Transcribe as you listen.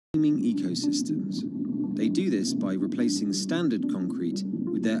ecosystems. They do this by replacing standard concrete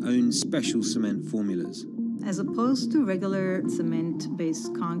with their own special cement formulas. As opposed to regular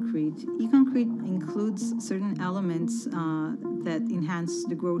cement-based concrete, e-concrete includes certain elements that enhance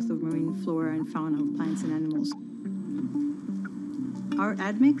the growth of marine flora and fauna of plants and animals. Our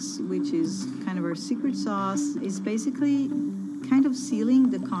admix, which is kind of our secret sauce, is basically kind of sealing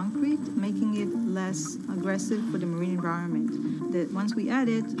the concrete, making it less aggressive for the marine environment. That once we add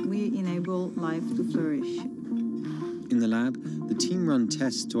it, we enable life to flourish. In the lab, the team run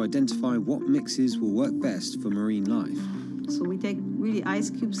tests to identify what mixes will work best for marine life. So we take really ice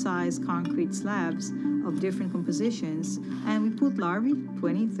cube sized concrete slabs of different compositions and we put larvae,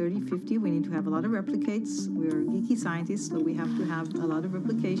 20, 30, 50. We need to have a lot of replicates. We're geeky scientists, so we have to have a lot of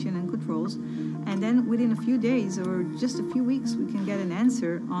replication and controls. And then within a few days or just a few weeks, we can get an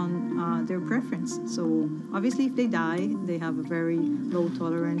answer on their preference. So obviously if they die, they have a very low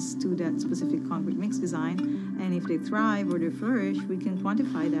tolerance to that specific concrete mix design. And if they thrive or they flourish, we can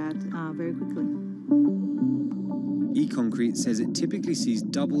quantify that very quickly. E-concrete says it typically sees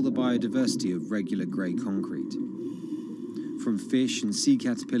double the biodiversity of regular grey concrete. From fish and sea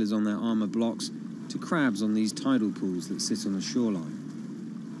caterpillars on their armour blocks to crabs on these tidal pools that sit on the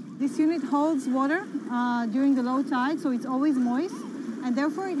shoreline. This unit holds water during the low tide, so it's always moist, and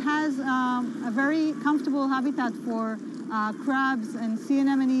therefore it has a very comfortable habitat for crabs and sea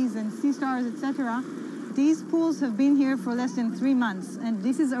anemones and sea stars, etc. These pools have been here for less than 3 months, and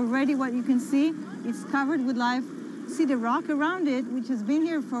this is already what you can see. It's covered with life. See the rock around it, which has been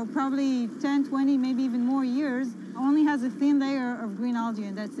here for probably 10, 20, maybe even more years, only has a thin layer of green algae,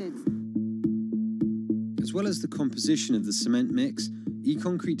 and that's it. As well as the composition of the cement mix,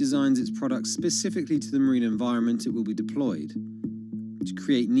 e-concrete designs its products specifically to the marine environment it will be deployed, to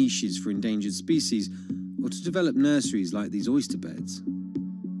create niches for endangered species, or to develop nurseries like these oyster beds.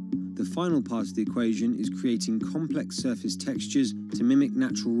 The final part of the equation is creating complex surface textures to mimic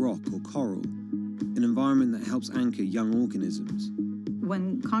natural rock or coral, an environment that helps anchor young organisms.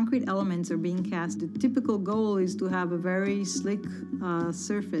 When concrete elements are being cast, the typical goal is to have a very slick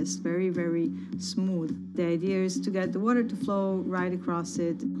surface, very, very smooth. The idea is to get the water to flow right across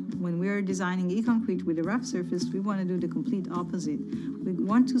it. When we're designing e-concrete with a rough surface, we want to do the complete opposite. We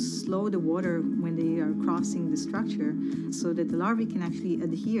want to slow the water when they are crossing the structure so that the larvae can actually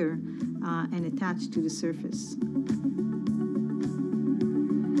adhere and attach to the surface.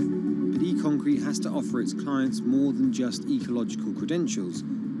 E-concrete has to offer its clients more than just ecological credentials.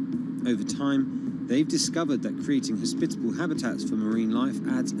 Over time, they've discovered that creating hospitable habitats for marine life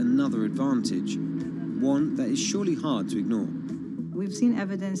adds another advantage, one that is surely hard to ignore. We've seen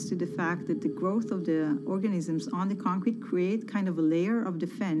evidence to the fact that the growth of the organisms on the concrete create kind of a layer of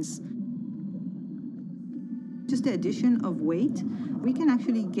defense. Just the addition of weight, we can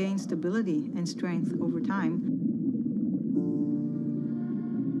actually gain stability and strength over time.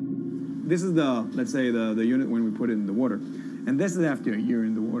 This is let's say the unit when we put it in the water. And this is after a year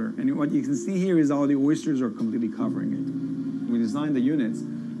in the water. And what you can see here is all the oysters are completely covering it. We designed the units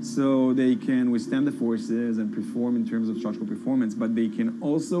so they can withstand the forces and perform in terms of structural performance, but they can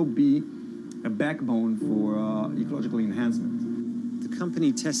also be a backbone for ecological enhancement. The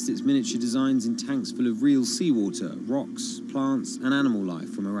company tests its miniature designs in tanks full of real seawater, rocks, plants, and animal life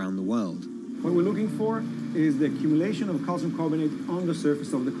from around the world. What we're looking for is the accumulation of calcium carbonate on the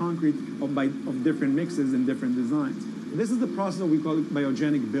surface of the concrete of different mixes and different designs. This is the process that we call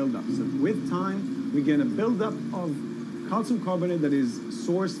biogenic buildup. So with time, we get a buildup of calcium carbonate that is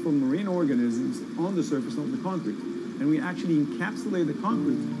sourced from marine organisms on the surface of the concrete. And we actually encapsulate the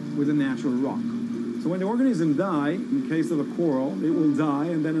concrete with a natural rock. So when the organism die, in the case of a coral, it will die,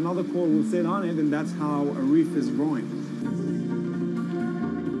 and then another coral will sit on it, and that's how a reef is growing.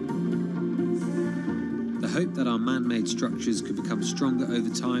 The hope that our man-made structures could become stronger over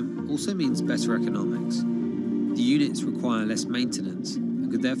time also means better economics. The units require less maintenance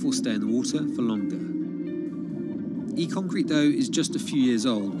and could therefore stay in the water for longer. E-concrete, though, is just a few years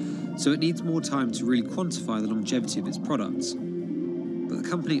old, so it needs more time to really quantify the longevity of its products. But the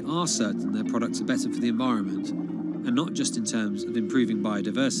company are certain their products are better for the environment, and not just in terms of improving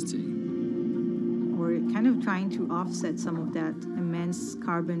biodiversity. We're kind of trying to offset some of that immense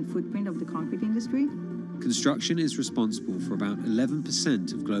carbon footprint of the concrete industry. Construction is responsible for about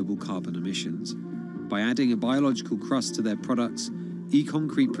 11% of global carbon emissions. By adding a biological crust to their products,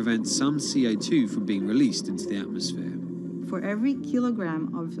 e-concrete prevents some CO2 from being released into the atmosphere. For every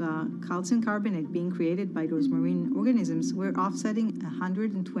kilogram of calcium carbonate being created by those marine organisms, we're offsetting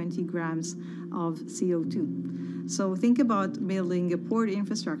 120 grams of CO2. So think about building a port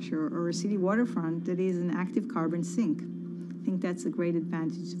infrastructure or a city waterfront that is an active carbon sink. I think that's a great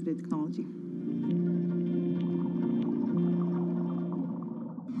advantage of the technology.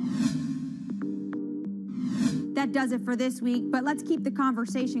 That does it for this week, but let's keep the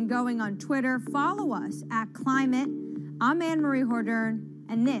conversation going on Twitter. Follow us at Climate. I'm Anne-Marie Hordern,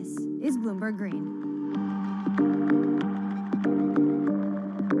 and this is Bloomberg Green.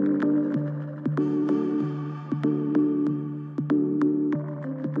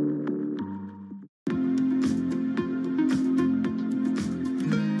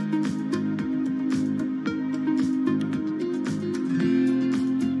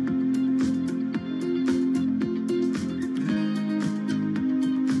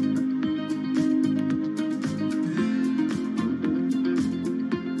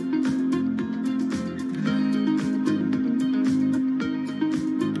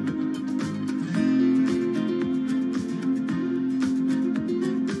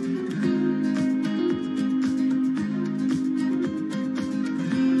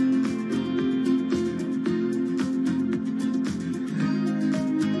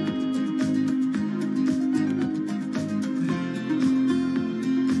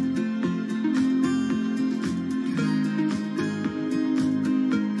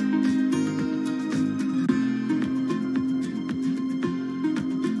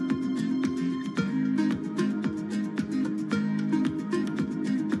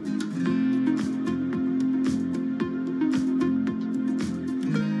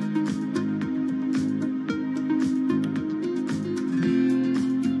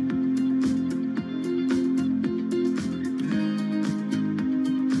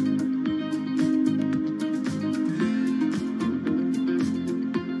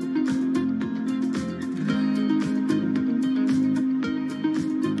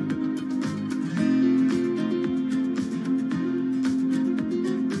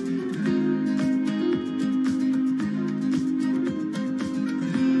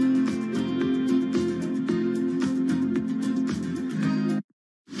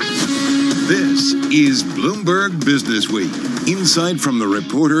 This is Bloomberg Business Week. Insight from the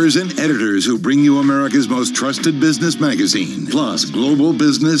reporters and editors who bring you America's most trusted business magazine, plus global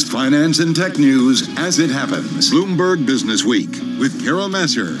business, finance, and tech news as it happens. Bloomberg Business Week with Carol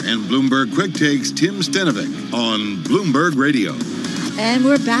Masser and Bloomberg Quick Takes Tim Stenovic on Bloomberg Radio. And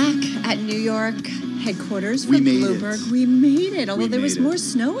we're back at New York headquarters for Bloomberg. We made it, although there was more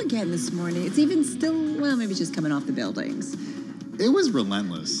snow again this morning. It's even still, well, maybe just coming off the buildings. It was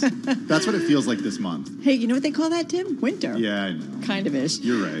relentless. That's what it feels like this month. Hey, you know what they call that, Tim? Winter. Yeah, I know. Kind of ish.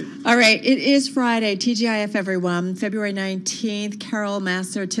 You're right. All right, it is Friday. TGIF, everyone. February 19th. Carol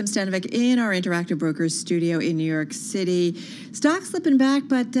Masser, Tim Stanovic in our Interactive Brokers studio in New York City. Stocks slipping back,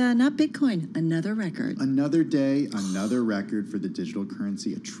 but not Bitcoin. Another record. Another day, another record for the digital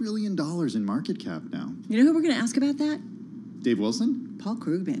currency. $1 trillion in market cap now. You know who we're going to ask about that? Dave Wilson? Paul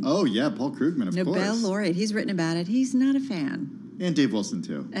Krugman. Oh, yeah, Paul Krugman, of course. Nobel laureate. He's written about it. He's not a fan. And Dave Wilson,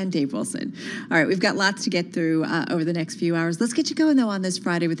 too. And Dave Wilson. All right, we've got lots to get through over the next few hours. Let's get you going, though, on this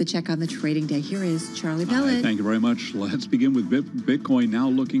Friday with a check on the trading day. Here is Charlie Pellet. Thank you very much. Let's begin with Bitcoin, now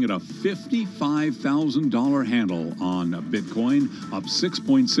looking at a $55,000 handle on Bitcoin, up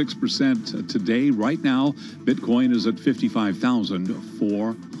 6.6% today. Right now, Bitcoin is at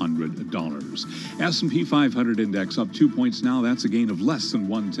 $55,400. S&P 500 index up 2 points now. That's a gain of less than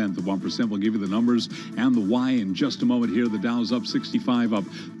 1/10%. We'll give you the numbers and the why in just a moment here. The Dow's up 65, up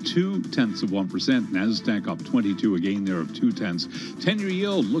 0.2%. NASDAQ up 22, a gain there of 0.2. 10-year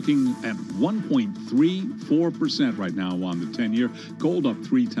yield looking at 1.34% right now on the 10-year. Gold up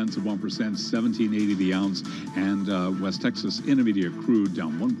 0.3%, $17.80 the ounce. And West Texas Intermediate crude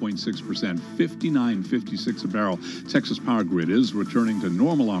down 1.6%, $59.56 a barrel. Texas Power Grid is returning to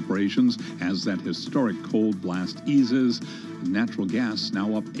normal operations as that historic cold blast eases. Natural gas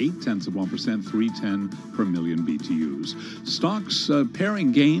now up 0.8%, $3.10 per million BTUs. Stocks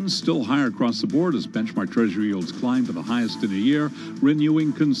pairing gains still higher across the board as benchmark treasury yields climb to the highest in a year.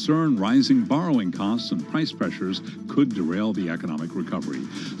 Renewing concern, rising borrowing costs and price pressures could derail the economic recovery.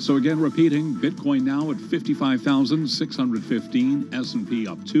 So again, repeating, Bitcoin now at 55,615, S&P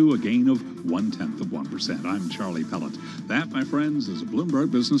up 2, a gain of 0.1%. I'm Charlie Pellet. That, my friends, is a Bloomberg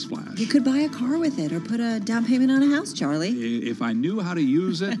Business Flash. You could buy a car with it or put a down payment on a house, Charlie. If I knew how to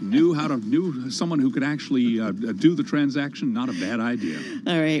use it, knew someone who could actually do the transaction, not a bad idea.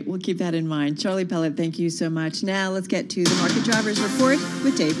 All right, we'll keep that in mind. Charlie Pellet, thank you so much. Now let's get to the Market Drivers Report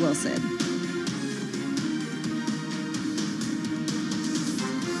with Dave Wilson.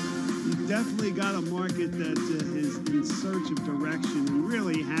 You've definitely got a market that is in search of direction and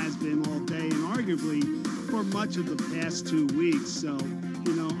really has been all day and arguably for much of the past 2 weeks. So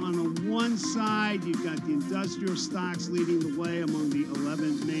You know, on the one side, you've got the industrial stocks leading the way among the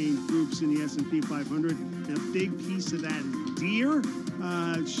 11 main groups in the S&P 500. And a big piece of that is Deere.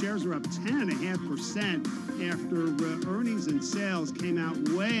 Shares are up 10.5% after earnings and sales came out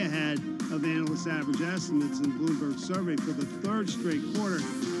way ahead of analyst average estimates in Bloomberg survey for the third straight quarter.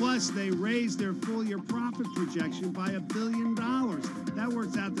 Plus, they raised their full-year profit projection by $1 billion. That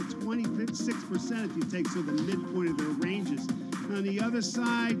works out to 26% if you take the midpoint of their ranges. On the other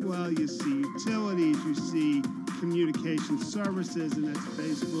side, well, you see utilities, you see communication services, and that's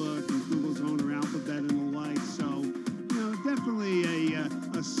Facebook and Google's owner Alphabet and the like. So, you know, definitely a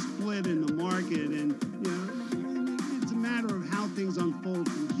split in the market, and you know, it's a matter of how things unfold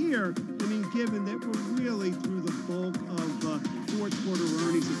from here. I mean, given that we're really through the bulk of fourth quarter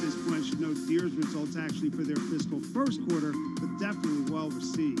earnings at this point, I should note Deere's results actually for their fiscal first quarter, but definitely well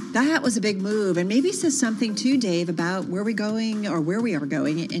received. That was a big move, and maybe says something too, Dave, about where we are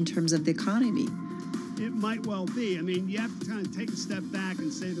going in terms of the economy. It might well be. I mean, you have to kind of take a step back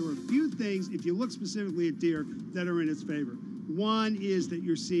and say there are a few things, if you look specifically at Deere, that are in its favor. One is that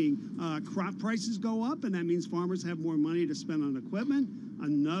you're seeing crop prices go up, and that means farmers have more money to spend on equipment.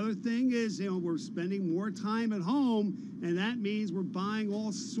 Another thing is, you know, we're spending more time at home, and that means we're buying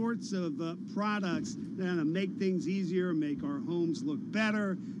all sorts of products that make things easier, make our homes look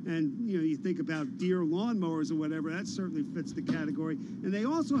better. And, you know, you think about Deere lawnmowers or whatever, that certainly fits the category. And they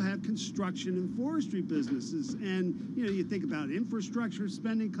also have construction and forestry businesses. And, you know, you think about infrastructure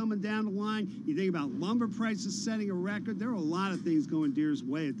spending coming down the line. You think about lumber prices setting a record. There are a lot of things going Deere's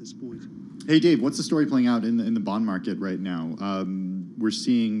way at this point. Hey, Dave, what's the story playing out in the bond market right now? We're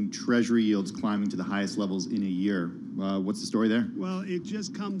seeing Treasury yields climbing to the highest levels in a year. What's the story there? Well, it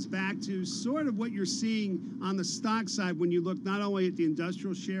just comes back to sort of what you're seeing on the stock side when you look not only at the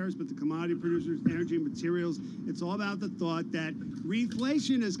industrial shares, but the commodity producers, energy and materials. It's all about the thought that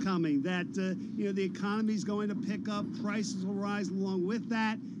reflation is coming, that you know, the economy is going to pick up, prices will rise along with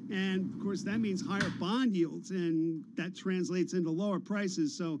that. And, of course, that means higher bond yields, and that translates into lower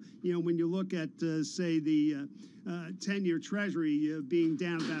prices. So, you know, when you look at, say, the 10-year Treasury being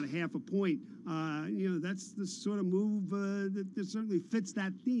down about 0.5 point, you know, that's the sort of move that certainly fits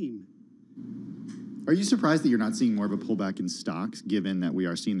that theme. Are you surprised that you're not seeing more of a pullback in stocks, given that we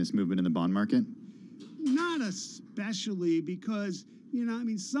are seeing this movement in the bond market? Not especially, because, you know, I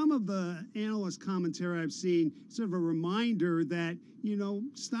mean, some of the analyst commentary I've seen, sort of a reminder that, you know,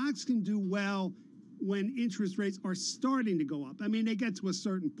 stocks can do well when interest rates are starting to go up. I mean, they get to a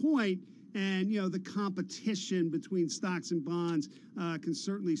certain point, and, you know, the competition between stocks and bonds can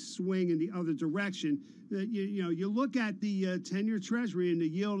certainly swing in the other direction. You know, you look at the 10-year Treasury, and the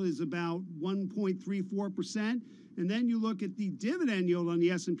yield is about 1.34%. And then you look at the dividend yield on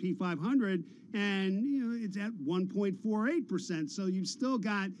the S&P 500, and, you know, it's at 1.48%. So you've still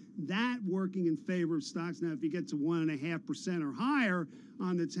got that working in favor of stocks. Now, if you get to 1.5% or higher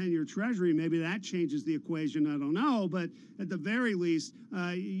on the 10-year Treasury, maybe that changes the equation. I don't know. But at the very least,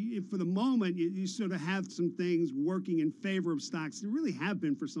 if for the moment, you sort of have some things working in favor of stocks. There really have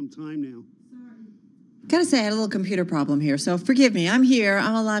been for some time now. Gotta say, I had a little computer problem here, so forgive me. I'm here.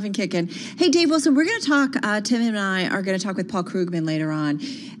 I'm alive and kicking. Hey, Dave Wilson, we're going to talk, Tim and I are going to talk with Paul Krugman later on,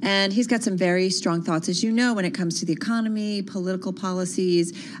 and he's got some very strong thoughts, as you know, when it comes to the economy, political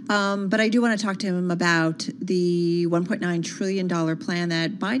policies, but I do want to talk to him about the $1.9 trillion plan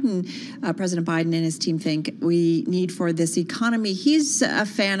that President Biden and his team think we need for this economy. He's a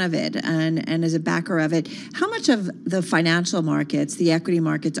fan of it and is a backer of it. How much of the financial markets, the equity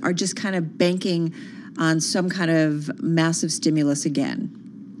markets, are just kind of banking on some kind of massive stimulus again?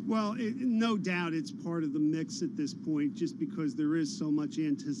 Well, no doubt it's part of the mix at this point, just because there is so much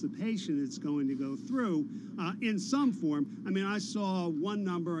anticipation it's going to go through in some form. I mean, I saw one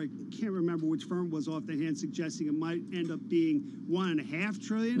number, I can't remember which firm was off the hand, suggesting it might end up being $1.5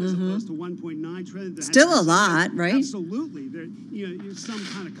 trillion as opposed to $1.9 trillion. Still a lot, right? Absolutely. There, you know, there's some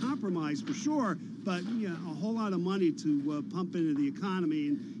kind of compromise for sure, but, you know, a whole lot of money to pump into the economy.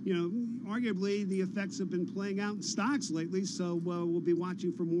 And, you know, arguably the effects have been playing out in stocks lately, so we'll be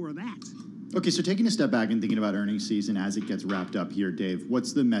watching for more of that. Okay, so taking a step back and thinking about earnings season as it gets wrapped up here, Dave,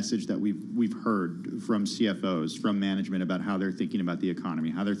 what's the message that we've heard from CFOs, from management, about how they're thinking about the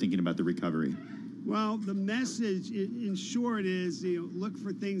economy, how they're thinking about the recovery? Well, the message, in short, is, you know, look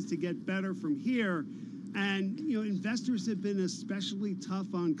for things to get better from here. And, you know, investors have been especially tough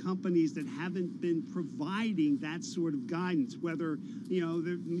on companies that haven't been providing that sort of guidance, whether, you know,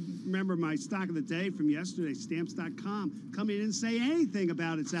 remember my stock of the day from yesterday, Stamps.com, company didn't say anything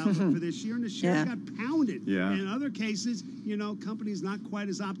about its outlook for this year, and the shares got pounded. Yeah. And in other cases, you know, companies not quite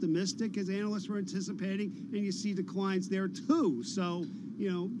as optimistic as analysts were anticipating, and you see declines there too. So,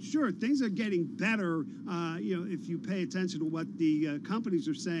 sure, things are getting better, if you pay attention to what the companies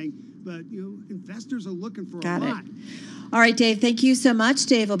are saying, but, investors are looking for a lot. All right, Dave, thank you so much.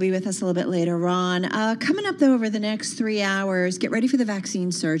 Dave will be with us a little bit later on. Coming up, though, over the next 3 hours, get ready for the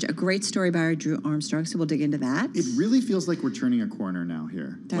vaccine surge. A great story by our Drew Armstrong, so we'll dig into that. It really feels like we're turning a corner now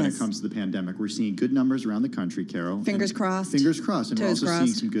here when it comes to the pandemic. We're seeing good numbers around the country, Carol. Fingers crossed. Fingers crossed. And we're also crossed.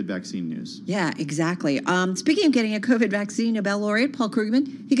 seeing some good vaccine news. Yeah, exactly. Speaking of getting a COVID vaccine, Nobel laureate Paul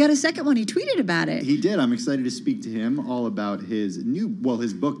Krugman, he got a second one. He tweeted about it. He did. I'm excited to speak to him all about his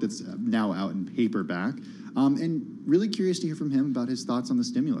his book that's now out in paperback. And really curious to hear from him about his thoughts on the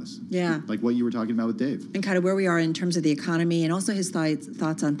stimulus. Yeah. Like what you were talking about with Dave. And kind of where we are in terms of the economy and also his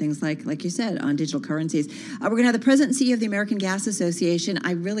thoughts on things like you said, on digital currencies. We're going to have the president and CEO of the American Gas Association.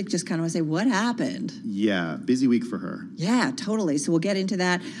 I really just kind of want to say, what happened? Yeah, busy week for her. Yeah, totally. So we'll get into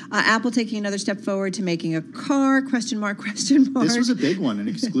that. Apple taking another step forward to making a car, question mark. This was a big one, an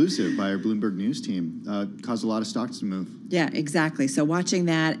exclusive by our Bloomberg News team. Caused a lot of stocks to move. Yeah, exactly. So watching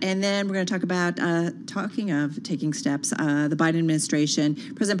that. And then we're going to talk about, talking of taking steps, the Biden administration,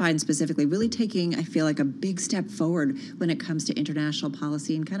 President Biden specifically, really taking, I feel like, a big step forward when it comes to international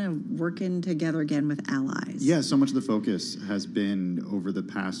policy and kind of working together again with allies. Yeah, so much of the focus has been over the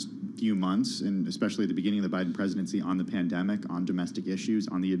past few months, and especially at the beginning of the Biden presidency, on the pandemic, on domestic issues,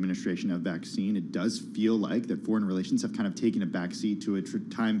 on the administration of vaccine. It does feel like that foreign relations have kind of taken a backseat to a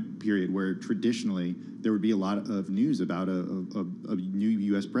time period where traditionally there would be a lot of news about a new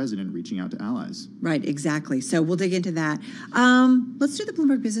U.S. president reaching out to allies. Right, exactly. So we'll dig into that. Let's do the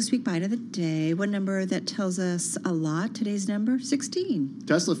Bloomberg Business Week Bite of the Day. One number that tells us a lot. Today's number, 16.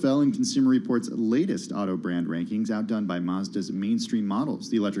 Tesla fell in Consumer Reports' latest auto brand rankings, outdone by Mazda's mainstream models.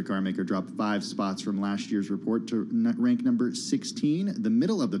 The electric car maker dropped 5 spots from last year's report to rank number 16, the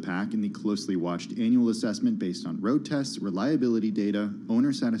middle of the pack in the closely watched annual assessment based on road tests, reliability data,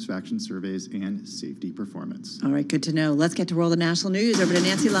 owner satisfaction surveys, and safety performance. All right, good to know. Let's get to World of National News. Over to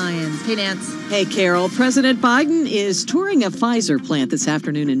Nancy Lyons. Hey, Nance. Hey, Carol. President Biden is touring a Pfizer plant this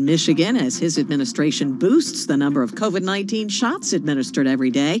afternoon in Michigan as his administration boosts the number of COVID-19 shots administered every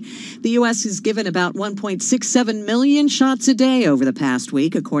day. The U.S. has given about 1.67 million shots a day over the past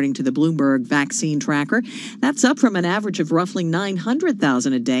week, according to the Bloomberg Vaccine Tracker. That's up from an average of roughly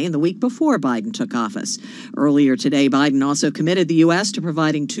 900,000 a day in the week before Biden took office. Earlier today, Biden also committed the U.S. to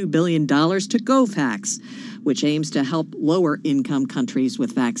providing $2 billion to GoVax, which aims to help lower-income countries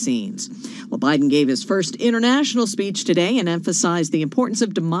with vaccines. Well, Biden gave his first international speech today and emphasized the importance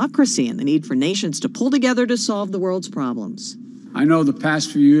of democracy and the need for nations to pull together to solve the world's problems. I know the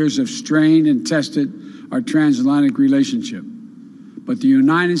past few years have strained and tested our transatlantic relationship, but the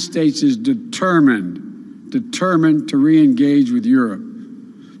United States is determined to re-engage with Europe,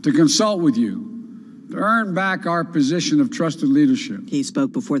 to consult with you, to earn back our position of trusted leadership. He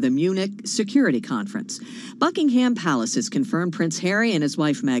spoke before the Munich Security Conference. Buckingham Palace has confirmed Prince Harry and his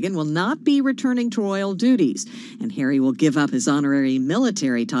wife Meghan will not be returning to royal duties, and Harry will give up his honorary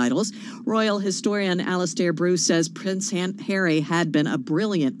military titles. Royal historian Alastair Bruce says Prince Harry had been a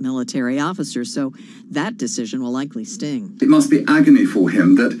brilliant military officer, so that decision will likely sting. It must be agony for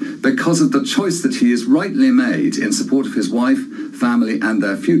him that because of the choice that he has rightly made in support of his wife, family and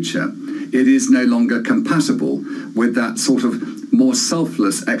their future, it is no longer compatible with that sort of more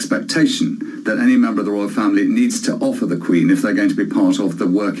selfless expectation that any member of the royal family needs to offer the Queen if they're going to be part of the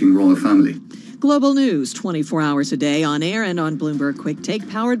working royal family. Global news, 24 hours a day on air and on Bloomberg Quick Take,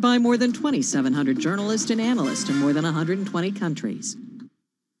 powered by more than 2,700 journalists and analysts in more than 120 countries.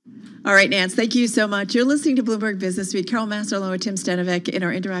 All right, Nance, thank you so much. You're listening to Bloomberg Business Week. Carol Master along with Tim Stanovic in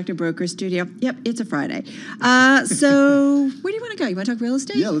our Interactive Broker studio. Yep, it's a Friday. So where do you want to go? You want to talk real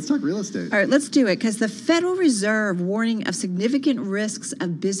estate? Yeah, let's talk real estate. All right, let's do it, because the Federal Reserve warning of significant risks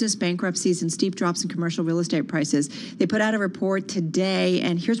of business bankruptcies and steep drops in commercial real estate prices. They put out a report today,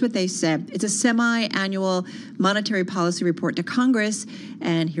 and here's what they said. It's a semi-annual monetary policy report to Congress,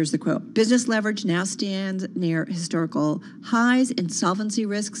 and here's the quote. Business leverage now stands near historical highs. Insolvency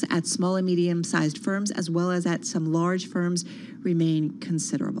risks at small and medium-sized firms, as well as at some large firms, remain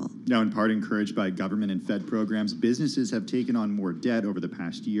considerable. Now, in part encouraged by government and Fed programs, businesses have taken on more debt over the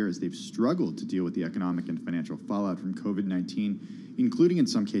past year as they've struggled to deal with the economic and financial fallout from COVID-19, including, in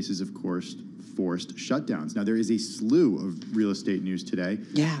some cases, of course, forced shutdowns. Now, there is a slew of real estate news today.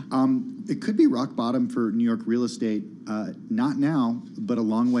 Yeah. It could be rock bottom for New York real estate, not now, but a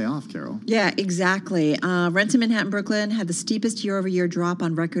long way off, Carol. Yeah, exactly. Rents in Manhattan, Brooklyn had the steepest year-over-year drop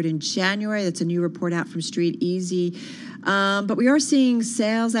on record in January. That's a new report out from Street Easy. But we are seeing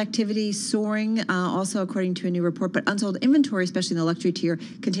sales activity soaring, also according to a new report. But unsold inventory, especially in the luxury tier,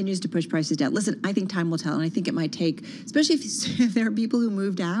 continues to push prices down. Listen, I think time will tell, and I think it might take, especially if there are people who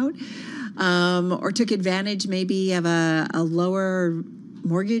moved out or took advantage maybe of a lower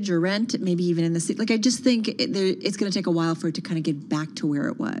mortgage or rent, maybe even in the city. Like, I just think it's going to take a while for it to kind of get back to where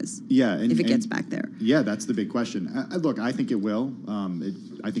it was. Yeah. If it gets back there. Yeah, that's the big question. Look, I think it will.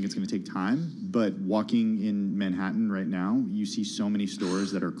 I think it's going to take time. But walking in Manhattan right now, you see so many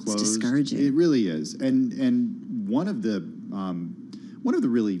stores that are closed. It's discouraging. It really is. And one of the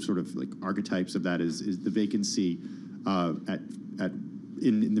really sort of like archetypes of that is the vacancy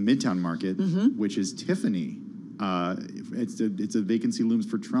in the Midtown market, which is Tiffany. It's a vacancy looms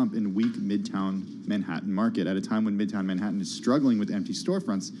for Trump in weak Midtown Manhattan market at a time when Midtown Manhattan is struggling with empty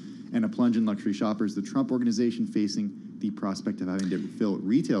storefronts and a plunge in luxury shoppers. The Trump organization facing the prospect of having to fill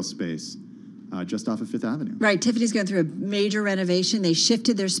retail space just off of Fifth Avenue. Right. Tiffany's going through a major renovation. They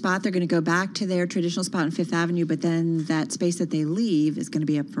shifted their spot. They're going to go back to their traditional spot on Fifth Avenue, but then that space that they leave is going to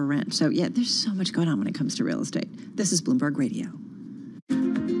be up for rent. So, yeah, there's so much going on when it comes to real estate. This is Bloomberg Radio.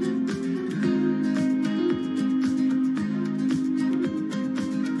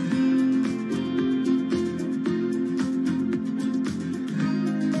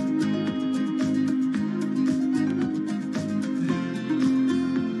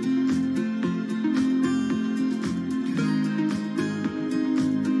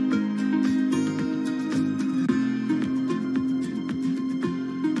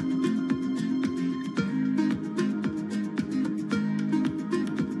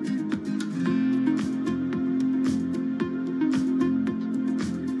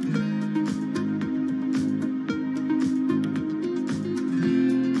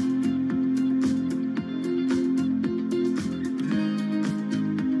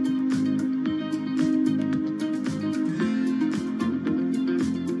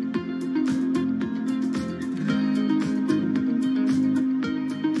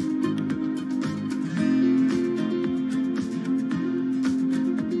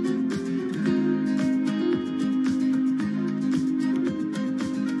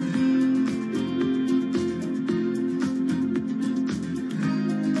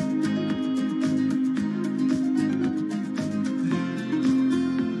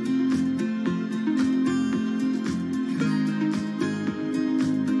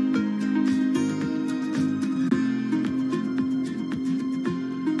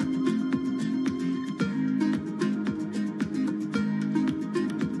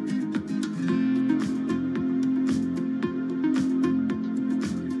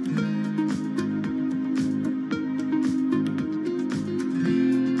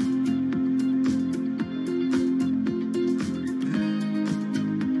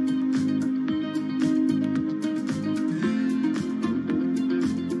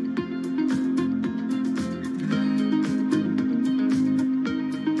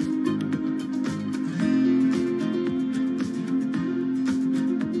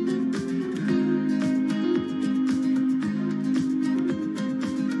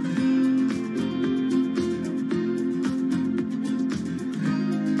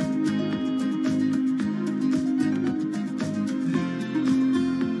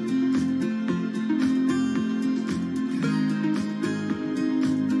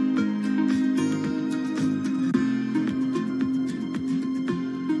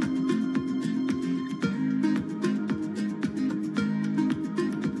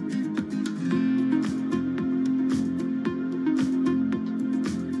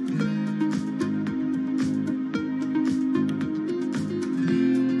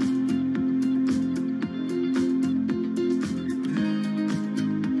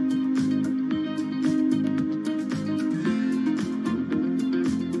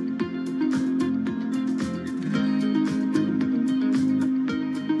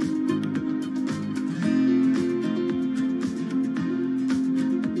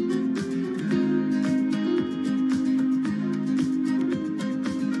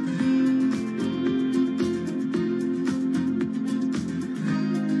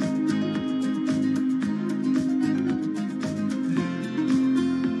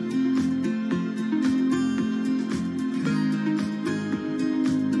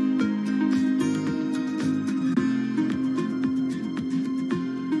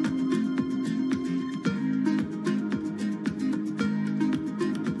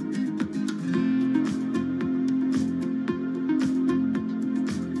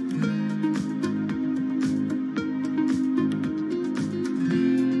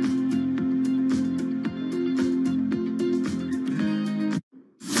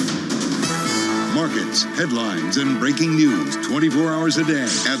 updates, headlines, and breaking news 24 hours a day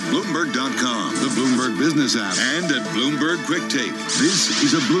at Bloomberg.com, the Bloomberg Business app, and at Bloomberg Quick Take. This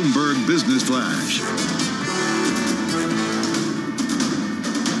is a Bloomberg Business Flash.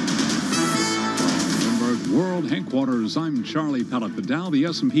 World headquarters, I'm Charlie Pellet. The Dow, the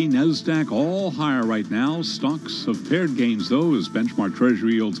S&P, NASDAQ, all higher right now. Stocks have paired gains, though, as benchmark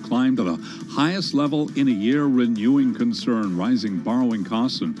treasury yields climb to the highest level in a year, renewing concern. Rising borrowing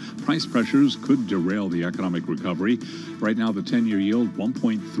costs and price pressures could derail the economic recovery. Right now, the 10-year yield,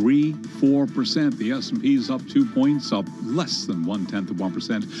 1.34%. The S&P's up 2 points, up less than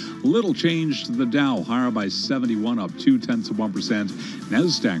 0.1%. Little change to the Dow, higher by 71, up 0.2%.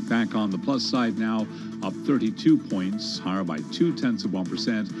 NASDAQ back on the plus side now, up 32 points, higher by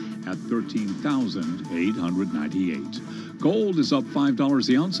 0.2% at 13,898. Gold is up $5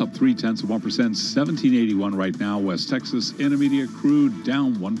 the ounce, up 0.3%, 17.81 right now. West Texas Intermediate crude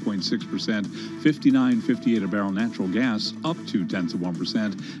down 1.6%, 59.58 a barrel. Natural gas up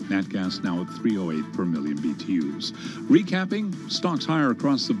 0.2%. Nat gas now at 308 per million BTUs. Recapping, stocks higher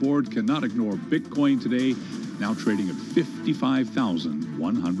across the board. Cannot ignore Bitcoin today, now trading at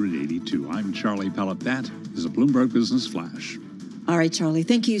 55,182. I'm Charlie Pellet. That is a Bloomberg Business Flash. All right, Charlie,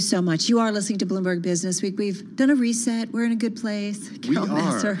 thank you so much. You are listening to Bloomberg Business Week. We've done a reset. We're in a good place. Carol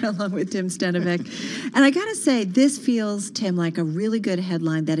Massar, along with Tim Stanovic. And I got to say, this feels, Tim, like a really good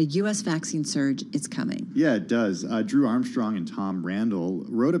headline that a U.S. vaccine surge is coming. Yeah, it does. Drew Armstrong and Tom Randall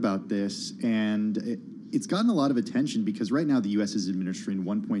wrote about this, and it's gotten a lot of attention because right now the U.S. is administering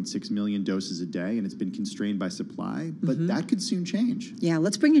 1.6 million doses a day, and it's been constrained by supply, but that could soon change. Yeah,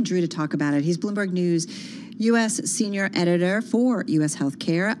 let's bring in Drew to talk about it. He's Bloomberg News U.S. Senior Editor for U.S.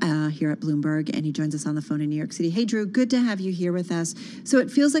 Healthcare here at Bloomberg, and he joins us on the phone in New York City. Hey, Drew, good to have you here with us. So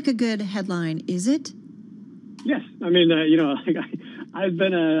it feels like a good headline, is it? Yes. I mean, I've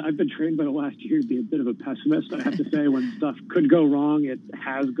been trained by the last year to be a bit of a pessimist. I have to say, when stuff could go wrong, it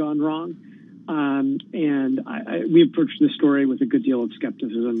has gone wrong. And we approached this story with a good deal of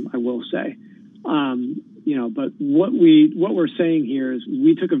skepticism, I will say. But what we're saying here is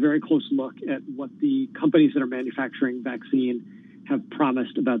we took a very close look at what the companies that are manufacturing vaccine have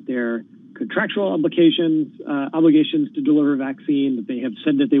promised about their contractual obligations to deliver vaccine that they have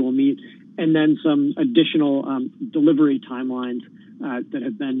said that they will meet, and then some additional delivery timelines that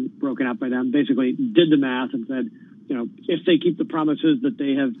have been broken out by them. Basically, did the math and said, if they keep the promises that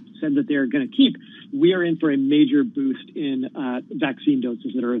they have said that they're going to keep, we are in for a major boost in vaccine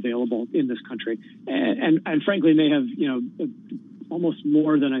doses that are available in this country, and frankly may have almost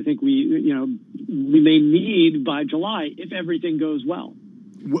more than I think we may need by July if everything goes well.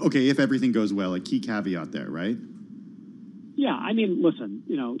 Okay, if everything goes well, a key caveat there, right? Yeah, I mean, listen,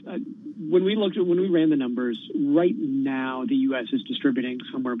 when we ran the numbers, right now the U.S. is distributing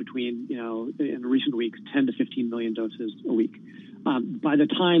somewhere between, in recent weeks, 10 to 15 million doses a week. By the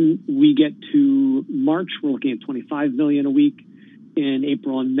time we get to March, we're looking at 25 million a week in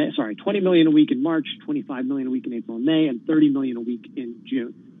April and May. Sorry, 20 million a week in March, 25 million a week in April and May, and 30 million a week in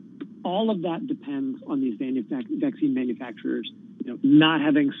June. All of that depends on these vaccine manufacturers, not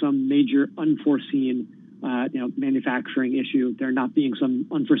having some major unforeseen manufacturing issue, there not being some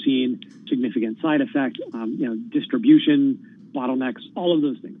unforeseen significant side effect, distribution, bottlenecks, all of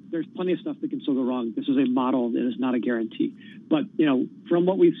those things. There's plenty of stuff that can still go wrong. This is a model that is not a guarantee. But, from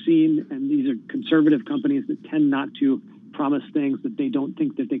what we've seen, and these are conservative companies that tend not to promise things that they don't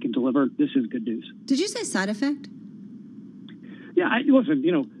think that they can deliver, this is good news. Did you say side effect? Yeah, listen,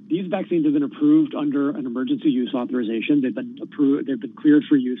 these vaccines have been approved under an emergency use authorization. They've been approved, they've been cleared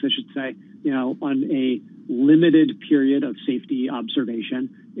for use, I should say, on a limited period of safety observation.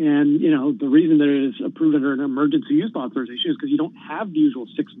 And, the reason that it is approved under an emergency use authorization is because you don't have the usual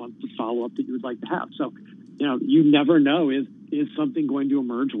 6 months of follow-up that you would like to have. So, you never know, is something going to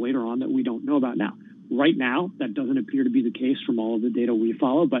emerge later on that we don't know about now? Right now, that doesn't appear to be the case from all of the data we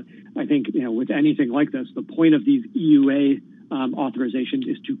follow. But I think, with anything like this, the point of these EUA authorization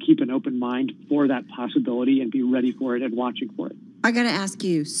is to keep an open mind for that possibility and be ready for it and watching for it. I got to ask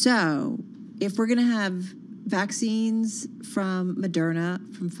you, so if we're going to have vaccines from Moderna,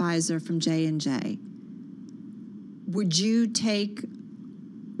 from Pfizer, from J&J, would you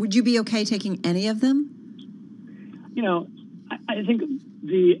be okay taking any of them? I think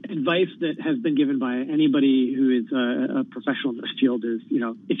the advice that has been given by anybody who is a professional in this field is,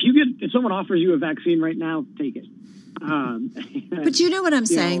 if someone offers you a vaccine right now, take it. But you know what I'm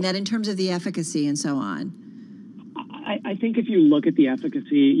saying, that in terms of the efficacy and so on. I think if you look at the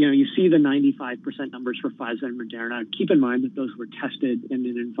efficacy, you see the 95% numbers for Pfizer and Moderna. Keep in mind that those were tested in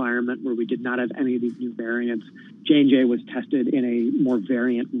an environment where we did not have any of these new variants. J&J was tested in a more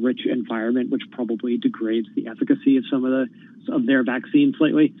variant-rich environment, which probably degrades the efficacy of some of their vaccines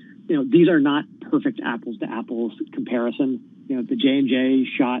slightly. These are not perfect apples-to-apples comparison. The J&J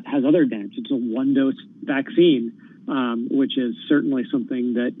shot has other advantages. It's a one-dose vaccine, which is certainly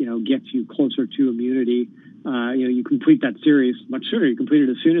something that gets you closer to immunity. You complete that series much sooner. You complete it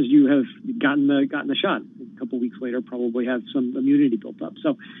as soon as you have gotten the shot. A couple weeks later, probably have some immunity built up.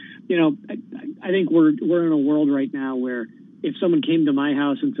 So, I think we're in a world right now where if someone came to my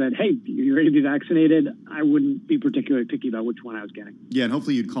house and said, "Hey, you ready to be vaccinated?" I wouldn't be particularly picky about which one I was getting. Yeah, and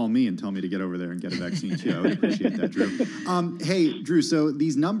hopefully you'd call me and tell me to get over there and get a vaccine too. I would appreciate that, Drew. Hey, Drew, so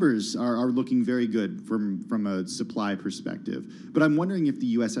these numbers are looking very good from a supply perspective. But I'm wondering if the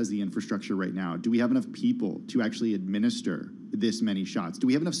U.S. has the infrastructure right now. Do we have enough people to actually administer this many shots? Do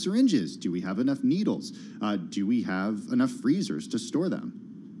we have enough syringes? Do we have enough needles? Do we have enough freezers to store them?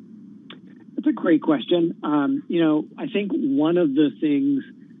 That's a great question. I think one of the things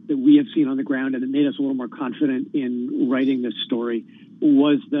that we have seen on the ground and it made us a little more confident in writing this story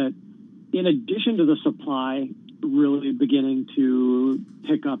was that in addition to the supply really beginning to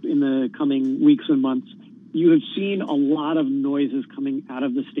pick up in the coming weeks and months, you have seen a lot of noises coming out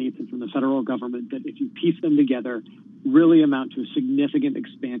of the states and from the federal government that if you piece them together, really amount to a significant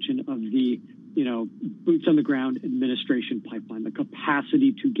expansion of the boots on the ground administration pipeline, the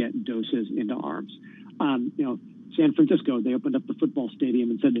capacity to get doses into arms. San Francisco, they opened up the football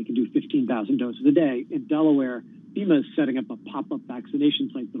stadium and said they can do 15,000 doses a day. In Delaware, FEMA is setting up a pop-up vaccination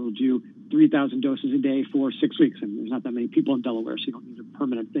site that will do 3,000 doses a day for 6 weeks. And there's not that many people in Delaware, so you don't need a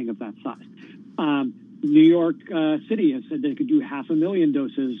permanent thing of that size. New York City has said they could do 500,000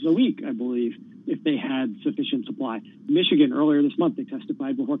 doses a week, I believe, if they had sufficient supply. Michigan, earlier this month, they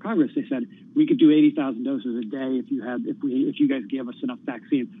testified before Congress. They said we could do 80,000 doses a day if you guys gave us enough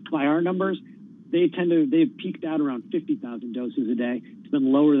vaccine. By our numbers, they've peaked out around 50,000 doses a day. It's been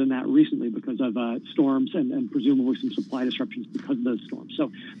lower than that recently because of storms and presumably some supply disruptions because of those storms.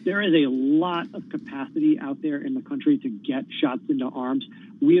 So there is a lot of capacity out there in the country to get shots into arms.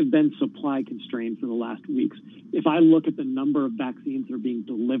 We have been supply constrained for the last weeks. If I look at the number of vaccines that are being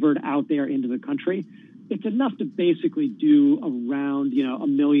delivered out there into the country, it's enough to basically do around, 1.5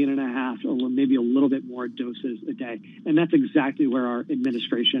 million or maybe a little bit more doses a day. And that's exactly where our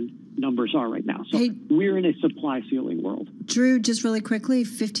administration numbers are right now. So we're in a supply ceiling world. Drew, just really quickly,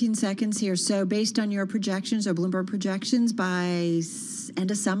 15 seconds here. So based on your projections or Bloomberg projections, by end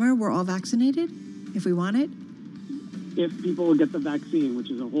of summer, we're all vaccinated if we want it? If people will get the vaccine,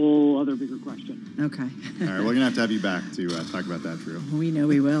 which is a whole other bigger question. Okay. All right, we're going to have you back to talk about that, Drew. We know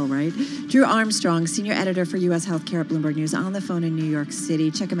we will, right? Drew Armstrong, senior editor for U.S. Healthcare at Bloomberg News, on the phone in New York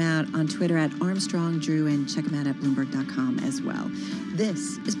City. Check him out on Twitter at ArmstrongDrew and check him out at Bloomberg.com as well.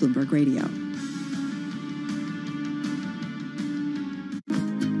 This is Bloomberg Radio.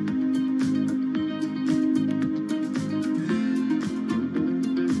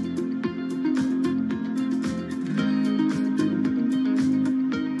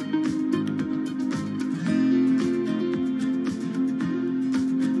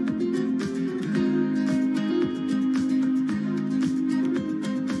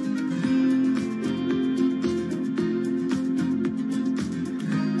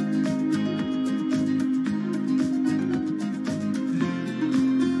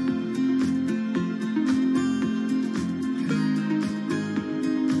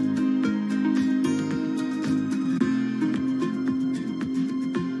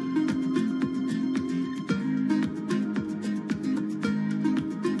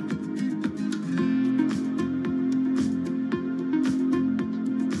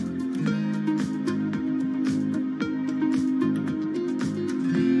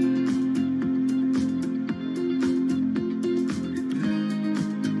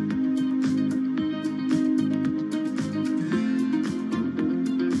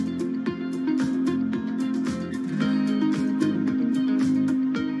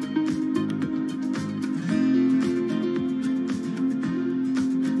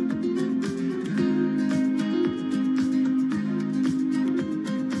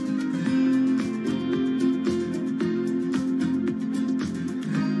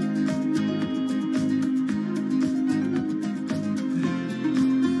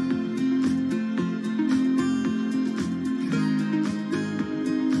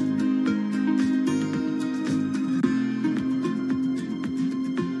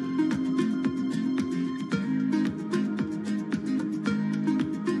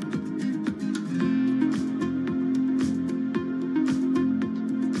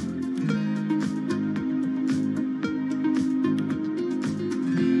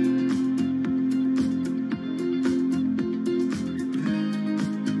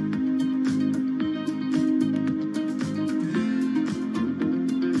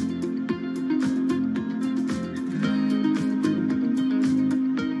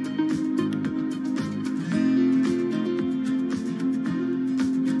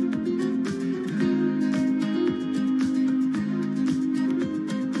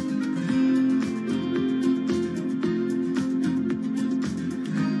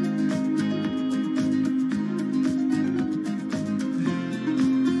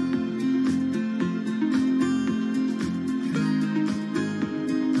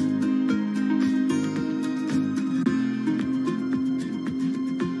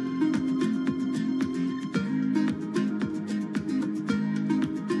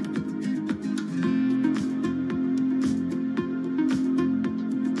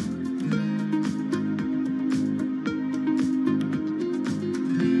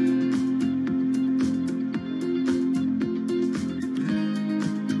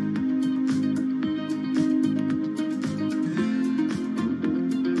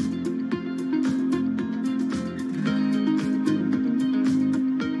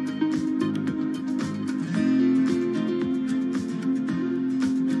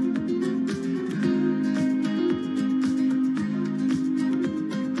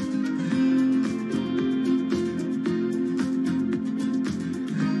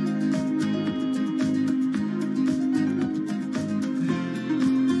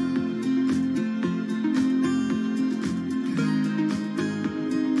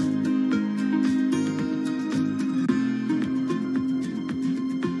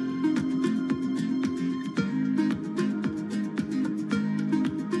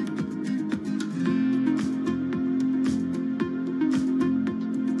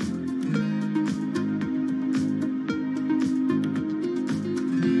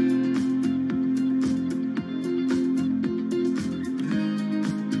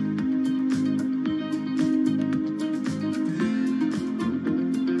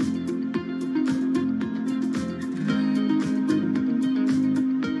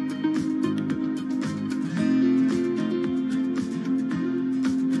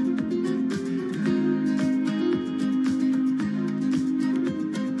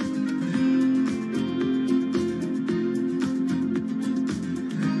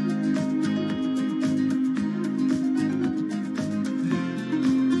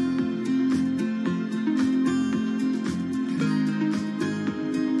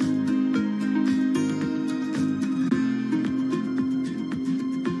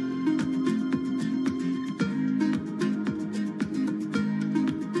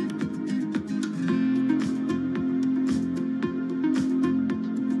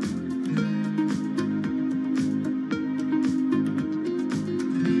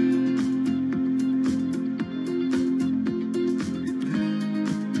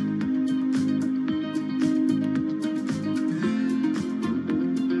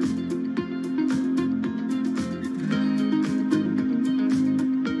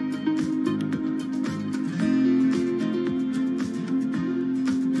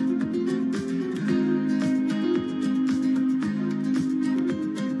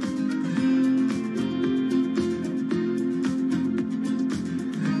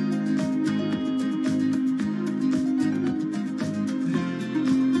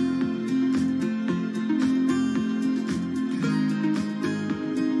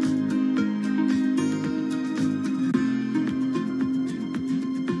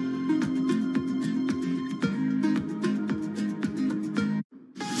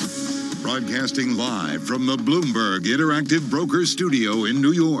 Broadcasting live from the Bloomberg Interactive Broker Studio in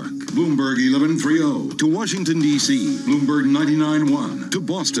New York. Bloomberg 1130 to Washington, D.C. Bloomberg 99.1 to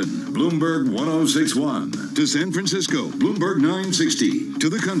Boston. Bloomberg 106.1 to San Francisco. Bloomberg 960 to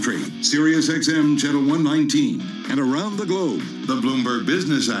the country. Sirius XM Channel 119. And around the globe, the Bloomberg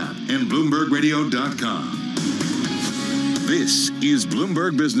Business app and BloombergRadio.com. This is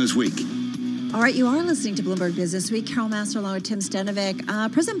Bloomberg Business Week. All right, you are listening to Bloomberg Business Week. Carol Master along with Tim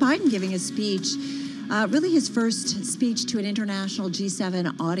Stenovic. President Biden giving a speech, really his first speech to an international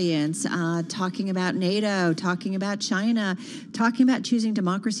G7 audience, talking about NATO, talking about China, talking about choosing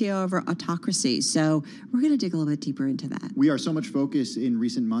democracy over autocracy. So we're going to dig a little bit deeper into that. We are so much focus in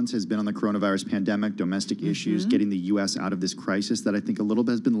recent months has been on the coronavirus pandemic, domestic issues, getting the U.S. out of this crisis that I think a little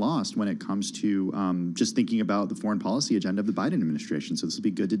bit has been lost when it comes to just thinking about the foreign policy agenda of the Biden administration. So this will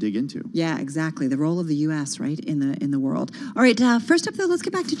be good to dig into. Yeah, exactly. The role of the U.S., right, in the world. All right, first up, though, let's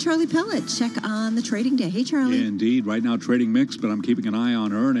get back to Charlie Pellet. Check on the trading day. Hey, Charlie. Indeed. Right now, trading mixed, but I'm keeping an eye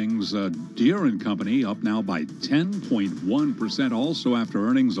on earnings. Deere & Company up now by 10.1%. Also after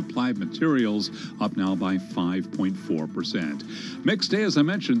earnings, Applied Materials up now by 5.4%. Mixed day, as I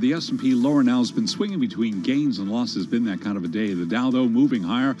mentioned, the S&P lower now has been swinging between gains and losses. Been that kind of a day. The Dow, though, moving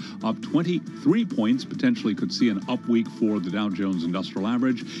higher, up 23 points. Potentially could see an up week for the Dow Jones Industrial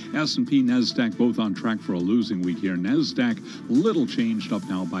Average. S&P, NASDAQ both on track for a losing week here. NASDAQ little changed, up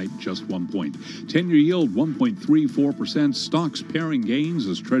now by just 1 point. 10-year yield 1.34%. Stocks pairing gains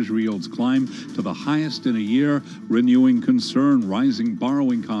as Treasury yields climb to the highest in a year. Renewing concern, rising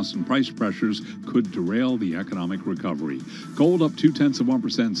borrowing costs and price pressures could derail the economic recovery. Gold up 0.2%,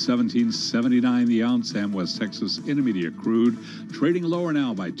 $17.79 the ounce. And West Texas Intermediate crude trading lower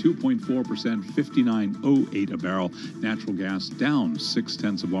now by 2.4%, $59.08 a barrel. Natural gas down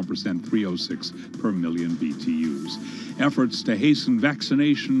 0.6%, $3.06 per million BTUs. Efforts to hasten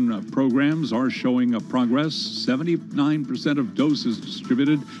vaccination programs are showing progress. 79% of doses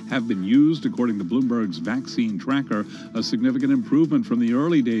distributed have been used, according to Bloomberg's vaccine tracker, a significant improvement from the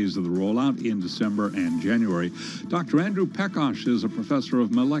early days of the rollout in December and January. Dr. Andrew Pekosh is a professor of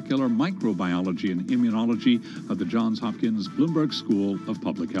molecular microbiology and immunology at the Johns Hopkins Bloomberg School of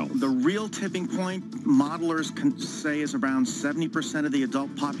Public Health. The real tipping point, modelers can say, is around 70% of the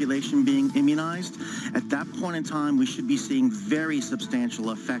adult population being immunized. At that point in time, we should be seeing very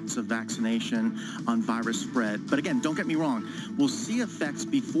substantial effects of vaccination on virus spread. But again, don't get me wrong, we'll see effects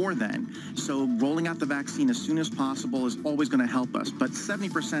before then. So rolling out the vaccine as soon as possible is always going to help us. But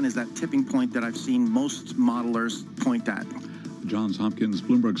 70% is that tipping point that I've seen most modelers point at. Johns Hopkins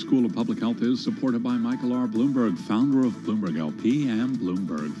Bloomberg School of Public Health is supported by Michael R. Bloomberg, founder of Bloomberg LP and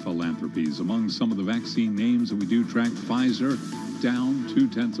Bloomberg Philanthropies. Among some of the vaccine names that we do track, Pfizer down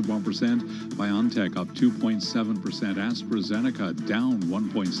 0.2%, BioNTech up 2.7%, AstraZeneca down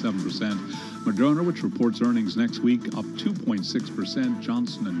 1.7%, Moderna, which reports earnings next week, up 2.6%,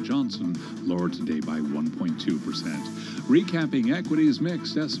 Johnson & Johnson lower today by 1.2%. Recapping equities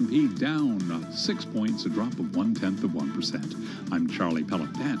mixed, S&P down 6 points, a drop of 0.1%. I'm Charlie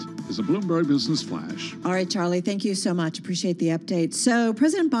Pellet. That is a Bloomberg Business Flash. All right, Charlie, thank you so much. Appreciate the update. So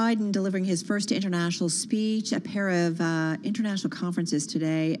President Biden delivering his first international speech, a pair of international conferences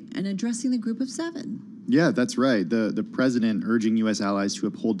today, and addressing the Group of Seven. Yeah, that's right. The president urging U.S. allies to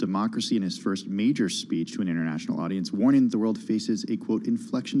uphold democracy in his first major speech to an international audience, warning that the world faces a, quote,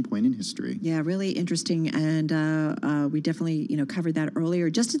 inflection point in history. Yeah, really interesting, and we definitely, covered that earlier.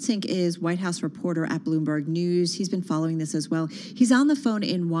 Justin Sink is White House reporter at Bloomberg News. He's been following this as well. He's on the phone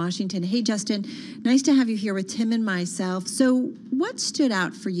in Washington. Hey, Justin, nice to have you here with Tim and myself. So what stood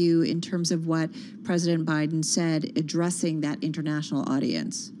out for you in terms of what President Biden said addressing that international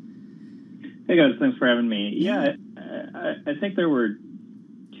audience? Hey guys, thanks for having me. Yeah, I think there were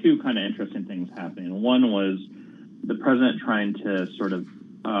two kind of interesting things happening. One was the president trying to sort of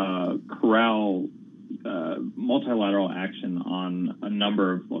corral multilateral action on a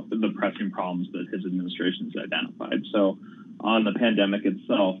number of the pressing problems that his administration has identified. So on the pandemic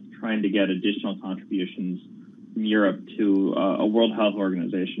itself, trying to get additional contributions from Europe to a World Health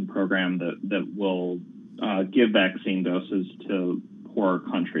Organization program that will give vaccine doses to poorer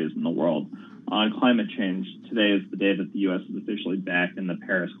countries in the world. On climate change, today is the day that the U.S. is officially back in the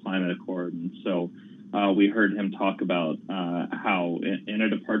Paris Climate Accord. And so we heard him talk about how in a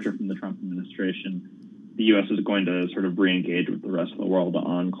departure from the Trump administration, the U.S. is going to sort of re-engage with the rest of the world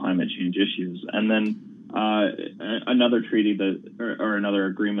on climate change issues. And then another treaty or another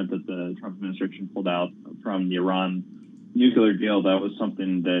agreement that the Trump administration pulled out from the Iran nuclear deal, that was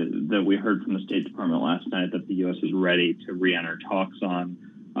something that we heard from the State Department last night, that the U.S. is ready to re-enter talks on.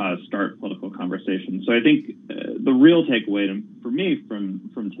 start political conversations. So I think the real takeaway for me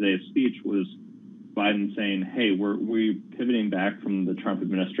from today's speech was Biden saying, hey, we're pivoting back from the Trump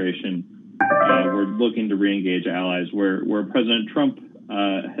administration. We're looking to reengage allies, where President Trump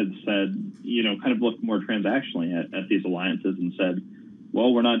had said, kind of looked more transactionally at these alliances and said,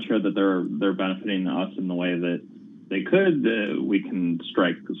 well, we're not sure that they're benefiting us in the way that they could. We can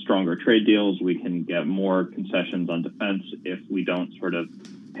strike stronger trade deals. We can get more concessions on defense if we don't sort of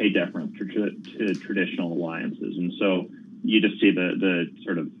pay deference to traditional alliances. And so you just see the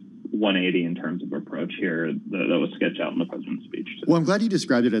sort of 180 in terms of approach here that was sketched out in the president's speech. Well, I'm glad you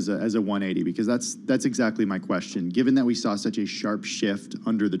described it as a 180, because that's exactly my question. Given that we saw such a sharp shift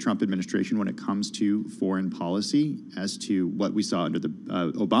under the Trump administration when it comes to foreign policy as to what we saw under the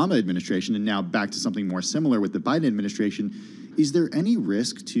Obama administration, and now back to something more similar with the Biden administration, is there any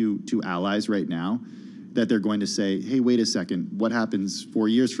risk to allies right now that they're going to say, hey, wait a second, what happens 4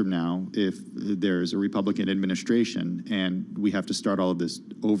 years from now if there's a Republican administration and we have to start all of this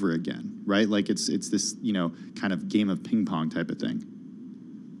over again, right? Like it's this, kind of game of ping pong type of thing.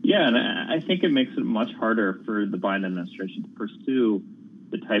 Yeah, and I think it makes it much harder for the Biden administration to pursue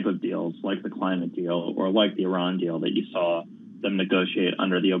the type of deals like the climate deal or like the Iran deal that you saw them negotiate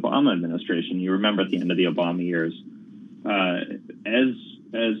under the Obama administration. You remember at the end of the Obama years,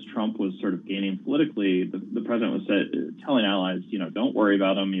 as Trump was sort of gaining politically, the president was telling allies, don't worry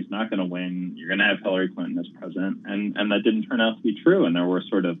about him. He's not going to win. You're going to have Hillary Clinton as president. And that didn't turn out to be true. And there were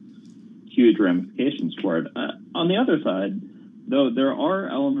sort of huge ramifications for it. On the other side, though, there are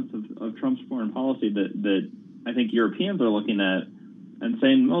elements of Trump's foreign policy that I think Europeans are looking at and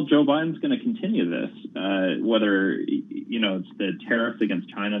saying, well, Joe Biden's going to continue this, whether, it's the tariffs against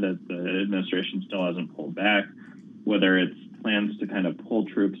China that the administration still hasn't pulled back, whether it's plans to kind of pull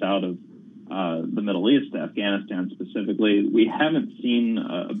troops out of the Middle East, Afghanistan specifically. We haven't seen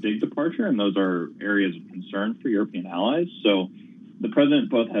a big departure, and those are areas of concern for European allies. So the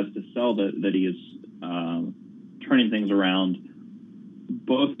president both has to sell that he is turning things around,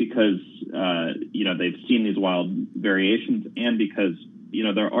 both because, they've seen these wild variations and because,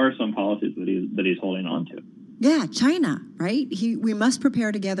 there are some policies that he's holding on to. Yeah, China, right? We must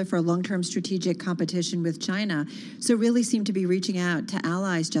prepare together for a long-term strategic competition with China. So really seem to be reaching out to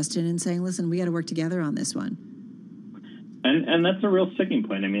allies, Justin, and saying, listen, we got to work together on this one. And that's a real sticking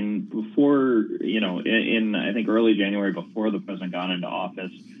point. I mean, before, in I think early January, before the president got into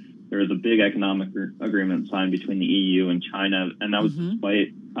office, there was a big economic agreement signed between the EU and China, and that was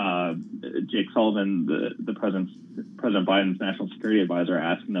despite Jake Sullivan, the President Biden's national security advisor,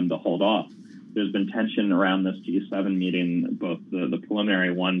 asking them to hold off. There's been tension around this G7 meeting, both the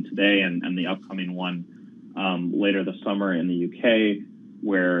preliminary one today and the upcoming one later this summer in the UK,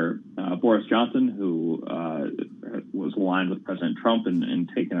 where Boris Johnson, who was aligned with President Trump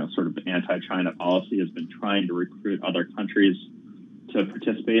and taking a sort of anti-China policy, has been trying to recruit other countries to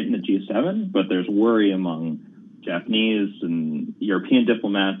participate in the G7, but there's worry among Japanese and European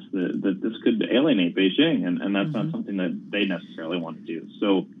diplomats that this could alienate Beijing, and that's not something that they necessarily want to do.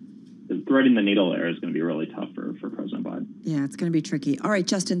 So threading the needle there is going to be really tough for President Biden. Yeah, it's going to be tricky. All right,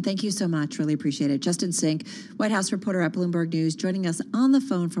 Justin, thank you so much. Really appreciate it. Justin Sink, White House reporter at Bloomberg News, joining us on the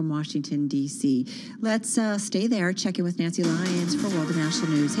phone from Washington, D.C. Let's stay there, check in with Nancy Lyons for World and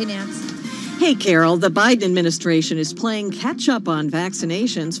National News. Hey, Nance. Hey, Carol, the Biden administration is playing catch-up on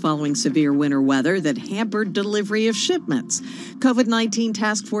vaccinations following severe winter weather that hampered delivery of shipments. COVID-19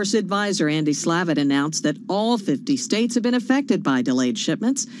 Task Force advisor Andy Slavitt announced that all 50 states have been affected by delayed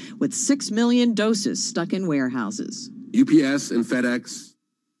shipments, with 6 million doses stuck in warehouses. UPS and FedEx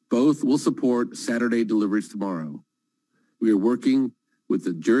both will support Saturday deliveries tomorrow. We are working with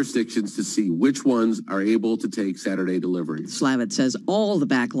the jurisdictions to see which ones are able to take Saturday deliveries. Slavitt says all the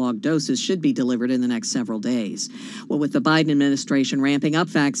backlog doses should be delivered in the next several days. Well, with the Biden administration ramping up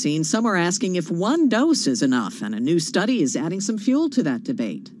vaccines, some are asking if one dose is enough, and a new study is adding some fuel to that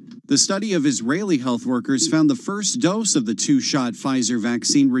debate. The study of Israeli health workers found the first dose of the two-shot Pfizer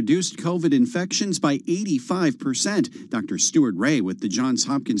vaccine reduced COVID infections by 85%. Dr. Stuart Ray with the Johns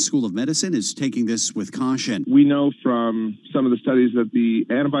Hopkins School of Medicine is taking this with caution. We know from some of the studies that the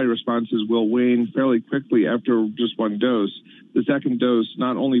antibody responses will wane fairly quickly after just one dose. The second dose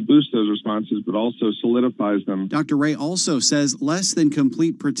not only boosts those responses, but also solidifies them. Dr. Ray also says less than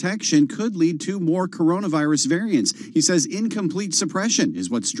complete protection could lead to more coronavirus variants. He says incomplete suppression is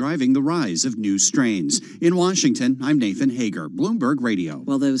what's driving driving the rise of new strains. In Washington, I'm Nathan Hager, Bloomberg Radio.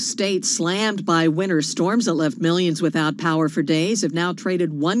 Well, those states slammed by winter storms that left millions without power for days have now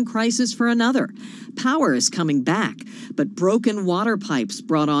traded one crisis for another. Power is coming back, but broken water pipes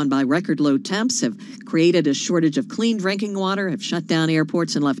brought on by record low temps have created a shortage of clean drinking water, have shut down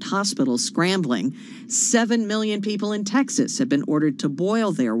airports and left hospitals scrambling. 7 million people in Texas have been ordered to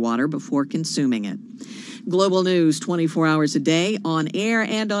boil their water before consuming it. Global news 24 hours a day, on air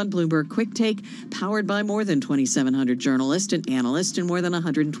and on Bloomberg Quick Take, powered by more than 2,700 journalists and analysts in more than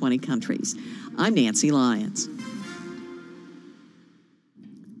 120 countries. I'm Nancy Lyons.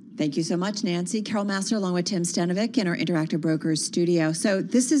 Thank you so much, Nancy. Carol Massar along with Tim Stanovic in our Interactive Brokers studio. So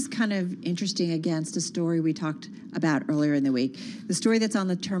this is kind of interesting against a story we talked about earlier in the week. The story that's on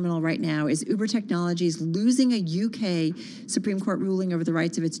the terminal right now is Uber Technologies losing a UK Supreme Court ruling over the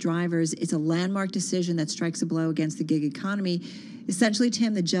rights of its drivers. It's a landmark decision that strikes a blow against the gig economy. Essentially,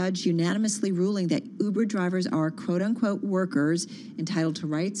 Tim, the judge unanimously ruling that Uber drivers are quote-unquote workers entitled to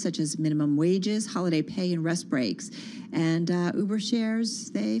rights such as minimum wages, holiday pay, and rest breaks. And Uber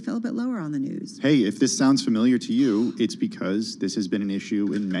shares, they fell a bit lower on the news. Hey, if this sounds familiar to you, it's because this has been an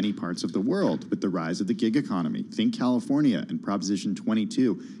issue in many parts of the world with the rise of the gig economy. Think California and Proposition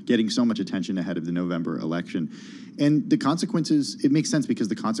 22 getting so much attention ahead of the November election. And the consequences, it makes sense because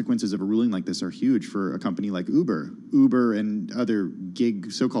the consequences of a ruling like this are huge for a company like Uber. Uber and other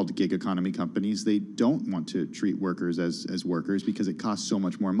so-called gig economy companies, they don't want to treat workers as workers because it costs so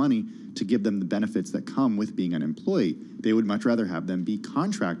much more money to give them the benefits that come with being an employee. They would much rather have them be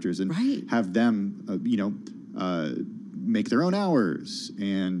contractors and have them, make their own hours.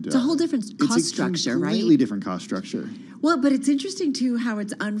 And it's a whole different cost structure, right? It's a completely different cost structure. Well, but it's interesting, too, how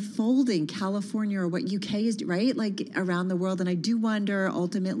it's unfolding California or what UK is, right, like around the world. And I do wonder,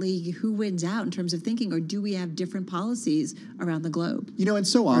 ultimately, who wins out in terms of thinking, or do we have different policies around the globe? You know, and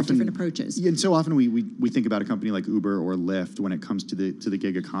so often... different approaches. And so often we think about a company like Uber or Lyft when it comes to the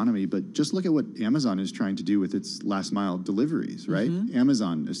gig economy, but just look at what Amazon is trying to do with its last mile deliveries, right? Mm-hmm.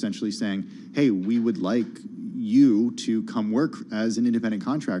 Amazon essentially saying, hey, we would like you to come work as an independent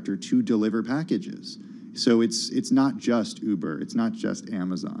contractor to deliver packages. So it's not just Uber, it's not just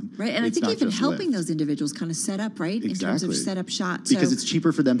Amazon. Right, and I think even helping those individuals kind of set up, right? Exactly. In terms of set up shop. Because it's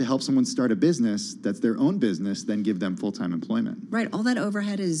cheaper for them to help someone start a business that's their own business than give them full-time employment. Right, all that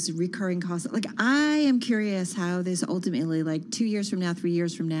overhead is recurring costs. Like, I am curious how this ultimately, like 2 years from now, 3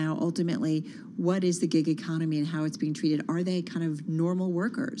 years from now, ultimately, what is the gig economy and how it's being treated? Are they kind of normal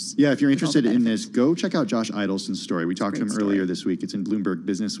workers? Yeah, if you're interested in this, go check out Josh Idleson's story. We talked to him earlier this week. It's in Bloomberg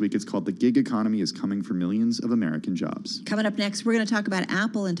Business Week. It's called The Gig Economy is Coming for Millions of American Jobs. Coming up next, we're going to talk about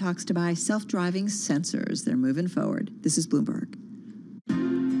Apple and talks to buy self-driving sensors. They're moving forward. This is Bloomberg.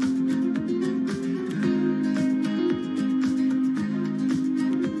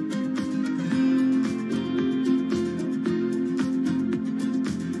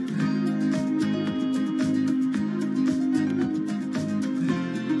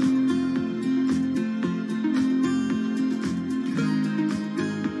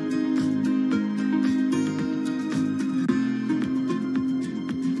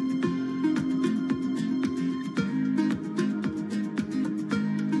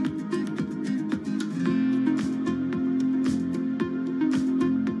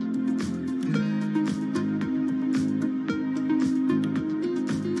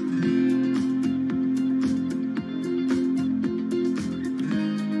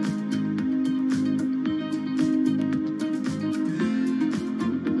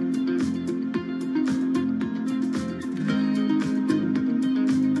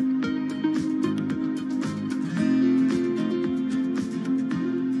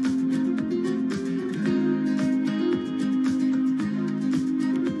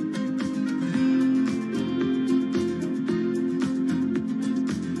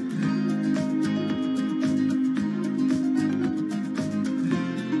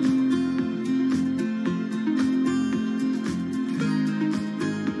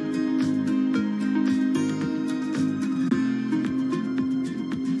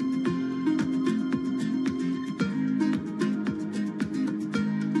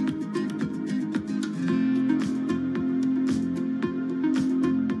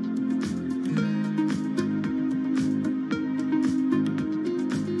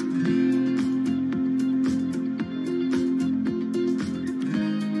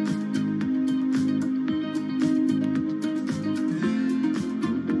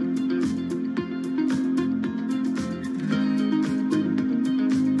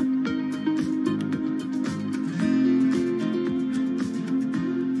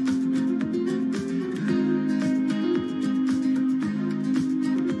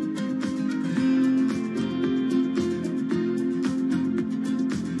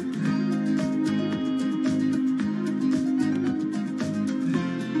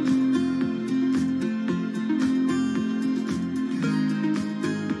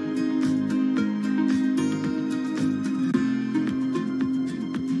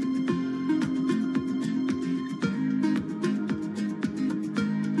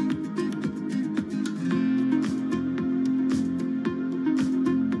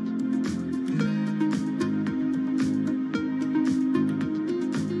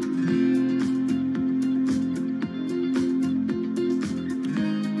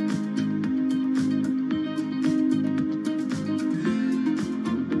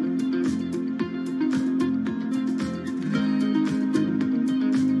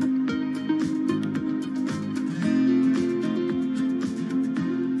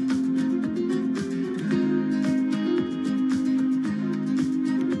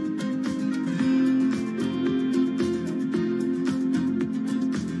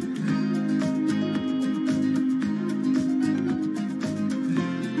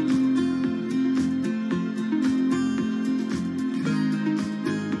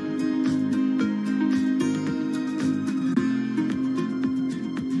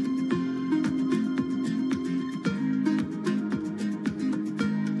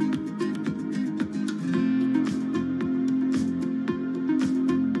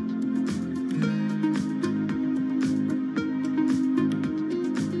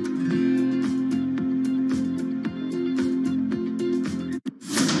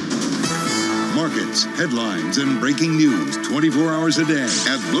 events, headlines, and breaking news 24 hours a day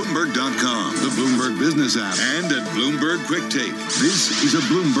at Bloomberg.com, the Bloomberg Business app, and at Bloomberg Quick Take. This is a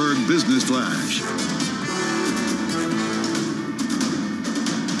Bloomberg Business Flash.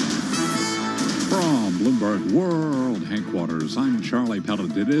 From Bloomberg World Headquarters, I'm Charlie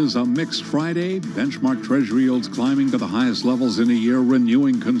Pellet. It is a mixed Friday. Benchmark Treasury yields climbing to the highest levels in a year,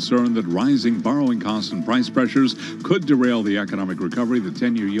 renewing concern that rising borrowing costs and price pressures could derail the economic recovery. The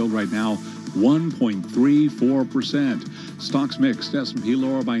 10-year yield right now, 1.34%. Stocks mixed. S&P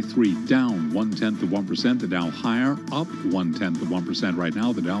lower by 3, down 0.1%. The Dow higher, up 0.1% right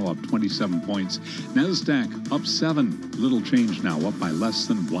now. The Dow up 27 points. NASDAQ up 7. Little change now, up by less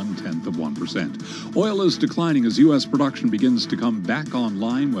than 0.1%. Oil is declining as U.S. production begins to come back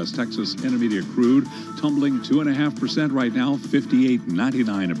online. West Texas Intermediate crude tumbling 2.5% right now,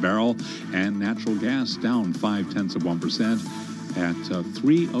 $58.99 a barrel. And natural gas down 0.5% at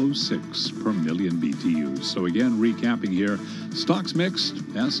 306 per million BTUs. So again, recapping here, stocks mixed,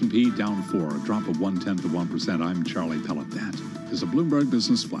 S&P down 4, a drop of 0.1%. I'm Charlie Pellet. That is a Bloomberg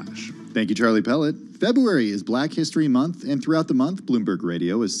Business Flash. Thank you, Charlie Pellet. February is Black History Month, and throughout the month, Bloomberg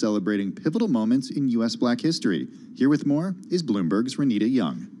Radio is celebrating pivotal moments in U.S. Black history. Here with more is Bloomberg's Renita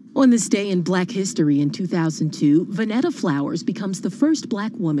Young. On this day in Black history in 2002, Vanetta Flowers becomes the first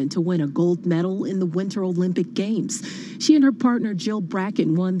Black woman to win a gold medal in the Winter Olympic Games. She and her partner Jill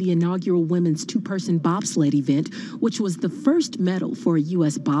Bracken won the inaugural women's two-person bobsled event, which was the first medal for a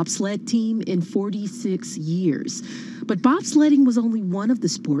U.S. bobsled team in 46 years. But bobsledding was only one of the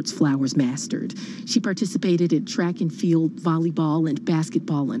sports Flowers mastered. She participated in track and field, volleyball, and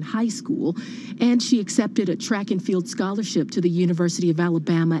basketball in high school, and she accepted a track and field scholarship to the University of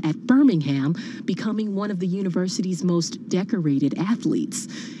Alabama at Birmingham, becoming one of the university's most decorated athletes.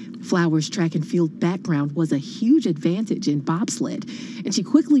 Flowers' track and field background was a huge advantage in bobsled, and she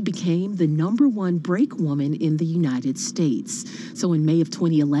quickly became the #1 brake woman in the United States. So in May of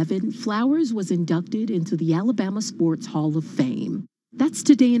 2011, Flowers was inducted into the Alabama Sports Hall of Fame. That's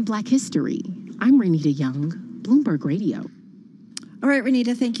Today in Black History. I'm Renita Young, Bloomberg Radio. All right,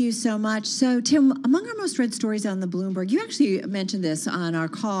 Renita, thank you so much. So, Tim, among our most read stories on the Bloomberg, you actually mentioned this on our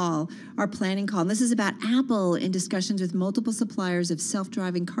call, our planning call. And this is about Apple in discussions with multiple suppliers of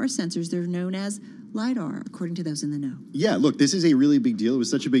self-driving car sensors. They're known as LiDAR, according to those in the know. Yeah, look, this is a really big deal. It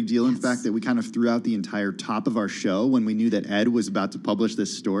was such a big deal, in fact, that we kind of threw out the entire top of our show when we knew that Ed was about to publish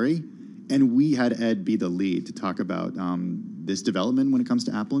this story. And we had Ed be the lead to talk about this development when it comes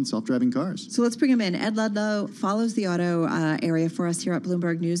to Apple and self-driving cars. So let's bring him in. Ed Ludlow follows the auto area for us here at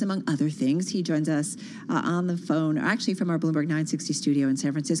Bloomberg News, among other things. He joins us on the phone, actually from our Bloomberg 960 studio in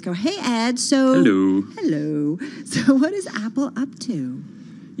San Francisco. Hey, Ed. Hello. Hello. So what is Apple up to?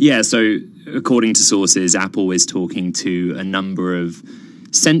 Yeah, so according to sources, Apple is talking to a number of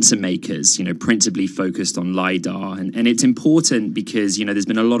sensor makers, principally focused on LiDAR. And it's important because, there's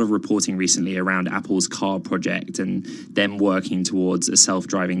been a lot of reporting recently around Apple's car project and them working towards a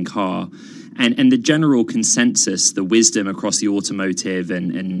self-driving car. And the general consensus, the wisdom across the automotive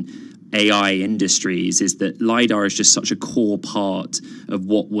and AI industries is that LiDAR is just such a core part of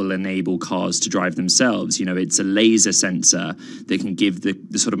what will enable cars to drive themselves. It's a laser sensor that can give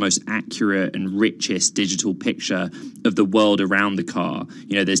the sort of most accurate and richest digital picture of the world around the car.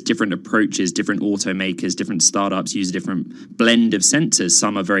 There's different approaches, different automakers, different startups use a different blend of sensors.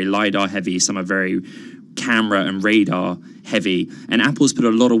 Some are very LiDAR heavy, some are very camera and radar heavy, and Apple's put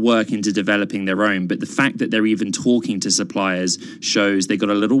a lot of work into developing their own, but the fact that they're even talking to suppliers shows they've got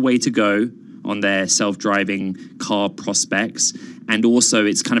a little way to go on their self-driving car prospects, and also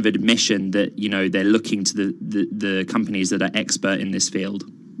it's kind of an admission that they're looking to the companies that are expert in this field.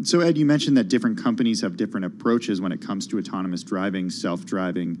 So, Ed, you mentioned that different companies have different approaches when it comes to autonomous driving,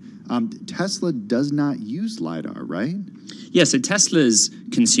 self-driving. Tesla does not use LiDAR, right? Yeah, so Tesla's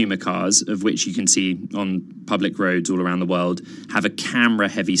consumer cars, of which you can see on public roads all around the world, have a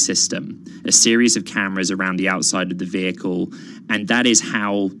camera-heavy system, a series of cameras around the outside of the vehicle, and that is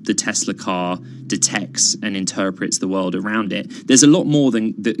how the Tesla car detects and interprets the world around it. There's a lot more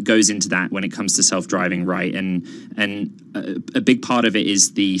that goes into that when it comes to self-driving, right? And a big part of it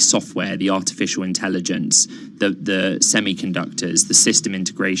is the software, the artificial intelligence, the semiconductors, the system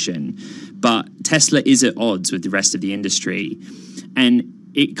integration. But Tesla is at odds with the rest of the industry. And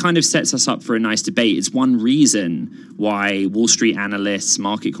it kind of sets us up for a nice debate. It's one reason why Wall Street analysts,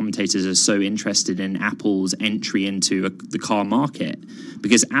 market commentators are so interested in Apple's entry into the car market,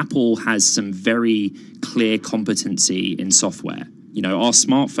 because Apple has some very clear competency in software. You know, our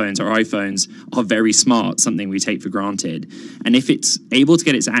smartphones, our iPhones are very smart, something we take for granted. And if it's able to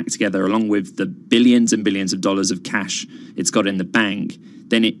get its act together along with the billions and billions of dollars of cash it's got in the bank,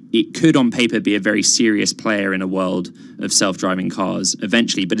 then it could on paper be a very serious player in a world of self-driving cars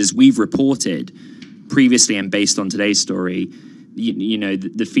eventually. But as we've reported previously and based on today's story, you know,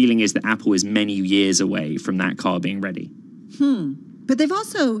 the feeling is that Apple is many years away from that car being ready. But they've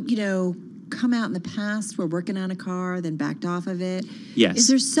also, you know, come out in the past, we're working on a car, then backed off of it. Yes. Is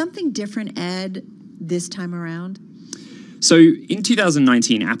there something different, Ed, this time around? So in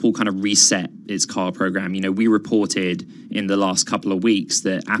 2019, Apple kind of reset its car program. You know, we reported in the last couple of weeks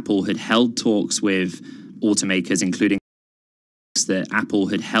that Apple had held talks with automakers, including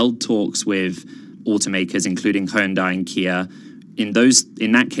Hyundai and Kia. In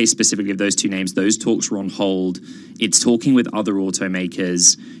that case specifically of those two names, those talks were on hold. It's talking with other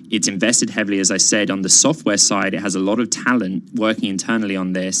automakers. It's invested heavily, as I said, on the software side. It has a lot of talent working internally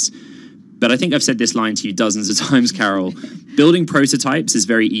on this. But I think I've said this line to you dozens of times, Carol. Building prototypes is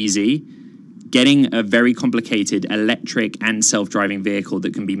very easy. Getting a very complicated electric and self-driving vehicle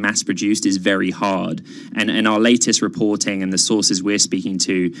that can be mass-produced is very hard. And our latest reporting and the sources we're speaking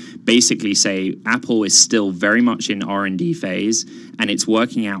to basically say Apple is still very much in R&D phase, and it's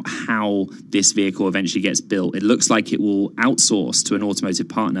working out how this vehicle eventually gets built. It looks like it will outsource to an automotive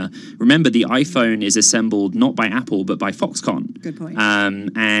partner. Remember, the iPhone is assembled not by Apple, but by Foxconn. Good point.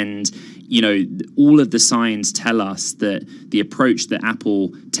 And you know, all of the signs tell us that the approach that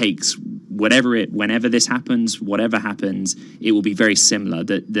Apple takes, whenever this happens, whatever happens, it will be very similar.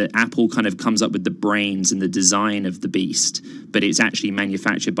 That Apple kind of comes up with the brains and the design of the beast, but it's actually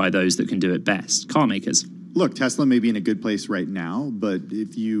manufactured by those that can do it best, car makers. Look, Tesla may be in a good place right now, but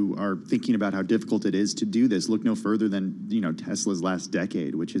if you are thinking about how difficult it is to do this, look no further than, you know, Tesla's last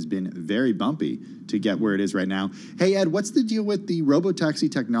decade, which has been very bumpy to get where it is right now. Hey, Ed, what's the deal with the robotaxi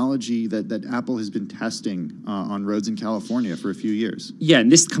technology that Apple has been testing on roads in California for a few years? Yeah,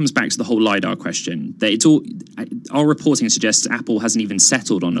 and this comes back to the whole LiDAR question. That our reporting suggests Apple hasn't even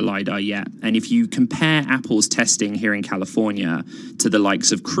settled on a LiDAR yet. And if you compare Apple's testing here in California to the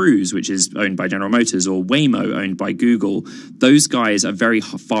likes of Cruise, which is owned by General Motors, or Waymo, owned by Google, those guys are very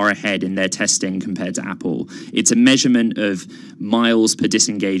far ahead in their testing compared to Apple. It's a measurement of miles per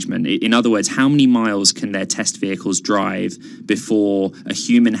disengagement. In other words, how many miles can their test vehicles drive before a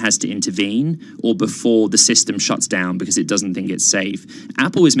human has to intervene or before the system shuts down because it doesn't think it's safe?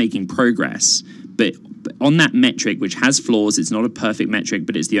 Apple is making progress, but on that metric, which has flaws, it's not a perfect metric,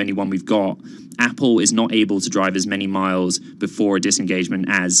 but it's the only one we've got, Apple is not able to drive as many miles before a disengagement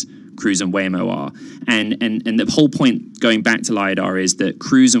as Cruise and Waymo are. And the whole point, going back to LiDAR, is that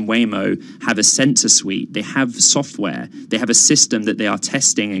Cruise and Waymo have a sensor suite. They have software. They have a system that they are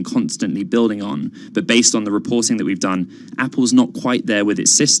testing and constantly building on. But based on the reporting that we've done, Apple's not quite there with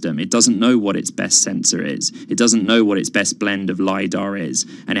its system. It doesn't know what its best sensor is. It doesn't know what its best blend of LiDAR is.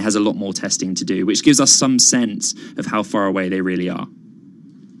 And it has a lot more testing to do, which gives us some sense of how far away they really are.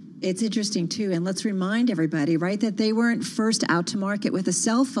 It's interesting, too. And let's remind everybody, right, that they weren't first out to market with a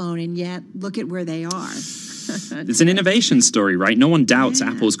cell phone, and yet look at where they are. It's an innovation story, right? No one doubts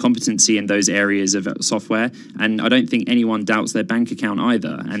Apple's competency in those areas of software, and I don't think anyone doubts their bank account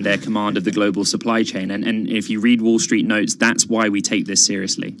either and their command of the global supply chain. And if you read Wall Street notes, that's why we take this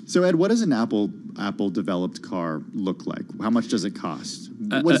seriously. So, Ed, what does an Apple-developed car look like? How much does it cost?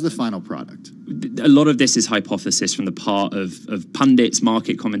 What is the final product? A lot of this is hypothesis from the part of pundits,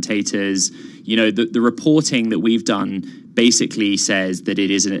 market commentators. You know, the reporting that we've done basically says that it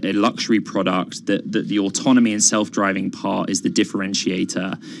is a luxury product, that the autonomy and self-driving part is the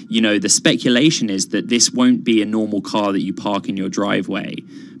differentiator. You know, the speculation is that this won't be a normal car that you park in your driveway.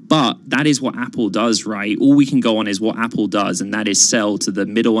 But that is what Apple does, right? All we can go on is what Apple does, and that is sell to the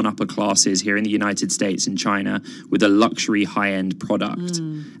middle and upper classes here in the United States and China with a luxury high-end product.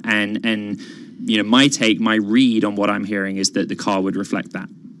 And you know, my read on what I'm hearing is that the car would reflect that.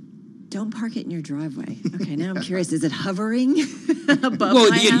 Don't park it in your driveway. Okay, now I'm curious. Is it hovering above well,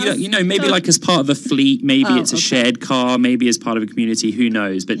 my house? you know, maybe like as part of a fleet, maybe it's a shared car, maybe as part of a community, who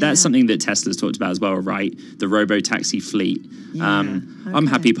knows? But that's something that Tesla's talked about as well, right? The robo-taxi fleet. I'm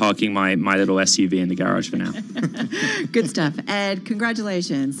happy parking my little SUV in the garage for now. Good stuff. Ed,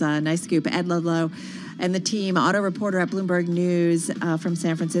 congratulations. Nice scoop. Ed Ludlow and the team, auto reporter at Bloomberg News from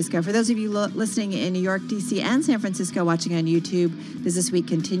San Francisco. For those of you listening in New York, D.C., and San Francisco, watching on YouTube, Business Week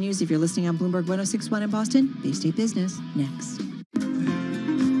continues. If you're listening on Bloomberg 106.1 in Boston, Bay State Business, next.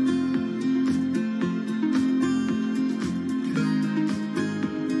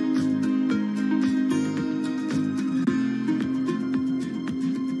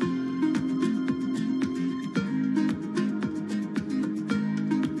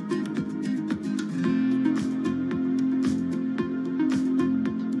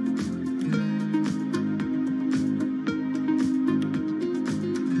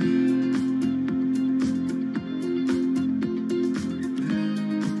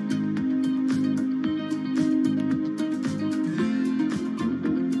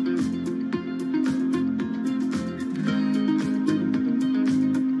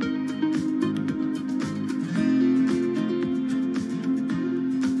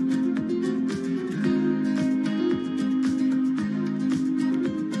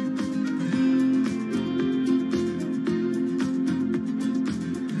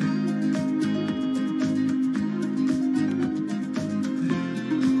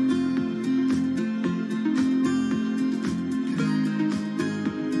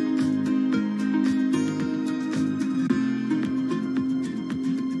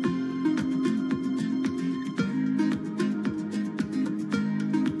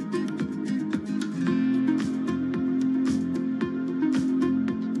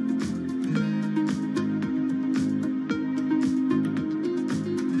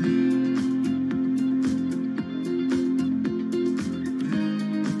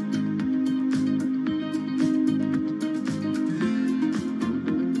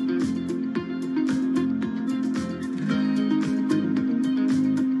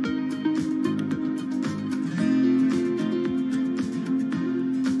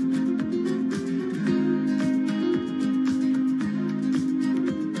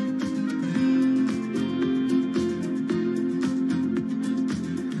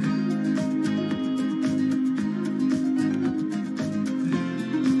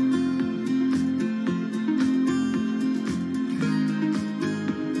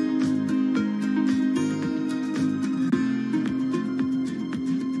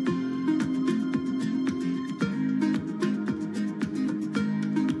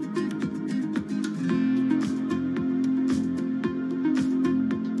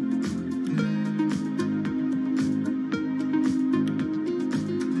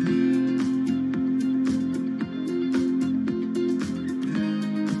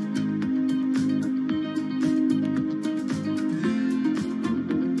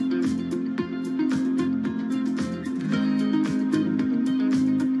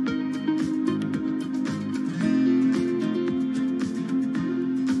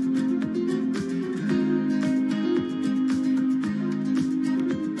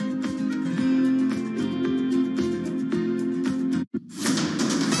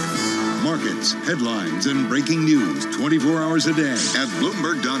 updates, headlines, and breaking news 24 hours a day at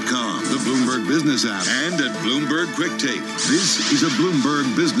Bloomberg.com, the Bloomberg Business app, and at Bloomberg Quick Take. This is a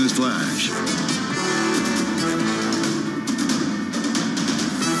Bloomberg Business Flash.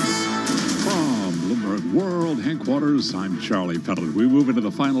 World headquarters, I'm Charlie Pettit. We move into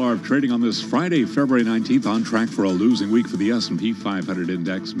the final hour of trading on this Friday, February 19th, on track for a losing week for the S&P 500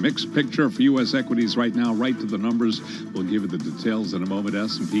 index. Mixed picture for U.S. equities right now, right to the numbers. We'll give you the details in a moment.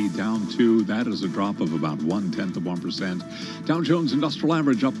 S&P down 2. That is a drop of about 0.1%. Dow Jones Industrial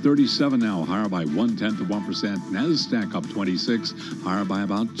Average up 37 now, higher by 0.1%. NASDAQ up 26, higher by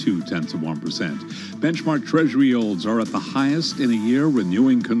about 0.2%. Benchmark Treasury yields are at the highest in a year,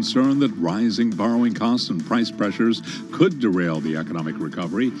 renewing concern that rising borrowing costs and price pressures could derail the economic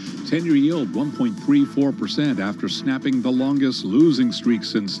recovery. 10-year yield 1.34% after snapping the longest losing streak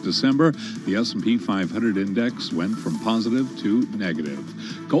since December. The S&P 500 index went from positive to negative.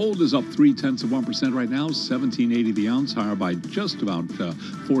 Gold is up 0.3% right now, $17.80 the ounce, higher by just about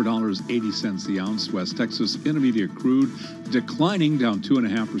 $4.80 the ounce. West Texas Intermediate crude declining, down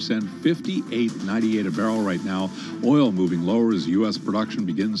 2.5%, $58.98 a barrel right now. Oil moving lower as U.S. production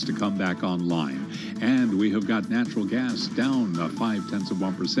begins to come back online. And we have got natural gas down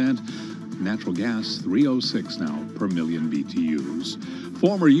 0.5%. Natural gas, 306 now per million BTUs.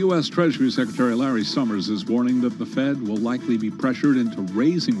 Former U.S. Treasury Secretary Larry Summers is warning that the Fed will likely be pressured into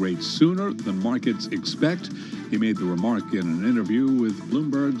raising rates sooner than markets expect. He made the remark in an interview with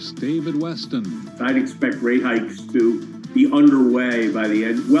Bloomberg's David Weston. I'd expect rate hikes to be underway by the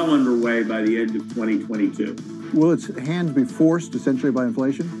end, well underway by the end of 2022. Will its hands be forced essentially by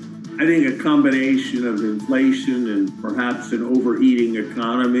inflation? I think a combination of inflation and perhaps an overheating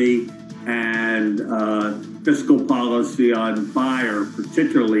economy and fiscal policy on fire,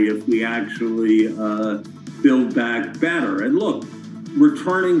 particularly if we actually build back better. And look,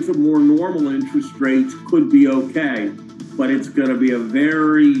 returning to more normal interest rates could be okay, but it's going to be a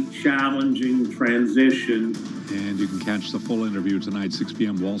very challenging transition. And you can catch the full interview tonight, 6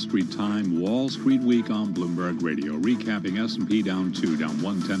 p.m. Wall Street time, Wall Street Week on Bloomberg Radio. Recapping S&P down 2, down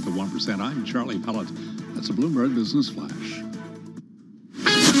 0.1%. I'm Charlie Pellet. That's a Bloomberg Business Flash.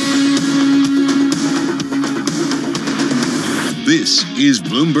 This is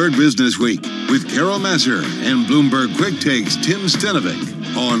Bloomberg Business Week with Carol Masser and Bloomberg Quick Takes Tim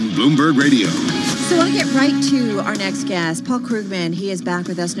Stenovic on Bloomberg Radio. So I want to get right to our next guest, Paul Krugman. He is back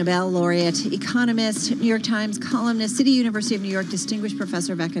with us, Nobel laureate, economist, New York Times columnist, City University of New York distinguished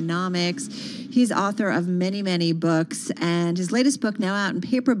professor of economics. He's author of many, many books, and his latest book, now out in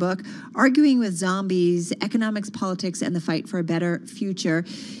paper book, Arguing with Zombies, Economics, Politics, and the Fight for a Better Future.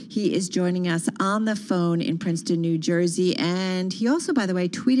 He is joining us on the phone in Princeton, New Jersey, and he also, by the way,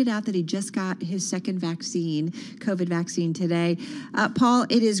 tweeted out that he just got his second vaccine, COVID vaccine, today. Paul,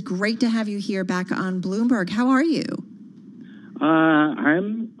 it is great to have you here back on Bloomberg. How are you?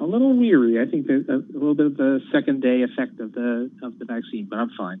 I'm a little weary. I think there's a little bit of the second day effect of the vaccine, but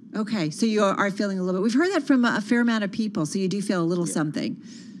I'm fine. Okay, so you are feeling a little bit. We've heard that from a fair amount of people, so you do feel a little something.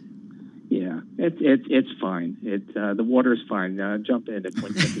 Yeah, it's fine. The water's fine. Jump in at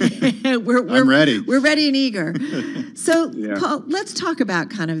 0.7%. I'm ready. We're ready and eager. So, Yeah. Paul, let's talk about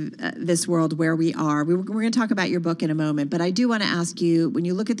kind of this world where we are. We're going to talk about your book in a moment, but I do want to ask you, when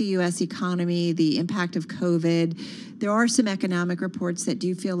you look at the U.S. economy, the impact of COVID, there are some economic reports that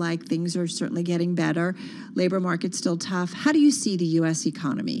do feel like things are certainly getting better. Labor market's still tough. How do you see the U.S.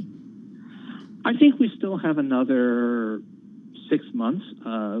 economy? I think we still have another 6 months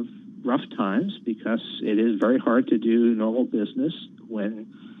of rough times because it is very hard to do normal business when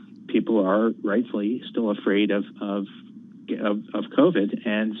people are rightfully still afraid of COVID.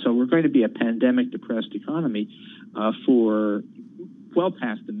 And so we're going to be a pandemic depressed economy for well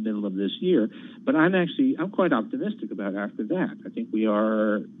past the middle of this year. But I'm quite optimistic about after that. I think we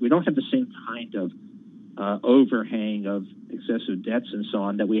don't have the same kind of overhang of excessive debts and so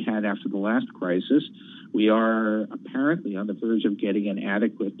on that we had after the last crisis. We are apparently on the verge of getting an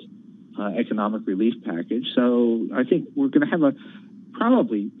adequate economic relief package. So I think we're going to have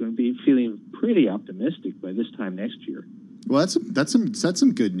probably going to be feeling pretty optimistic by this time next year. Well, that's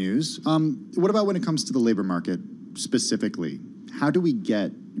some good news. What about when it comes to the labor market specifically? How do we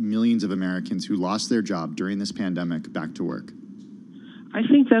get millions of Americans who lost their job during this pandemic back to work? I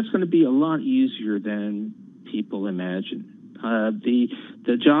think that's going to be a lot easier than people imagine.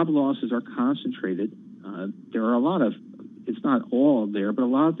 The job losses are concentrated. There are a lot of, it's not all there, but a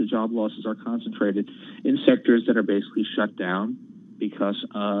lot of the job losses are concentrated in sectors that are basically shut down because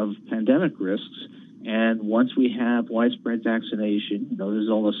of pandemic risks. And once we have widespread vaccination, this is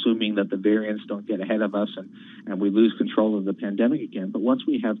all assuming that the variants don't get ahead of us and we lose control of the pandemic again. But once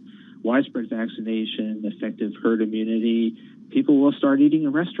we have widespread vaccination, effective herd immunity, people will start eating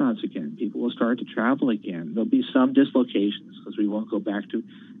in restaurants again. People will start to travel again. There'll be some dislocations because we won't go back to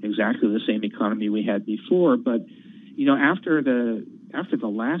exactly the same economy we had before. But, you know, after the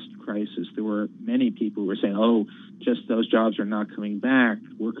last crisis, there were many people who were saying, oh, just those jobs are not coming back.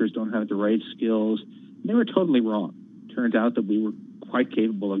 Workers don't have the right skills. And they were totally wrong. Turned out that we were quite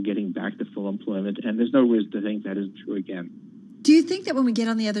capable of getting back to full employment, and there's no reason to think that isn't true again. Do you think that when we get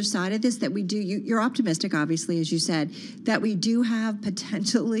on the other side of this, that we do, you're optimistic, obviously, as you said, that we do have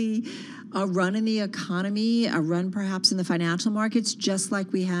potentially a run in the economy, a run perhaps in the financial markets, just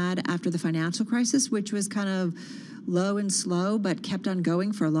like we had after the financial crisis, which was kind of low and slow, but kept on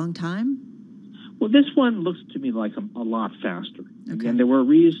going for a long time? Well, this one looks to me like a lot faster. Okay. And there were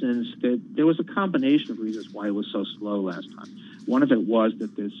reasons there was a combination of reasons why it was so slow last time. One of it was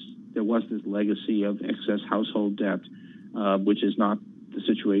that there was this legacy of excess household debt, which is not the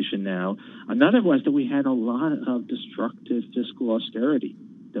situation now. Another was that we had a lot of destructive fiscal austerity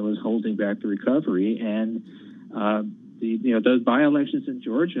that was holding back the recovery, and those by-elections in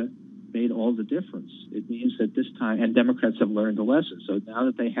Georgia made all the difference. It means that this time, and Democrats have learned the lesson. So now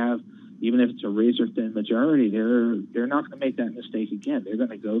that they have, even if it's a razor-thin majority, they're not going to make that mistake again. They're going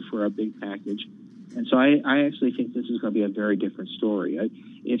to go for a big package. And so I actually think this is going to be a very different story.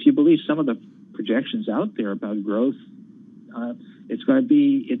 If you believe some of the projections out there about growth, it's going to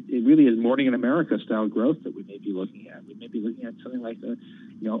be, it really is Morning in America style growth that we may be looking at. We may be looking at something like,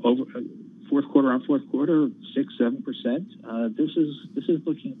 over fourth quarter on fourth quarter, 6-7%. This is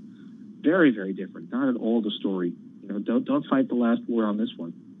looking very, very different. Not at all the story. Don't fight the last war on this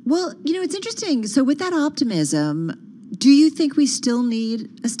one. Well, it's interesting. So with that optimism, do you think we still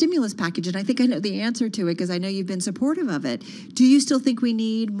need a stimulus package? And I think I know the answer to it because I know you've been supportive of it. Do you still think we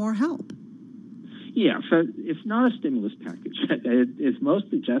need more help? Yeah, so it's not a stimulus package. It's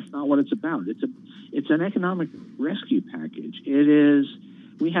mostly just not what it's about. It's an economic rescue package. It is.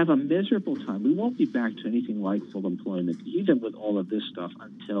 We have a miserable time. We won't be back to anything like full employment, even with all of this stuff,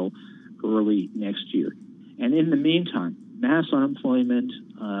 until early next year. And in the meantime, mass unemployment,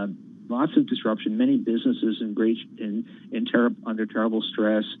 lots of disruption, many businesses under terrible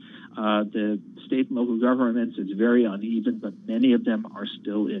stress. The state and local governments, it's very uneven, but many of them are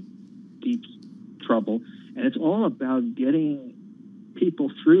still in deep trouble. And it's all about getting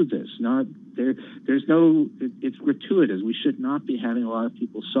people through this. It's gratuitous. We should not be having a lot of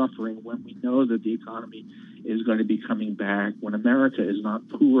people suffering when we know that the economy is going to be coming back, when America is not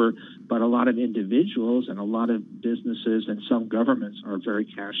poor, but a lot of individuals and a lot of businesses and some governments are very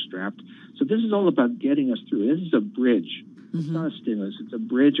cash-strapped. So this is all about getting us through. This is a bridge. Mm-hmm. It's not a stimulus. It's a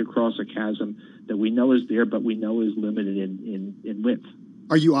bridge across a chasm that we know is there, but we know is limited in width.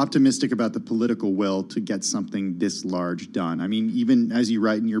 Are you optimistic about the political will to get something this large done? I mean, even as you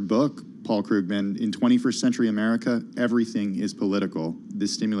write in your book, Paul Krugman, in 21st century America, everything is political.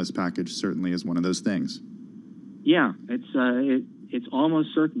 This stimulus package certainly is one of those things. Yeah, it's almost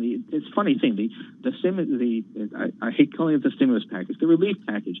certainly. It's a funny thing. I hate calling it the stimulus package. The relief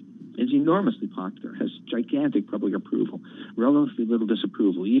package is enormously popular, has gigantic public approval, relatively little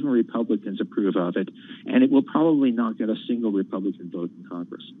disapproval. Even Republicans approve of it, and it will probably not get a single Republican vote in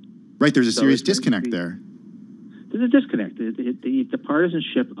Congress. Right, there's a serious disconnect there. There's a disconnect. The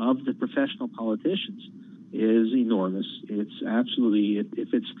partisanship of the professional politicians is enormous. It's absolutely,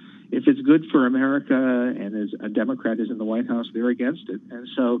 if it's good for America and as a Democrat is in the White House, they're against it. And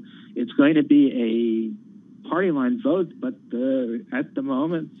so it's going to be a party line vote, but at the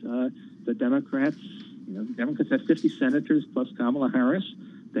moment, the Democrats have 50 senators plus Kamala Harris.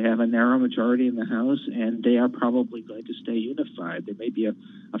 They have a narrow majority in the House, and they are probably going to stay unified. There may be a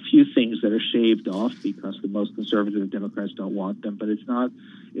few things that are shaved off because the most conservative Democrats don't want them, but it's not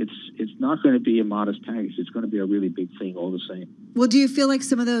going to be a modest package. It's going to be a really big thing all the same. Well, do you feel like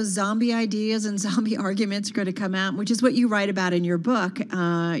some of those zombie ideas and zombie arguments are going to come out, which is what you write about in your book,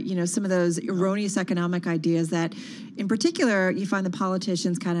 some of those erroneous economic ideas that, in particular, you find the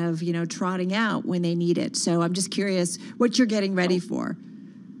politicians kind of, trotting out when they need it. So I'm just curious what you're getting ready for.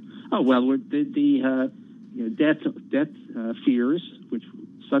 Oh, well, the debt fears, which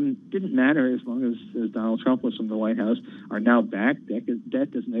didn't matter as long as Donald Trump was from the White House, are now back. Debt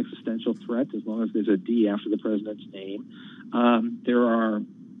is an existential threat as long as there's a D after the president's name. There are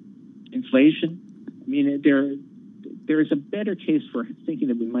inflation. I mean, there is a better case for thinking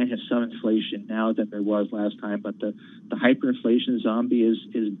that we might have some inflation now than there was last time, but the hyperinflation zombie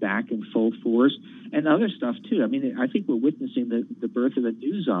is back in full force, and other stuff too. I mean, I think we're witnessing the birth of a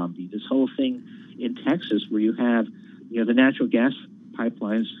new zombie. This whole thing in Texas where you have, the natural gas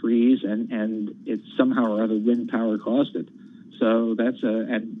pipelines freeze and it's somehow or other wind power caused it. So that's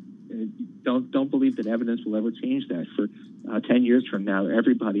and don't believe that evidence will ever change that. For 10 years from now,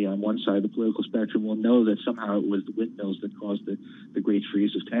 everybody on one side of the political spectrum will know that somehow it was the windmills that caused the great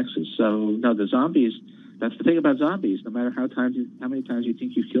freeze of Texas. So, no, the zombies, that's the thing about zombies. No matter how many times you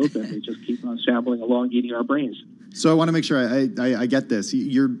think you've killed them, they just keep on shambling along, eating our brains. So I want to make sure I get this.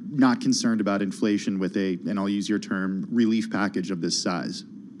 You're not concerned about inflation with and I'll use your term, relief package of this size?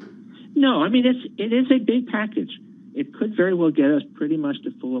 No, I mean, it is a big package. It could very well get us pretty much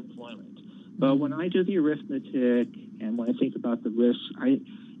to full employment. But when I do the arithmetic and when I think about the risks,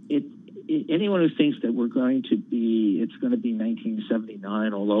 anyone who thinks that it's going to be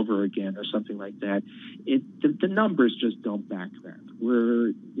 1979 all over again or something like that, the numbers just don't back that.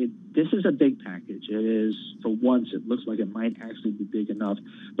 This is a big package. It is, for once, it looks like it might actually be big enough,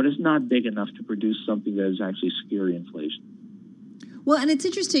 but it's not big enough to produce something that is actually scary inflation. Well, and it's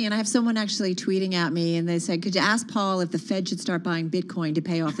interesting, and I have someone actually tweeting at me, and they said, could you ask Paul if the Fed should start buying Bitcoin to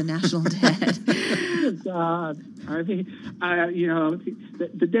pay off the national debt? God, I mean,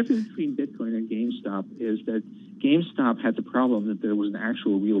 the difference between Bitcoin and GameStop is that GameStop had the problem that there was an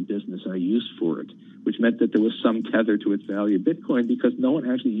actual real business and a use for it, which meant that there was some tether to its value. Bitcoin, because no one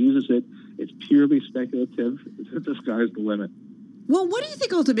actually uses it, it's purely speculative. The sky's the limit. Well, what do you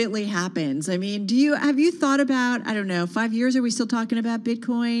think ultimately happens? I mean, have you thought about, I don't know, 5 years, are we still talking about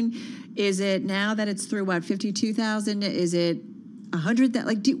Bitcoin? Is it now that it's through, 52,000? Is it 100?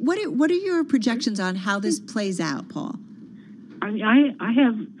 What are your projections on how this plays out, Paul? I mean, I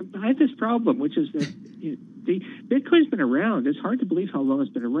have this problem, which is that the Bitcoin's been around. It's hard to believe how long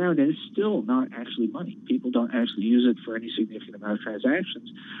it's been around, and it's still not actually money. People don't actually use it for any significant amount of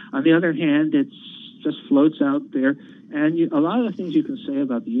transactions. On the other hand, it just floats out there. And a lot of the things you can say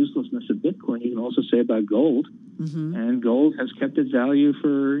about the uselessness of Bitcoin, you can also say about gold. Mm-hmm. And gold has kept its value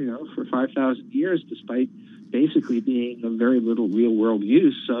for 5,000 years, despite basically being of very little real world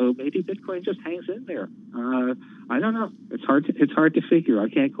use. So maybe Bitcoin just hangs in there. I don't know. It's hard to figure. I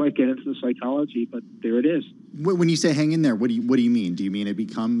can't quite get into the psychology, but there it is. When you say hang in there, what do you mean? Do you mean it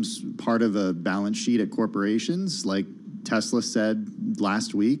becomes part of a balance sheet at corporations, like Tesla said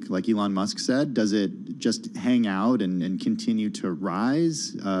last week, like Elon Musk said? Does it just hang out and continue to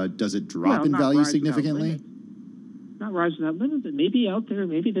rise? Does it drop in value significantly? Not rise without limit, but maybe out there,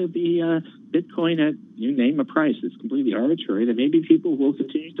 maybe there'll be Bitcoin at, you name a price. It's completely arbitrary. That maybe people will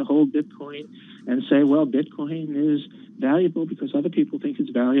continue to hold Bitcoin and say, well, Bitcoin is valuable because other people think it's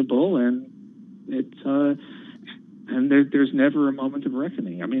valuable, and there's never a moment of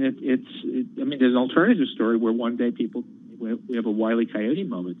reckoning. I mean, there's an alternative story where one day we have a Wile E. Coyote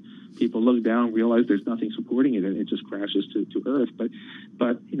moment. People look down, realize there's nothing supporting it, and it just crashes to earth. But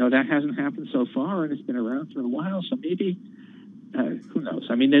that hasn't happened so far, and it's been around for a while. So maybe, who knows?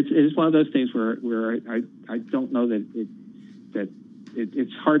 I mean, it's one of those things where I don't know that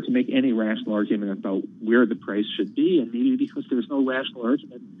it's hard to make any rational argument about where the price should be, and maybe because there's no rational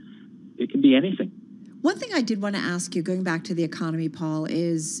argument, it can be anything. One thing I did want to ask you, going back to the economy, Paul,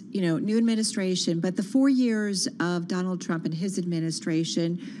 is, new administration, but the 4 years of Donald Trump and his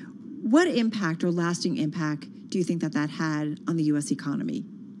administration, what impact or lasting impact do you think that had on the U.S. economy?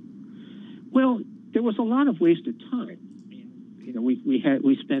 Well, there was a lot of wasted time. I mean,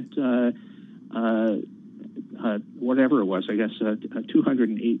 we spent whatever it was, I guess,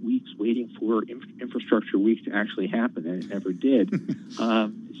 208 weeks waiting for Infrastructure Week to actually happen, and it never did.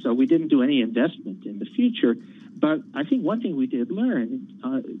 So we didn't do any investment in the future. But I think one thing we did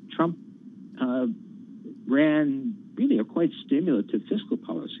learn, Trump ran really a quite stimulative fiscal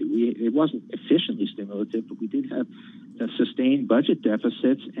policy. It wasn't efficiently stimulative, but we did have sustained budget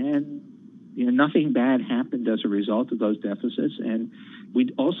deficits, and nothing bad happened as a result of those deficits. And we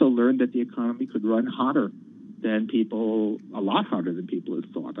also learned that the economy could run hotter than a lot hotter than people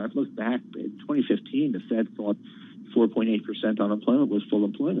had thought. I've looked back in 2015, the Fed thought 4.8% unemployment was full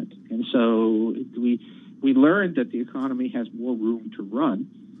employment. And so we learned that the economy has more room to run,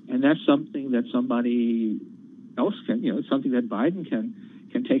 and that's something that somebody else can, it's something that Biden can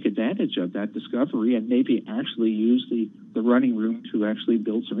take advantage of, that discovery, and maybe actually use the running room to actually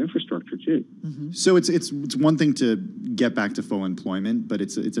build some infrastructure too. Mm-hmm. So it's one thing to get back to full employment, but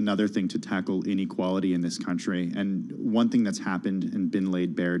it's another thing to tackle inequality in this country. And one thing that's happened and been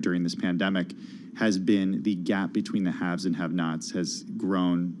laid bare during this pandemic has been the gap between the haves and have-nots has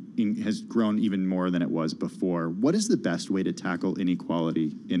grown even more than it was before. What is the best way to tackle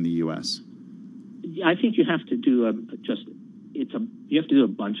inequality in the U.S.? I think you have to do you have to do a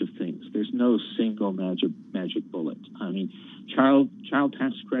bunch of things. There's no single magic bullet. I mean, child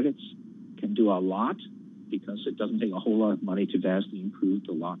tax credits can do a lot because it doesn't take a whole lot of money to vastly improve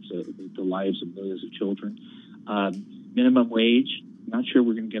the lives of millions of children. Minimum wage not sure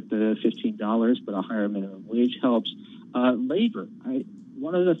we're going to get the $15, but a higher minimum wage helps. Labor.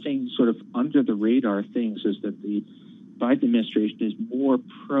 One of the things sort of under the radar things is that the Biden administration is more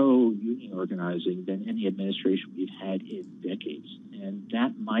pro-union organizing than any administration we've had in decades. And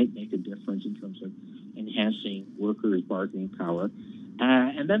that might make a difference in terms of enhancing workers' bargaining power.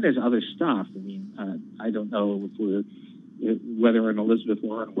 And then there's other stuff. I mean, I don't know whether an Elizabeth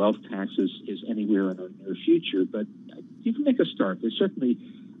Warren wealth tax is anywhere in our near future, but you can make a start. There's certainly,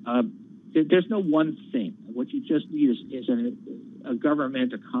 there's no one thing. What you just need is a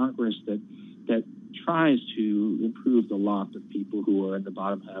government, a Congress that tries to improve the lot of people who are in the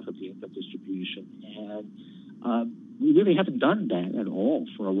bottom half of the income distribution. And we really haven't done that at all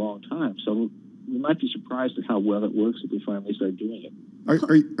for a long time. So we might be surprised at how well it works if we finally start doing it.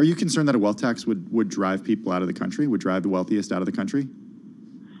 Are you concerned that a wealth tax would drive people out of the country, would drive the wealthiest out of the country?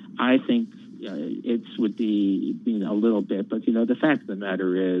 I think it would be a little bit. But, the fact of the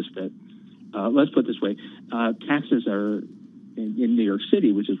matter is that, let's put it this way, taxes are in New York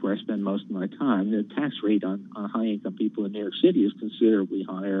City, which is where I spend most of my time. The tax rate on high-income people in New York City is considerably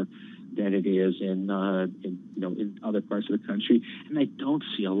higher than it is in other parts of the country. And I don't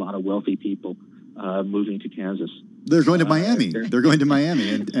see a lot of wealthy people moving to Kansas. They're going to Miami. They're going to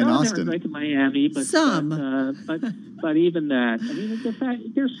Miami and Austin. They're going to Miami, but but even that. I mean,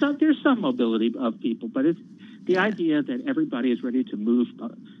 there's some mobility of people, but it's the idea that everybody is ready to move.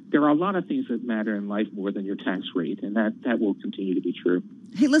 There are a lot of things that matter in life more than your tax rate, and that will continue to be true.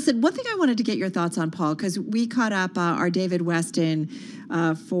 Hey, listen, one thing I wanted to get your thoughts on, Paul, because we caught up, our David Weston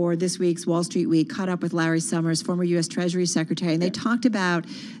for this week's Wall Street Week, caught up with Larry Summers, former U.S. Treasury Secretary, and they talked about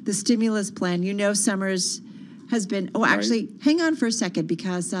the stimulus plan. Summers has been, hang on for a second,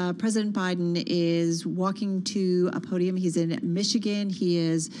 because President Biden is walking to a podium. He's in Michigan. He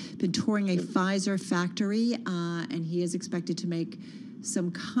has been touring a Pfizer factory, and he is expected to make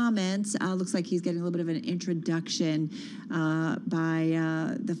some comments. Looks like he's getting a little bit of an introduction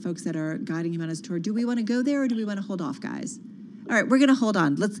by the folks that are guiding him on his tour. Do we want to go there, or do we want to hold off, guys? All right, we're going to hold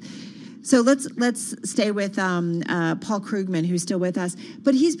on. Let's stay with Paul Krugman, who's still with us.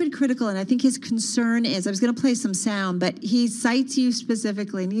 But he's been critical, and I think his concern is, I was going to play some sound, but he cites you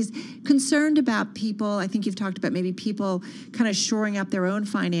specifically, and he's concerned about people. I think you've talked about maybe people kind of shoring up their own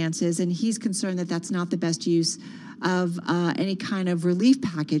finances, and he's concerned that that's not the best use of any kind of relief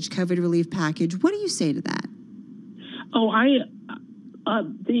package, COVID relief package. What do you say to that?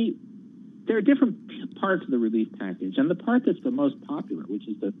 There are different parts of the relief package, and the part that's the most popular, which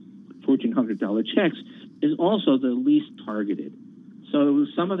is the $1,400 checks, is also the least targeted. So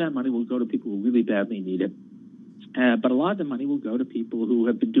some of that money will go to people who really badly need it, but a lot of the money will go to people who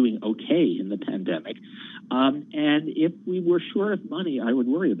have been doing okay in the pandemic. And if we were short of money, I would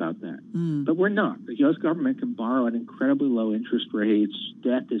worry about that. But we're not. The U.S. government can borrow at incredibly low interest rates.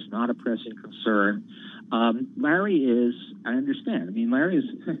 Debt is not a pressing concern. Larry is, I understand. I mean, Larry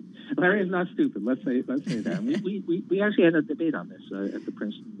is not stupid. Let's say that. We actually had a debate on this at the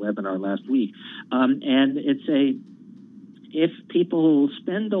Princeton webinar last week. And if people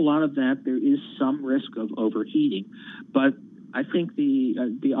spend a lot of that, there is some risk of overheating. But I think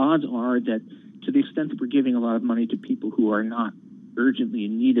the odds are that, to the extent that we're giving a lot of money to people who are not urgently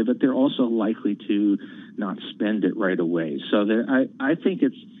in need of it, they're also likely to not spend it right away. So I think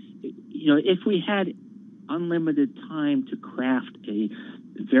it's, if we had unlimited time to craft a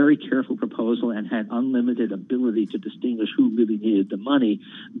very careful proposal and had unlimited ability to distinguish who really needed the money,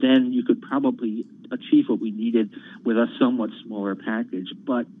 then you could probably achieve what we needed with a somewhat smaller package.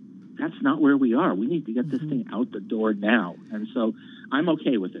 But that's not where we are. We need to get this thing out the door now. And so I'm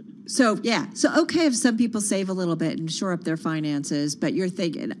okay with it. So okay if some people save a little bit and shore up their finances, but you're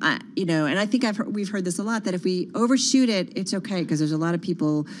thinking, and I think we've heard this a lot, that if we overshoot it, it's okay, because there's a lot of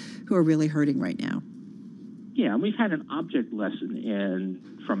people who are really hurting right now. Yeah, and we've had an object lesson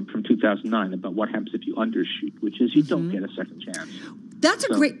from 2009 about what happens if you undershoot, which is you don't get a second chance. That's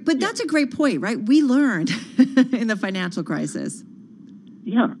a great point, right? We learned in the financial crisis.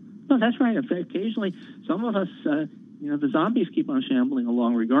 Yeah, no, that's right. Occasionally, some of us, the zombies keep on shambling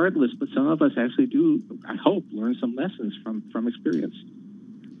along regardless, but some of us actually do, I hope, learn some lessons from experience.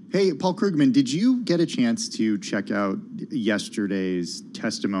 Hey, Paul Krugman, did you get a chance to check out yesterday's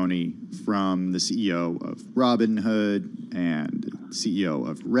testimony from the CEO of Robinhood and CEO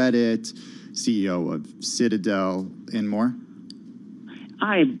of Reddit, CEO of Citadel, and more?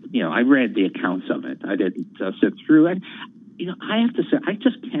 I read the accounts of it. I didn't sit through it. I have to say, I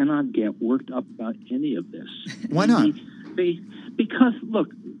just cannot get worked up about any of this. Why not? Because look,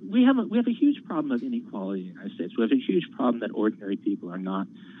 we have a huge problem of inequality in the United States. We have a huge problem that ordinary people are not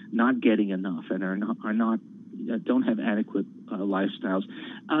getting enough and are not don't have adequate lifestyles.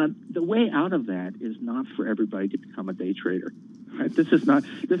 The way out of that is not for everybody to become a day trader. Right? This is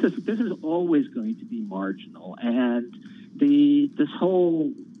always going to be marginal, and this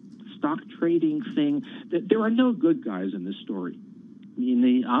whole stock trading thing. There are no good guys in this story. I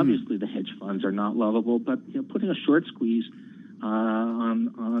mean, obviously the hedge funds are not lovable, but putting a short squeeze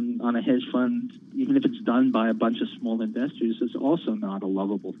on a hedge fund, even if it's done by a bunch of small investors, is also not a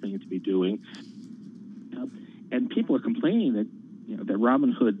lovable thing to be doing. And people are complaining that that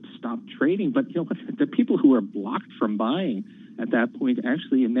Robinhood stopped trading, but the people who are blocked from buying at that point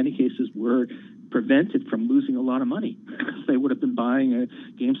actually, in many cases, were prevented from losing a lot of money. They would have been buying a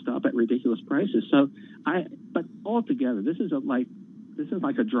GameStop at ridiculous prices. But altogether, this is like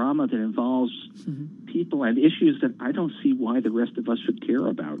a drama that involves people and issues that I don't see why the rest of us should care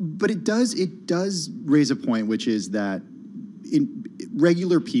about. But it does raise a point, which is that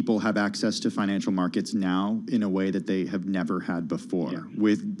regular people have access to financial markets now in a way that they have never had before,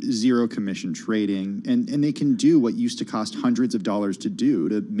 with zero commission trading, and they can do what used to cost hundreds of dollars to do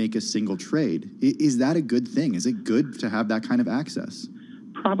to make a single trade. Is that a good thing? Is it good to have that kind of access?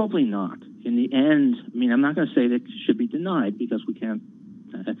 Probably not. In the end, I mean, I'm not going to say that it should be denied, because we can't.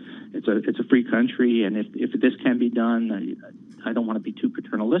 It's a free country, and if this can be done, I don't want to be too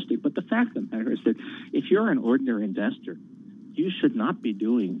paternalistic. But the fact of the matter is that if you're an ordinary investor, you should not be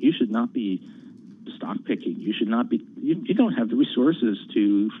stock picking. You should not be. You don't have the resources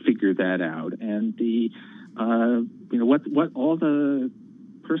to figure that out. And what all the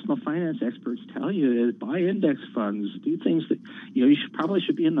personal finance experts tell you is buy index funds, do things that you probably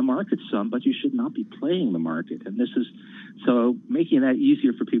should be in the market some, but you should not be playing the market. And so making that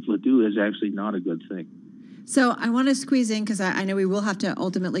easier for people to do is actually not a good thing. So I want to squeeze in, because I know we will have to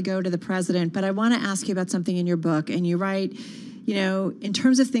ultimately go to the president, but I want to ask you about something in your book. And you write, in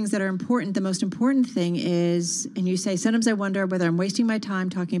terms of things that are important, the most important thing is, and you say, sometimes I wonder whether I'm wasting my time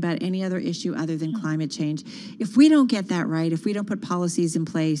talking about any other issue other than climate change. If we don't get that right, if we don't put policies in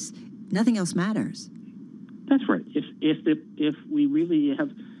place, nothing else matters. That's right. If we really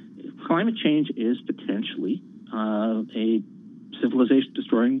have, climate change is potentially a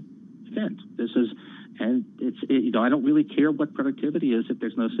civilization-destroying event. And I don't really care what productivity is if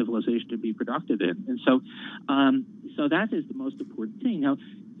there's no civilization to be productive in. And so that is the most important thing. Now,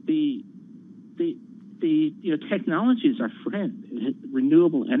 the technology is our friend.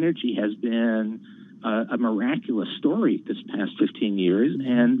 Renewable energy has been a miraculous story this past 15 years,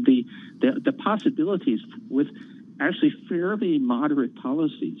 and the possibilities with actually fairly moderate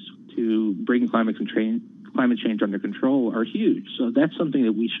policies to bring climate change under control are huge. So that's something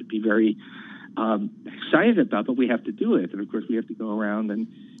that we should be very excited about, but we have to do it. And of course, we have to go around and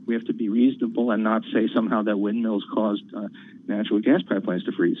we have to be reasonable and not say somehow that windmills caused natural gas pipelines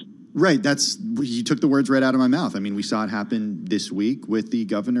to freeze. Right. You took the words right out of my mouth. I mean, we saw it happen this week with the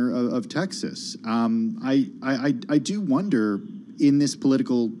governor of Texas. I do wonder, in this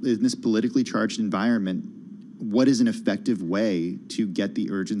politically charged environment, what is an effective way to get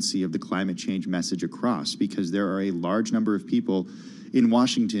the urgency of the climate change message across? Because there are a large number of people in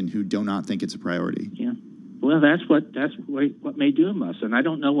Washington who do not think it's a priority. Yeah. Well, that's what may doom us. And I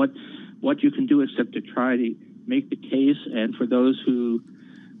don't know what you can do except to try to make the case, and for those who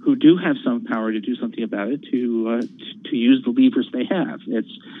do have some power to do something about it, to use the levers they have. It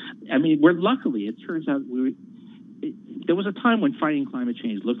turns out there was a time when fighting climate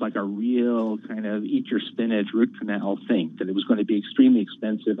change looked like a real kind of eat your spinach root canal thing, that it was going to be extremely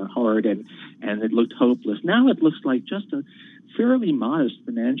expensive and hard, and it looked hopeless. Now it looks like just a fairly modest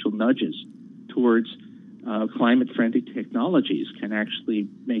financial nudges towards climate-friendly technologies can actually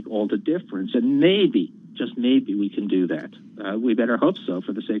make all the difference. And maybe, just maybe, we can do that. We better hope so,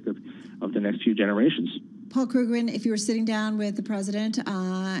 for the sake of the next few generations. Paul Krugman, if you were sitting down with the president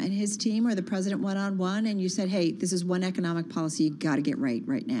and his team, or the president one-on-one, and you said, hey, this is one economic policy you got to get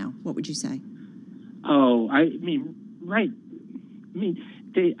right now, what would you say?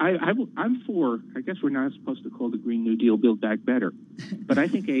 I'm for, I guess we're not supposed to call the Green New Deal Build Back Better, but I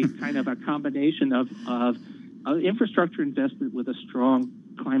think a kind of a combination of infrastructure investment with a strong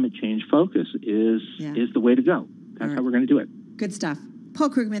climate change focus is the way to go. That's how we're going to do it. Good stuff. Paul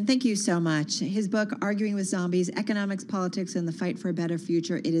Krugman, thank you so much. His book, Arguing with Zombies, Economics, Politics, and the Fight for a Better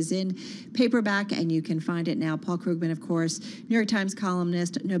Future. It is in paperback, and you can find it now. Paul Krugman, of course, New York Times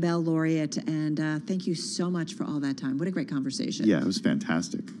columnist, Nobel laureate, and thank you so much for all that time. What a great conversation. Yeah, it was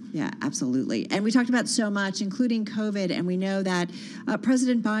fantastic. Yeah, absolutely. And we talked about so much, including COVID, and we know that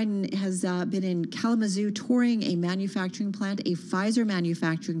President Biden has been in Kalamazoo touring a manufacturing plant, a Pfizer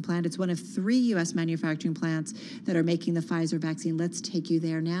manufacturing plant. It's one of 3 U.S. manufacturing plants that are making the Pfizer vaccine. Let's take take you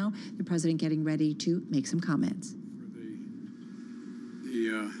there now. The president getting ready to make some comments.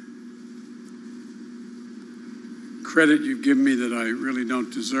 The credit you've given me that I really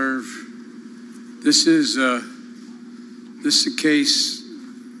don't deserve. This is a case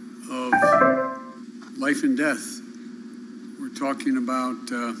of life and death. We're talking about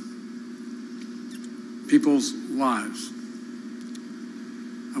people's lives.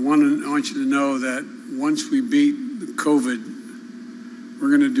 I want you to know that once we beat COVID, we're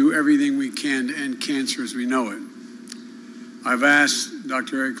going to do everything we can to end cancer as we know it. I've asked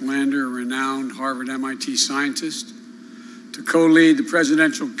Dr. Eric Lander, a renowned Harvard MIT scientist, to co-lead the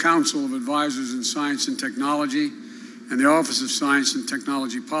Presidential Council of Advisors in Science and Technology and the Office of Science and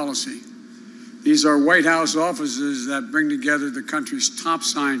Technology Policy. These are White House offices that bring together the country's top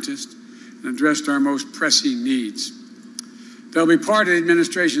scientists and address our most pressing needs. They'll be part of the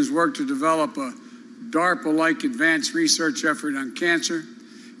administration's work to develop a DARPA-like advanced research effort on cancer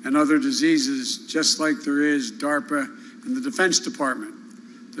and other diseases, just like there is DARPA in the Defense Department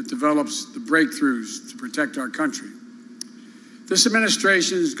that develops the breakthroughs to protect our country. This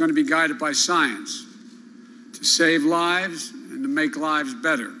administration is going to be guided by science to save lives and to make lives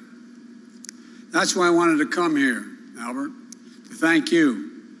better. That's why I wanted to come here, Albert, to thank you,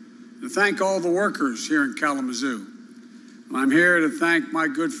 to thank all the workers here in Kalamazoo. And I'm here to thank my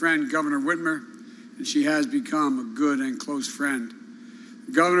good friend, Governor Whitmer, and she has become a good and close friend.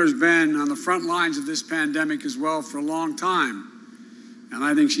 The governor's been on the front lines of this pandemic as well for a long time, and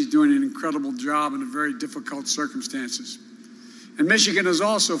I think she's doing an incredible job in very difficult circumstances. And Michigan is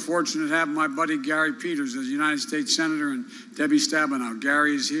also fortunate to have my buddy Gary Peters as United States Senator and Debbie Stabenow.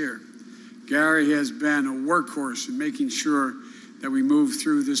 Gary is here. Gary has been a workhorse in making sure that we move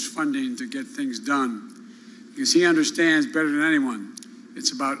through this funding to get things done, because he understands better than anyone.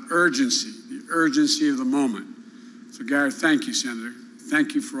 It's about urgency, the urgency of the moment. So Gary, thank you, Senator.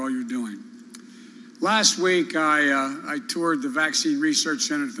 Thank you for all you're doing. Last week, I toured the Vaccine Research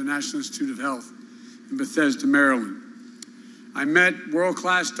Center at the National Institute of Health in Bethesda, Maryland. I met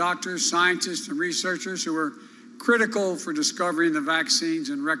world-class doctors, scientists, and researchers who were critical for discovering the vaccines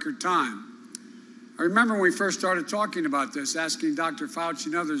in record time. I remember when we first started talking about this, asking Dr. Fauci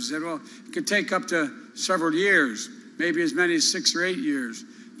and others, said, well, it could take up to several years, maybe as many as 6 or 8 years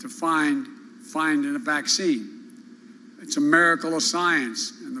to find a vaccine. It's a miracle of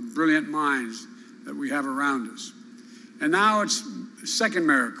science and the brilliant minds that we have around us. And now it's a second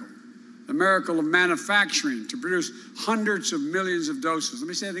miracle, the miracle of manufacturing to produce hundreds of millions of doses. Let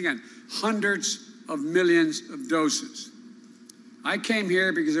me say it again, hundreds of millions of doses. I came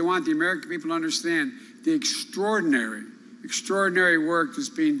here because I want the American people to understand the extraordinary work that's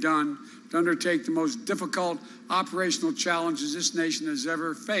being done to undertake the most difficult operational challenges this nation has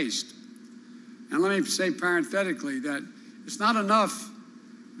ever faced. And let me say parenthetically that it's not enough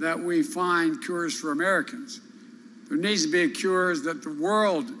that we find cures for Americans. There needs to be a cure that the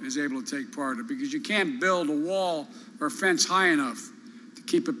world is able to take part of, because you can't build a wall or a fence high enough to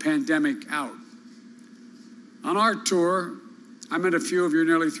keep a pandemic out. On our tour, I met a few of your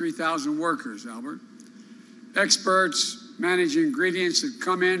nearly 3,000 workers, Albert. Experts managing ingredients that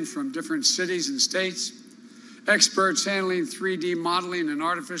come in from different cities and states. Experts handling 3D modeling and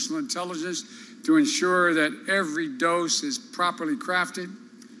artificial intelligence to ensure that every dose is properly crafted.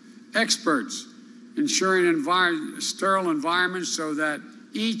 Experts ensuring sterile environments so that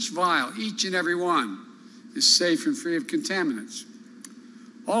each vial, each and every one, is safe and free of contaminants.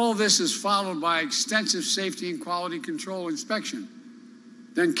 All of this is followed by extensive safety and quality control inspection,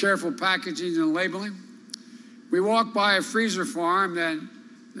 then careful packaging and labeling. We walk by a freezer farm that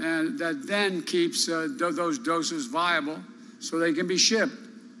then keeps those doses viable so they can be shipped.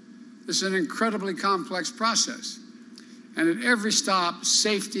 This is an incredibly complex process. And at every stop,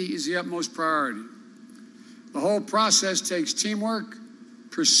 safety is the utmost priority. The whole process takes teamwork,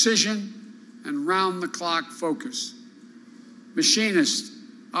 precision, and round-the-clock focus. Machinists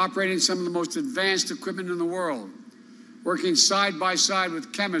operating some of the most advanced equipment in the world, working side by side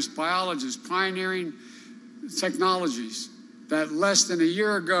with chemists, biologists, pioneering technologies that less than a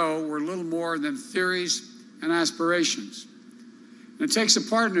year ago were little more than theories and aspirations. And it takes a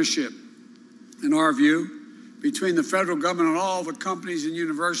partnership, in our view, between the federal government and all the companies and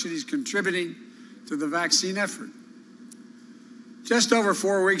universities contributing to the vaccine effort. Just over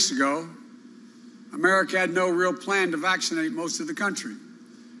 4 weeks ago, America had no real plan to vaccinate most of the country.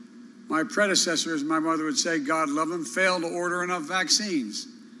 My predecessor, as my mother would say, God love him, failed to order enough vaccines,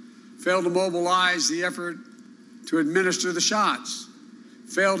 failed to mobilize the effort to administer the shots,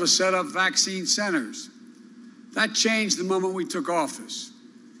 failed to set up vaccine centers. That changed the moment we took office.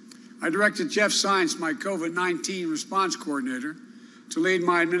 I directed Jeff Science, my COVID-19 response coordinator, to lead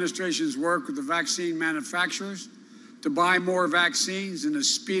my administration's work with the vaccine manufacturers to buy more vaccines and to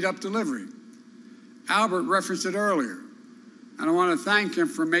speed up delivery. Albert referenced it earlier, and I want to thank him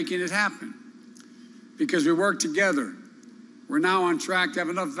for making it happen. Because we work together, we're now on track to have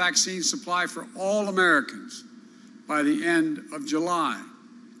enough vaccine supply for all Americans by the end of July.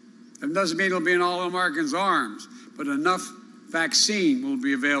 That doesn't mean it'll be in all Americans' arms, but enough vaccine will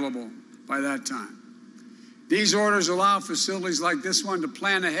be available by that time. These orders allow facilities like this one to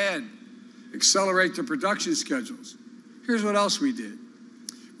plan ahead, accelerate their production schedules. Here's what else we did.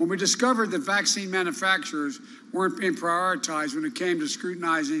 When we discovered that vaccine manufacturers weren't being prioritized when it came to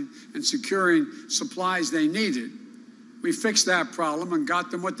scrutinizing and securing supplies they needed, we fixed that problem and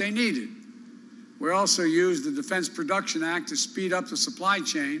got them what they needed. We also used the Defense Production Act to speed up the supply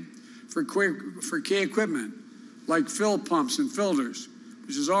chain for key equipment like fill pumps and filters,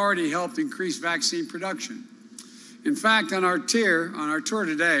 which has already helped increase vaccine production. In fact, on our tour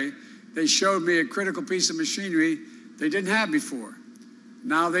today, they showed me a critical piece of machinery they didn't have before.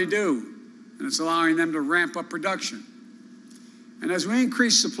 Now they do, and it's allowing them to ramp up production. And as we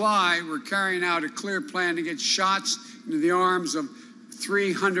increase supply, we're carrying out a clear plan to get shots into the arms of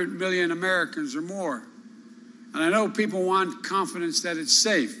 300 million Americans or more. And I know people want confidence that it's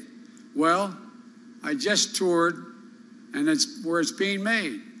safe. Well, I just toured, and it's where it's being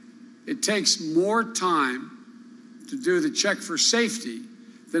made. It takes more time to do the check for safety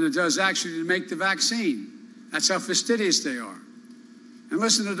than it does actually to make the vaccine. That's how fastidious they are. And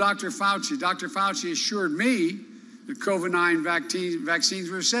listen to Dr. Fauci. Dr. Fauci assured me that COVID-19 vaccines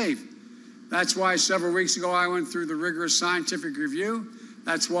were safe. That's why several weeks ago I went through the rigorous scientific review.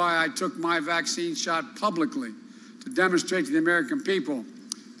 That's why I took my vaccine shot publicly, to demonstrate to the American people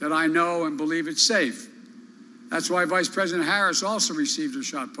that I know and believe it's safe. That's why Vice President Harris also received her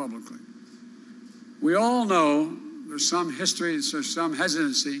shot publicly. We all know there's some history, there's some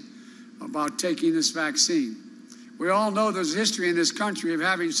hesitancy about taking this vaccine. We all know there's a history in this country of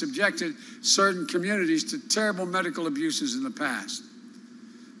having subjected certain communities to terrible medical abuses in the past.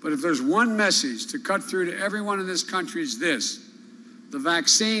 But if there's one message to cut through to everyone in this country, it's this: the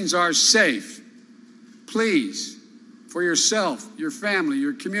vaccines are safe. Please, for yourself, your family,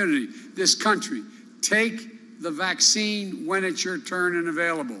 your community, this country, take the vaccine when it's your turn and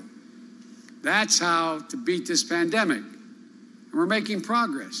available. That's how to beat this pandemic. And we're making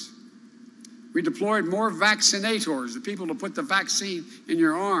progress. We deployed more vaccinators, the people to put the vaccine in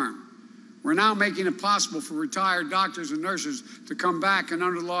your arm. We're now making it possible for retired doctors and nurses to come back and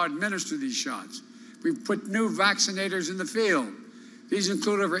under the law administer these shots. We've put new vaccinators in the field. These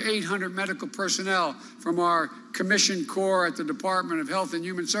include over 800 medical personnel from our commissioned corps at the Department of Health and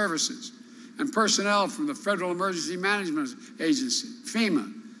Human Services, and personnel from the Federal Emergency Management Agency,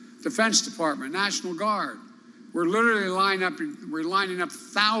 FEMA, Defense Department, National Guard. We're literally lining up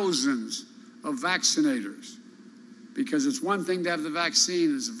thousands of vaccinators, because it's one thing to have the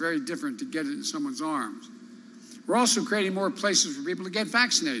vaccine, it's very different to get it in someone's arms. We're also creating more places for people to get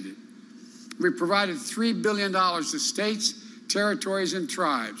vaccinated. We provided $3 billion to states, territories, and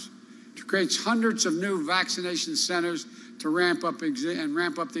tribes to create hundreds of new vaccination centers to ramp up the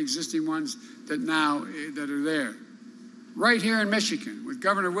existing ones that are there. Right here in Michigan, with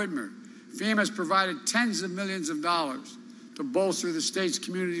Governor Whitmer, FEMA has provided tens of millions of dollars to bolster the state's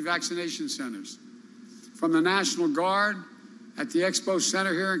community vaccination centers. From the National Guard at the Expo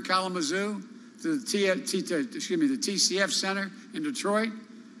Center here in Kalamazoo, to the TCF Center in Detroit,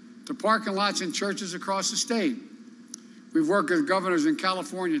 to parking lots and churches across the state. We've worked with governors in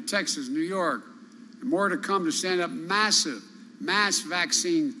California, Texas, New York, and more to come to stand up mass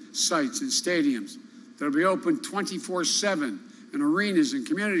vaccine sites and stadiums that'll be open 24/7 in arenas and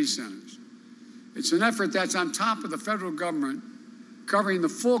community centers. It's an effort that's on top of the federal government, covering the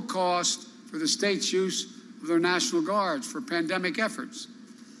full cost for the state's use of their National Guards for pandemic efforts.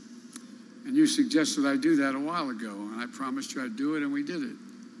 And you suggested I do that a while ago, and I promised you I'd do it, and we did it.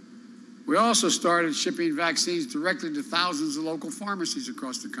 We also started shipping vaccines directly to thousands of local pharmacies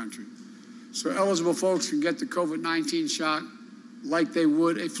across the country, so eligible folks can get the COVID-19 shot like they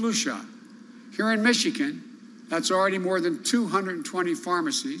would a flu shot. Here in Michigan, that's already more than 220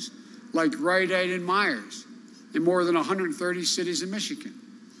 pharmacies, like Rite Aid and Myers, in more than 130 cities in Michigan.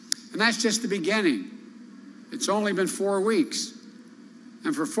 And that's just the beginning. It's only been 4 weeks.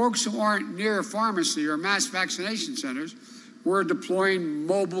 And for folks who aren't near a pharmacy or mass vaccination centers, we're deploying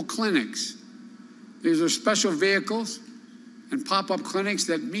mobile clinics. These are special vehicles and pop-up clinics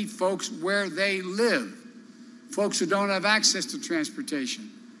that meet folks where they live, folks who don't have access to transportation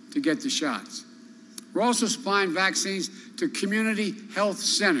to get the shots. We're also supplying vaccines to community health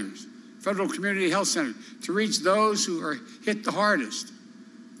centers, federal community health centers, to reach those who are hit the hardest,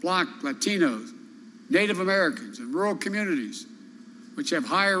 Black, Latinos, Native Americans, and rural communities, which have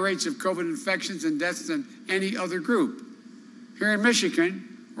higher rates of COVID infections and deaths than any other group. Here in Michigan,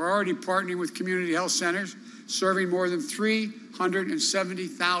 we're already partnering with community health centers, serving more than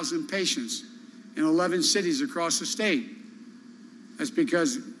 370,000 patients in 11 cities across the state. That's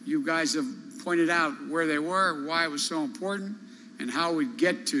because you guys have pointed out where they were, why it was so important, and how we'd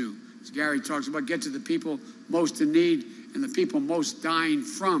get to, as Gary talks about, get to the people most in need and the people most dying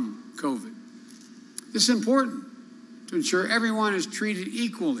from COVID. This is important to ensure everyone is treated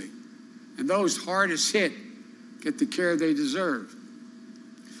equally and those hardest hit get the care they deserve.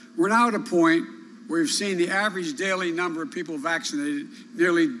 We're now at a point where we've seen the average daily number of people vaccinated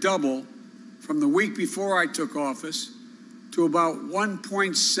nearly double from the week before I took office to about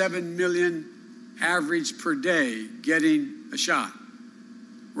 1.7 million average per day getting a shot.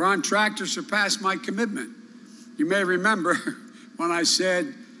 We're on track to surpass my commitment. You may remember when I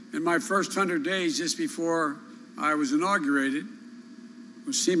said in my first 100 days just before I was inaugurated,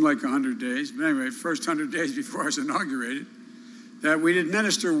 it seemed like 100 days, but anyway, first 100 days before I was inaugurated, that we'd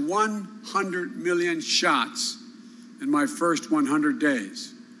administer 100 million shots in my first 100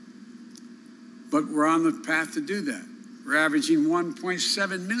 days. But we're on the path to do that. We're averaging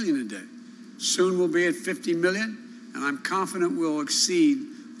 1.7 million a day. Soon we'll be at 50 million, and I'm confident we'll exceed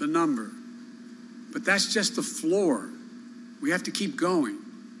the number. But that's just the floor. We have to keep going.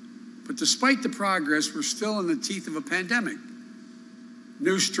 But despite the progress, we're still in the teeth of a pandemic.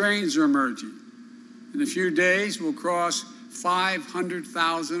 New strains are emerging. In a few days, we'll cross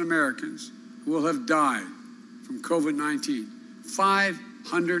 500,000 Americans who will have died from COVID-19.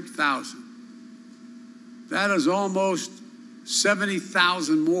 500,000. That is almost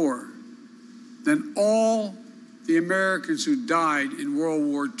 70,000 more than all the Americans who died in World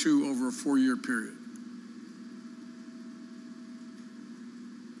War II over a 4-year period.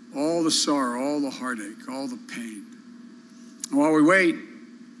 All the sorrow, all the heartache, all the pain. And while we wait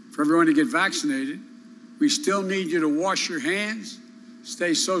for everyone to get vaccinated, we still need you to wash your hands,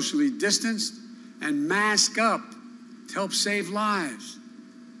 stay socially distanced, and mask up to help save lives.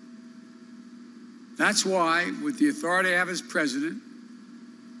 That's why, with the authority I have as president,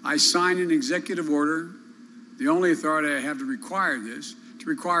 I signed an executive order, the only authority I have to require this, to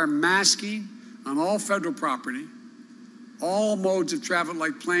require masking on all federal property, all modes of travel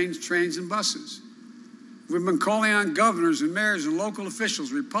like planes, trains, and buses. We've been calling on governors and mayors and local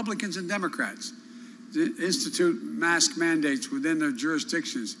officials, Republicans and Democrats, to institute mask mandates within their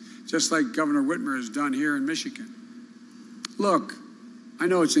jurisdictions, just like Governor Whitmer has done here in Michigan. Look, I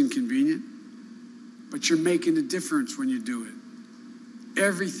know it's inconvenient, but you're making a difference when you do it.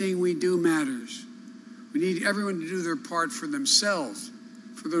 Everything we do matters. We need everyone to do their part for themselves,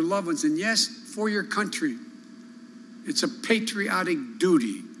 for their loved ones, and yes, for your country. It's a patriotic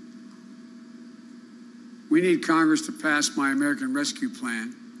duty. We need Congress to pass my American Rescue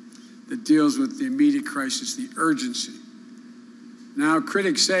Plan that deals with the immediate crisis, the urgency. Now,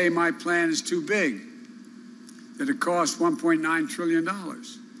 critics say my plan is too big, that it costs $1.9 trillion.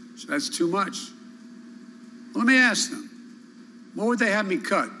 So that's too much. Well, let me ask them, what would they have me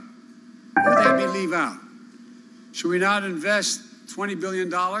cut? What would they have me leave out? Should we not invest $20 billion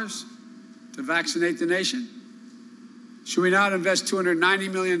to vaccinate the nation? Should we not invest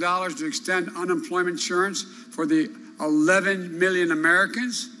 $290 million to extend unemployment insurance for the 11 million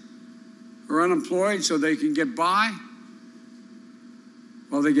Americans who are unemployed so they can get by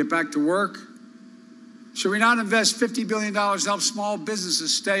while they get back to work? Should we not invest $50 billion to help small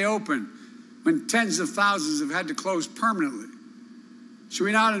businesses stay open when tens of thousands have had to close permanently? Should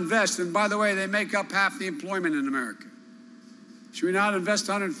we not invest, and by the way, they make up half the employment in America. Should we not invest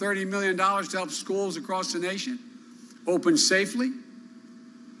 $130 million to help schools across the nation open safely?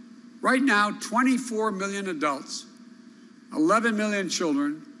 Right now, 24 million adults, 11 million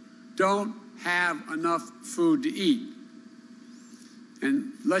children don't have enough food to eat.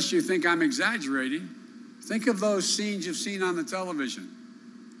 And unless you think I'm exaggerating, think of those scenes you've seen on the television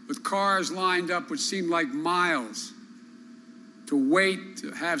with cars lined up which seem like miles to wait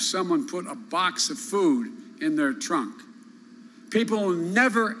to have someone put a box of food in their trunk. People who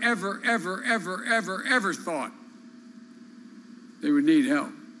never, ever, ever, ever, ever, ever thought they would need help.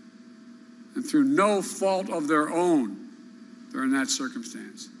 And through no fault of their own, they're in that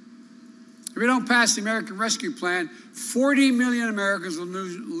circumstance. If we don't pass the American Rescue Plan, 40 million Americans will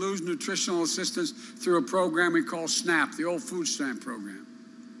lose nutritional assistance through a program we call SNAP, the old food stamp program.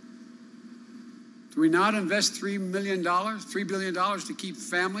 Do we not invest $3 billion to keep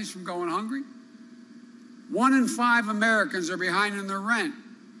families from going hungry? 1 in 5 Americans are behind in their rent.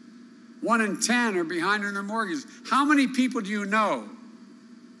 1 in 10 are behind on their mortgages. How many people do you know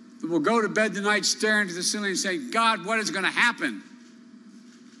that will go to bed tonight staring to the ceiling and say, God, what is going to happen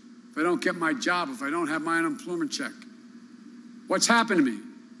if I don't get my job, if I don't have my unemployment check? What's happened to me?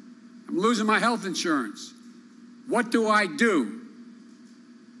 I'm losing my health insurance. What do I do?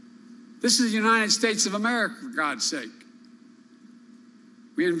 This is the United States of America, for God's sake.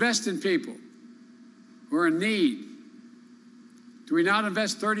 We invest in people who are in need. Do we not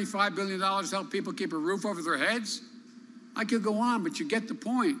invest $35 billion to help people keep a roof over their heads? I could go on, but you get the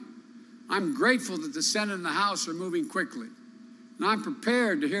point. I'm grateful that the Senate and the House are moving quickly. And I'm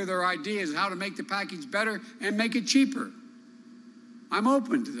prepared to hear their ideas how to make the package better and make it cheaper. I'm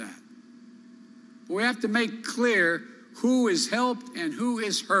open to that. But we have to make clear who is helped and who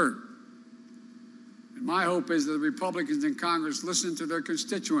is hurt. And my hope is that the Republicans in Congress listen to their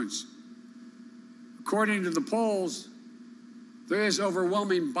constituents. According to the polls, there is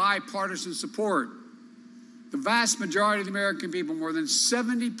overwhelming bipartisan support. The vast majority of the American people, more than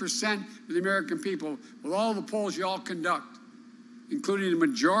 70% of the American people, with all the polls you all conduct, including the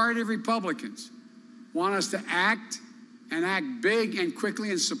majority of Republicans, want us to act and act big and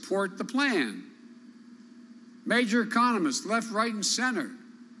quickly and support the plan. Major economists, left, right, and center,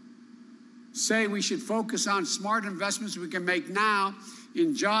 say we should focus on smart investments we can make now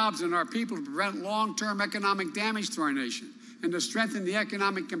in jobs and our people to prevent long-term economic damage to our nation and to strengthen the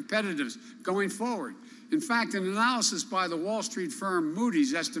economic competitiveness going forward. In fact, an analysis by the Wall Street firm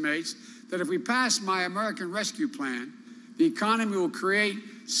Moody's estimates that if we pass my American Rescue Plan, the economy will create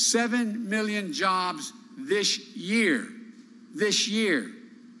 7 million jobs this year. This year.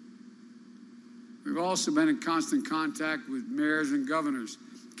 We've also been in constant contact with mayors and governors,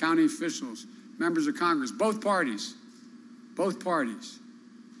 county officials, members of Congress, both parties. Both parties.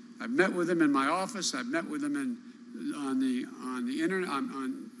 I've met with them in my office. I've met with them on the internet,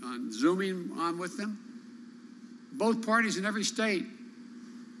 on Zooming on with them. Both parties in every state.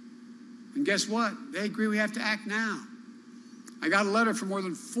 And guess what? They agree we have to act now. I got a letter from more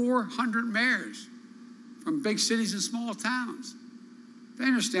than 400 mayors from big cities and small towns. They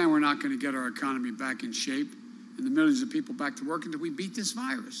understand we're not going to get our economy back in shape and the millions of people back to work until we beat this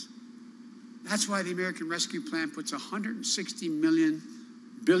virus. That's why the American Rescue Plan puts $160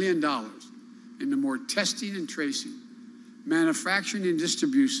 billion into more testing and tracing, manufacturing and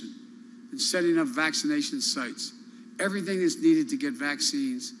distribution, and setting up vaccination sites. Everything that's needed to get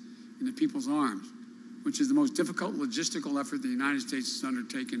vaccines into people's arms, which is the most difficult logistical effort the United States has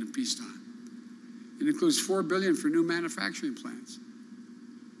undertaken in peacetime. It includes $4 billion for new manufacturing plants.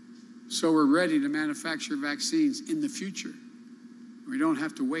 So we're ready to manufacture vaccines in the future. We don't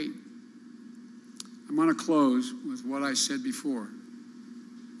have to wait. I'm going to close with what I said before.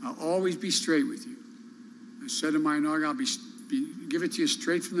 I'll always be straight with you. I said in my inaugural, I'll give it to you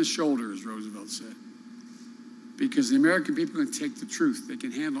straight from the shoulder, as Roosevelt said. Because the American people can take the truth. They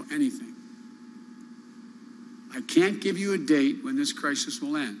can handle anything. I can't give you a date when this crisis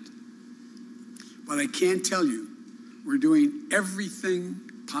will end. But I can tell you we're doing everything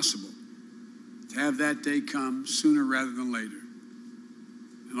possible to have that day come sooner rather than later.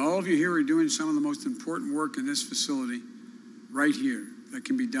 And all of you here are doing some of the most important work in this facility right here that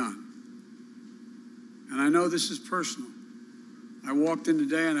can be done. And I know this is personal. I walked in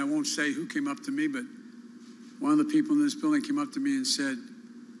today, and I won't say who came up to me, but one of the people in this building came up to me and said,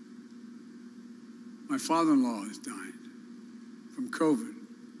 my father-in-law has died from COVID.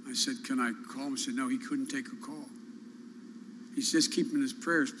 I said, can I call him? He said, no, he couldn't take a call. He says, keep him in his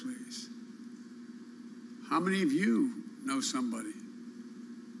prayers, please. How many of you know somebody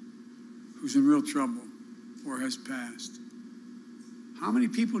who's in real trouble or has passed? How many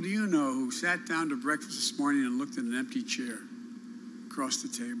people do you know who sat down to breakfast this morning and looked at an empty chair across the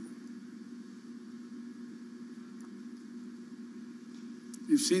table?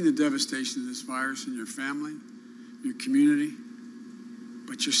 You've seen the devastation of this virus in your family, your community,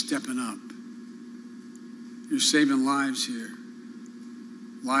 but you're stepping up. You're saving lives here,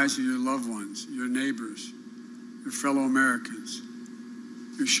 lives of your loved ones, your neighbors, your fellow Americans.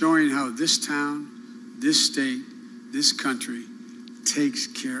 You're showing how this town, this state, this country takes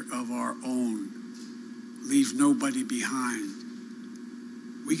care of our own, leave nobody behind.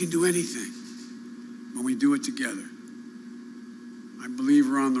 We can do anything when we do it together. I believe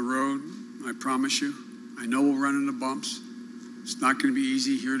we're on the road. I promise you. I know we'll run into bumps. It's not going to be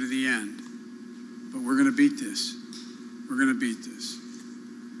easy here to the end. But we're going to beat this. We're going to beat this.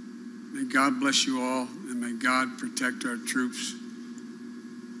 May God bless you all, and may God protect our troops.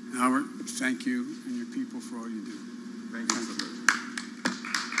 Albert, thank you and your people for all you do. Thank you.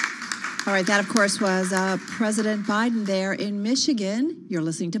 All right, that, of course, was President Biden there in Michigan. You're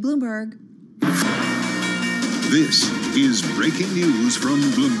listening to Bloomberg. This is breaking news from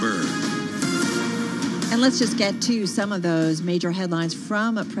Bloomberg. And let's just get to some of those major headlines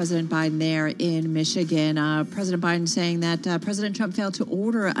from President Biden there in Michigan. President Biden saying that President Trump failed to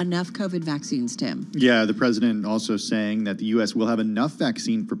order enough COVID vaccines, Tim. Yeah, the president also saying that the U.S. will have enough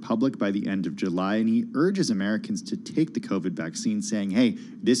vaccine for public by the end of July, and he urges Americans to take the COVID vaccine, saying, hey,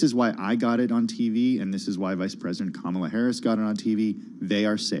 this is why I got it on TV, and this is why Vice President Kamala Harris got it on TV. They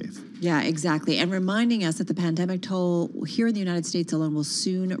are safe. Yeah, exactly. And reminding us that the pandemic toll here in the United States alone will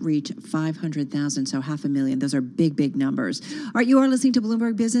soon reach 500,000, so 500,000. Those are big, big numbers. All right, you are listening to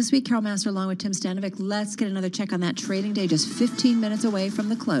Bloomberg Business Week. Carol Master along with Tim Stanovic. Let's get another check on that trading day, just 15 minutes away from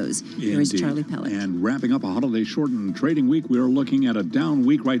the close. Here is Charlie Pellet. And wrapping up a holiday-shortened trading week, we are looking at a down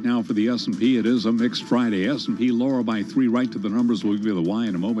week right now for the S&P. It is a mixed Friday. S&P lower by 3 right to the numbers. We'll give you the why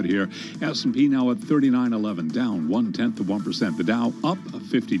in a moment here. S&P now at 39.11, down 0.1%. The Dow up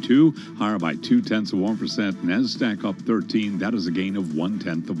 52, higher by 0.2%. NASDAQ up 13. That is a gain of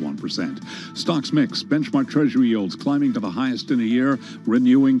 0.1%. Stocks mix. Benchmark Treasury yields climbing to the highest in a year,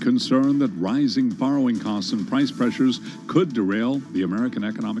 renewing concern that rising borrowing costs and price pressures could derail the American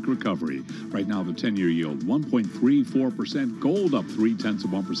economic recovery. Right now, the 10-year yield 1.34%. Gold up 0.3%,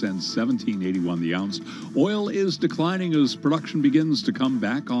 17.81 the ounce. Oil is declining as production begins to come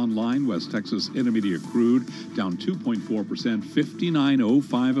back online. West Texas Intermediate crude down 2.4%,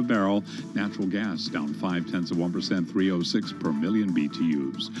 59.05 a barrel. Natural gas down 0.5%, 3.06 per million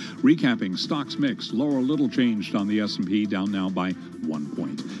BTUs. Recapping stocks mix, lower a little changed on the S&P, down now by 1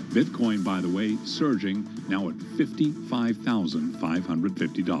 point. Bitcoin, by the way, surging now at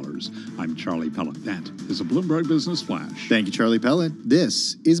 $55,550. I'm Charlie Pellet. That is a Bloomberg Business Flash. Thank you, Charlie Pellet.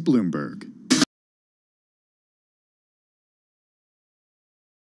 This is Bloomberg.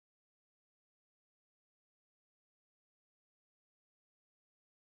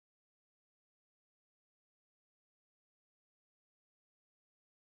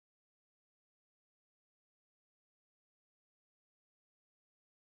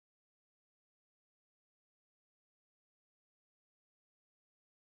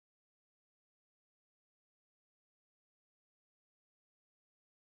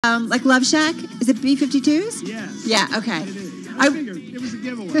 Like Love Shack? Is it B-52s? Yes. Yeah, okay. It is. I figured it was a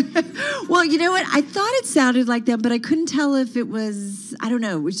giveaway. Well, you know what? I thought it sounded like them, but I couldn't tell if it was, I don't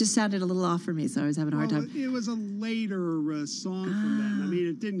know. It just sounded a little off for me, so I was having a hard time. It was a later song from them. I mean,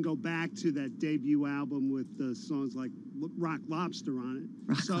 it didn't go back to that debut album with songs like Rock Lobster on it.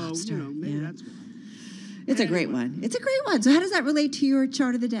 Lobster, maybe that's why. It's a great one. It's a great one. So how does that relate to your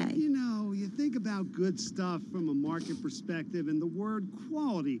chart of the day? You think about good stuff from a market perspective, and the word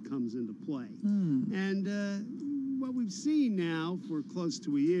quality comes into play. And what we've seen now for close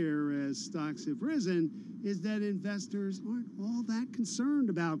to a year as stocks have risen is that investors aren't all that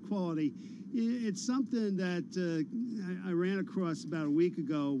concerned about quality. It's something that I ran across about a week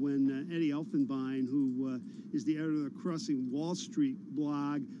ago when Eddie Elfenbein, who is the editor of the Crossing Wall Street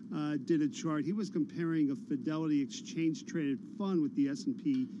blog, did a chart. He was comparing a Fidelity exchange-traded fund with the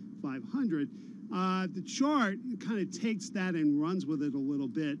S&P 500. The chart kind of takes that and runs with it a little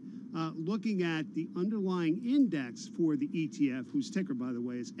bit, looking at the underlying index for the ETF, whose ticker, by the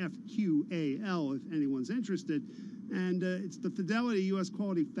way, is FQAL, if anyone's interested. And it's the Fidelity U.S.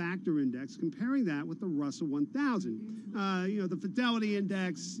 Quality Factor Index, comparing that with the Russell 1000. The Fidelity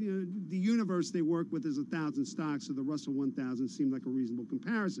Index, the universe they work with is 1,000 stocks, so the Russell 1000 seemed like a reasonable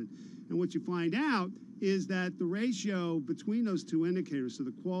comparison. And what you find out is that the ratio between those two indicators, so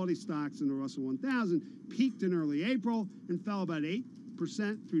the quality stocks and the Russell 1000, peaked in early April and fell about 8%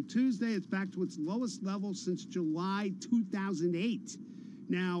 through Tuesday. It's back to its lowest level since July 2008.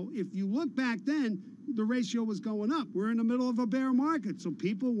 Now, if you look back then, the ratio was going up. We're in the middle of a bear market, so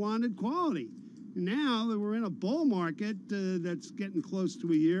people wanted quality. Now that we're in a bull market that's getting close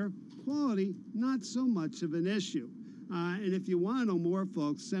to a year, quality, not so much of an issue. And if you want to know more,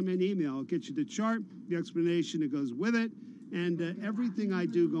 folks, send me an email. I'll get you the chart, the explanation that goes with it, and everything I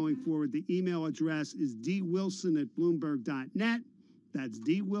do going forward. The email address is dwilson@bloomberg.net. That's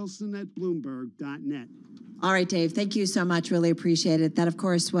dwilson@bloomberg.net. All right, Dave, thank you so much. Really appreciate it. That, of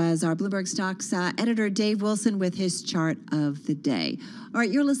course, was our Bloomberg Stocks editor, Dave Wilson, with his chart of the day. All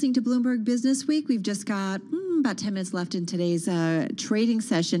right, you're listening to Bloomberg Business Week. We've just got about 10 minutes left in today's trading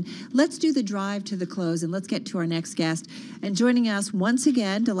session. Let's do the drive to the close, and let's get to our next guest. And joining us once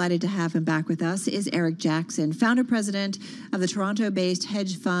again, delighted to have him back with us, is Eric Jackson, founder-president of the Toronto-based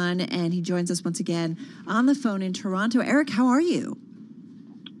hedge fund, and he joins us once again on the phone in Toronto. Eric, how are you?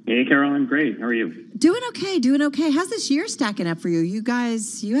 Hey, Carol, I'm great. How are you? Doing okay. How's this year stacking up for you? You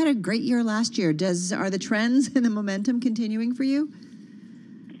guys, you had a great year last year. Are the trends and the momentum continuing for you?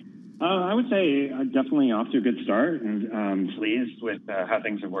 I would say definitely off to a good start, and pleased with how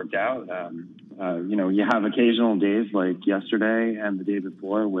things have worked out. You have occasional days like yesterday and the day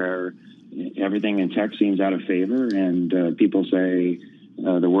before where everything in tech seems out of favor, and people say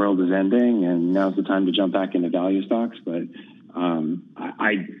the world is ending, and now's the time to jump back into value stocks. But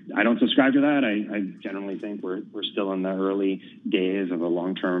I don't subscribe to that. I generally think we're still in the early days of a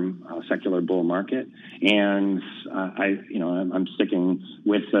long-term secular bull market, and I'm sticking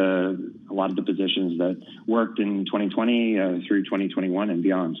with a lot of the positions that worked in 2020 through 2021 and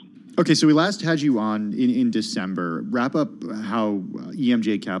beyond. Okay, so we last had you on in December. Wrap up how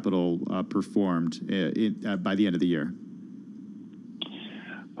EMJ Capital performed by the end of the year.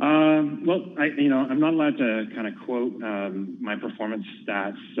 I'm not allowed to kind of quote my performance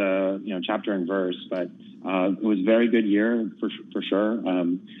stats, chapter and verse, but it was a very good year for sure.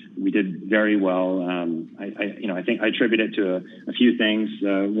 We did very well. I think I attribute it to a few things.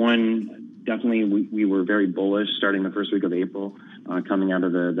 One, definitely we were very bullish starting the first week of April, coming out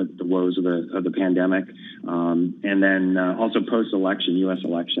of the woes of the pandemic, and then also post-election, U.S.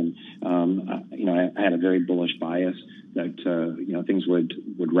 election. I had a very bullish bias that things would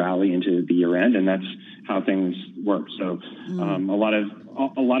rally into the year end, and that's how things work. So a lot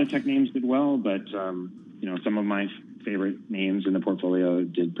of tech names did well, but some of my favorite names in the portfolio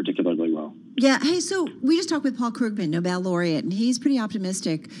did particularly well. Yeah. Hey, so we just talked with Paul Krugman, Nobel laureate, and he's pretty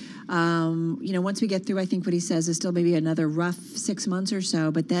optimistic. Once we get through, I think what he says is still maybe another rough 6 months or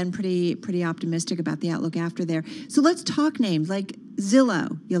so, but then pretty optimistic about the outlook after there. So let's talk names like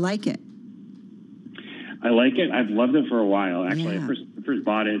Zillow. You like it? I like it. I've loved it for a while. Actually, I first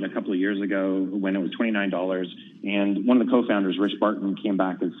bought it a couple of years ago when it was $29, and one of the co-founders, Rich Barton, came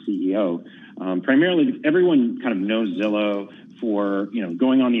back as CEO. Primarily, everyone kind of knows Zillow for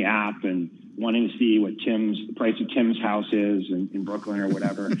going on the app and wanting to see what the price of Tim's house is in Brooklyn or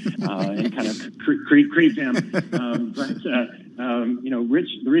whatever, and kind of creep him. Rich.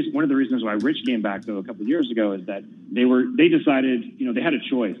 One of the reasons why Rich came back though a couple of years ago is that they decided they had a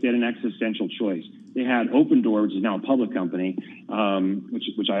choice. They had an existential choice. They had Opendoor, which is now a public company,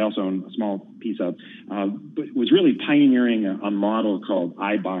 which I also own a small piece of, but was really pioneering a model called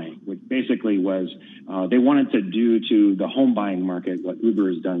iBuying, which basically was they wanted to do to the home buying market what Uber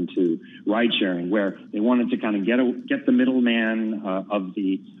has done to ride sharing, where they wanted to kind of get the middleman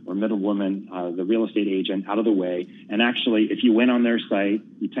or middlewoman, the real estate agent, out of the way, and actually, if you went on their site,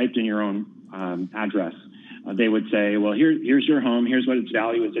 you typed in your own address. They would say, well, here's your home, here's what its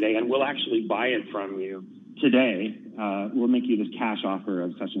value is today, and we'll actually buy it from you today. We'll make you this cash offer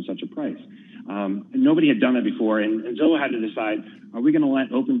of such and such a price. And nobody had done that before, and Zillow had to decide, are we going to let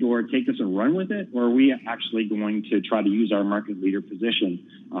Opendoor take this and run with it, or are we actually going to try to use our market leader position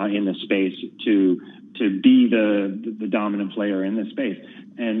in this space to be the dominant player in this space?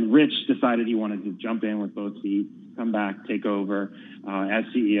 And Rich decided he wanted to jump in with both feet, come back, take over as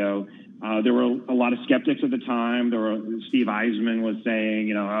CEO. There were a lot of skeptics at the time. Steve Eisman was saying,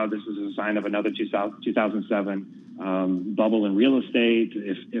 this is a sign of another 2007 bubble in real estate.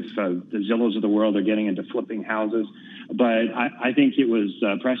 If the Zillows of the world are getting into flipping houses, but I think it was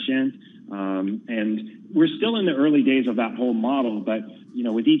prescient. And we're still in the early days of that whole model. But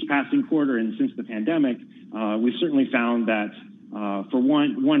with each passing quarter and since the pandemic, we've certainly found that. For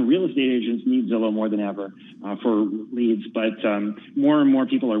one, real estate agents need Zillow more than ever for leads, but more and more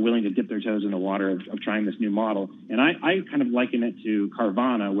people are willing to dip their toes in the water of trying this new model. And I kind of liken it to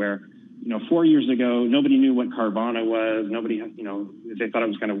Carvana, where 4 years ago nobody knew what Carvana was. Nobody, they thought it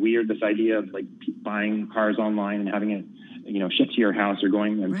was kind of weird, this idea of like buying cars online and having it, shipped to your house or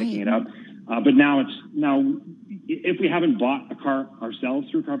going and picking it up. But now if we haven't bought a car ourselves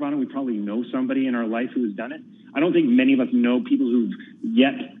through Carvana, we probably know somebody in our life who has done it. I don't think many of us know people who've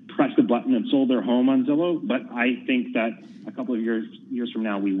yet pressed the button and sold their home on Zillow, but I think that a couple of years from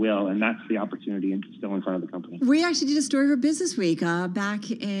now we will, and that's the opportunity still in front of the company. We actually did a story for Business Week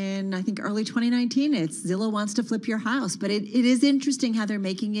back in, I think, early 2019. It's Zillow wants to flip your house, but it is interesting how they're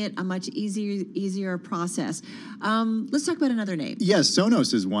making it a much easier process. Let's talk about another name. Yes,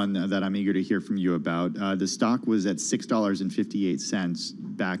 Sonos is one that I'm eager to hear from you about. The stock was at $6.58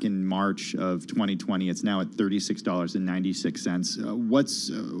 back in March of 2020. It's now at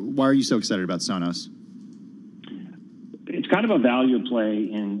 $36.96. Why are you so excited about Sonos? It's kind of a value play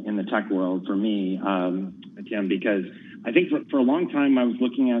in the tech world for me, Tim, because I think for a long time I was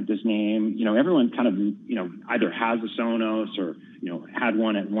looking at this name. Everyone kind of, either has a Sonos or, had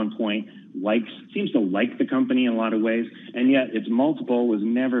one at one point. seems to like the company in a lot of ways, and yet its multiple was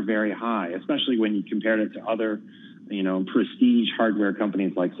never very high, especially when you compared it to other, prestige hardware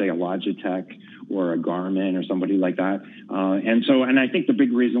companies like, say, a Logitech or a Garmin or somebody like that. And I think the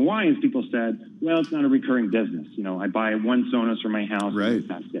big reason why is people said, well, it's not a recurring business. I buy one Sonos for my house, and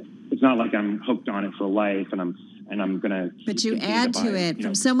that's it. It's not like I'm hooked on it for life, and I'm going to. But you add to it.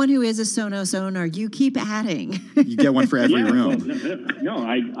 From someone who is a Sonos owner, you keep adding. You get one for every room. Well,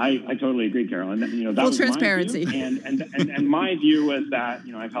 I totally agree, Carol. And that full was transparency. My view. And my view was that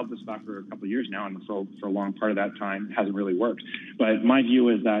I've held this stock for a couple of years now, and for a long part of that time it hasn't really worked. But my view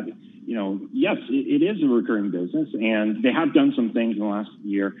is that yes, it is a recurring business, and they have done some things in the last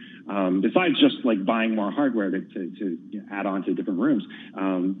year besides just like buying more hardware to add on to different rooms.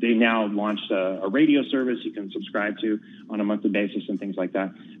 They now launched a radio service you can subscribe to on a monthly basis and things like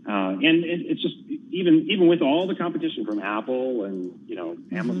that. And it's just even with all the competition from Apple and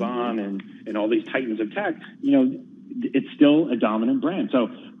Amazon and all these titans of tech, it's still a dominant brand. So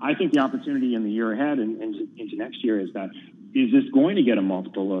I think the opportunity in the year ahead and into next year is that. Is this going to get a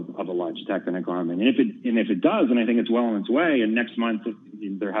multiple of a Logitech and a Garmin? And if it does, and I think it's well on its way, and next month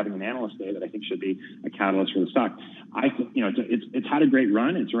they're having an analyst day that I think should be a catalyst for the stock. It's had a great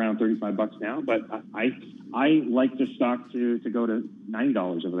run. It's around $35 now, but I like this stock to go to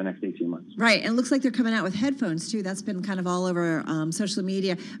 $90 over the next 18 months. Right, and it looks like they're coming out with headphones too. That's been kind of all over social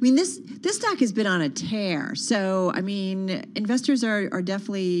media. I mean, this stock has been on a tear. So I mean, investors are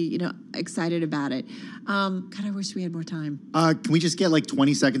definitely excited about it. God, I wish we had more time. Can we just get like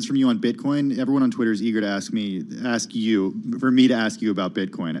 20 seconds from you on Bitcoin? Everyone on Twitter is eager to ask me to ask you about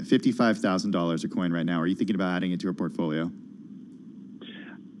Bitcoin at $55,000 a coin right now. Are you thinking about adding it to your portfolio?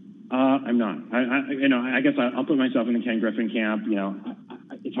 I'm not. I guess I'll put myself in the Ken Griffin camp.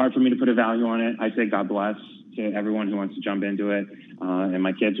 It's hard for me to put a value on it. I say God bless to everyone who wants to jump into it, and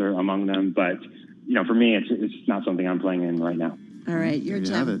my kids are among them. But for me, it's not something I'm playing in right now. All right, there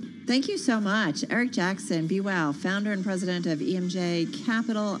you have it. Thank you so much. Eric Jackson, be well, founder and president of EMJ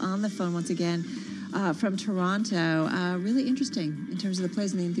Capital, on the phone once again from Toronto. Really interesting in terms of the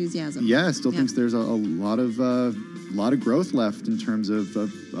plays and the enthusiasm. Yeah, I still think there's a lot of growth left in terms of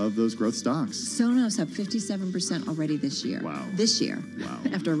those growth stocks. Sonos up 57% already this year. Wow. This year. Wow.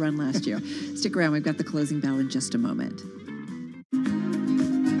 After a run last year. Stick around. We've got the closing bell in just a moment.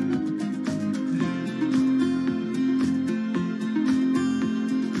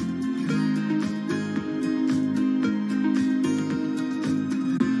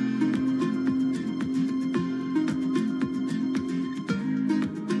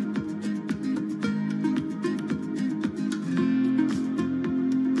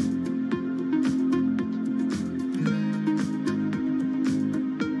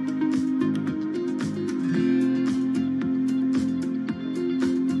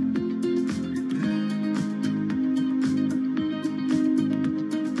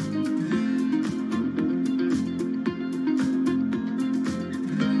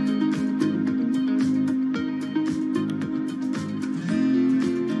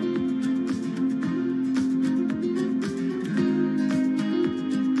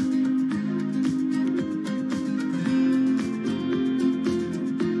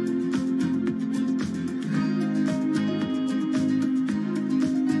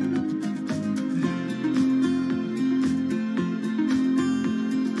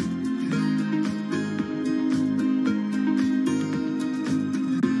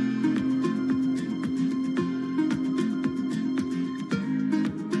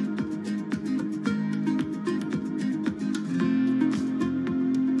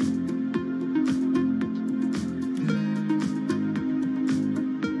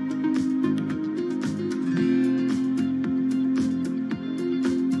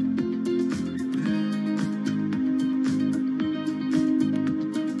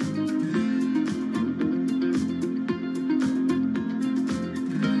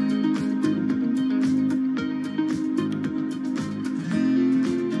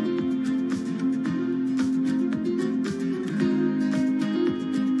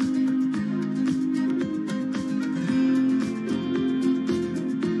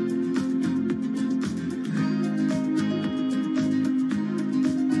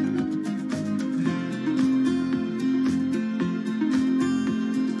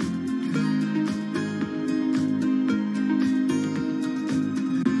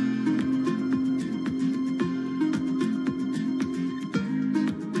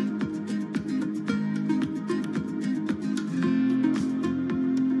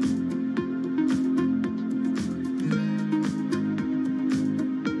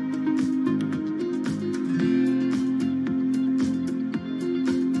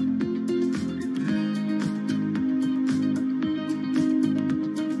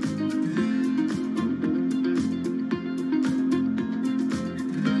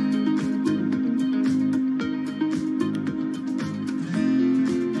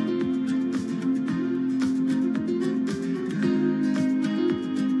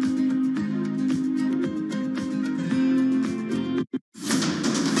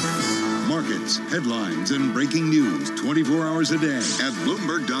 markets, headlines, and breaking news 24 hours a day at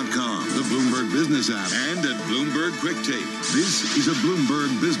Bloomberg.com, the Bloomberg Business app, and at Bloomberg Quick Take. This is a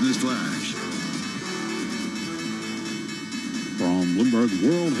Bloomberg Business Flash. From Bloomberg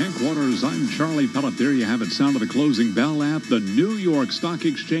World Headquarters, I'm Charlie Pellet. There you have it. Sound of the closing bell at the New York Stock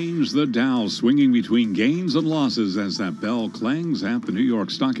Exchange. The Dow swinging between gains and losses as that bell clangs at the New York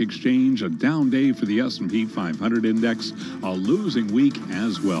Stock Exchange. A down day for the S&P 500 index. A losing week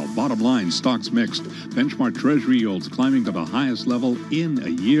as well. Bottom line, stocks mixed. Benchmark Treasury yields climbing to the highest level in a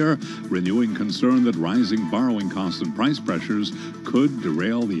year, renewing concern that rising borrowing costs and price pressures could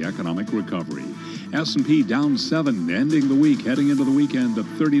derail the economic recovery. S&P down 7, ending the week, heading into the weekend at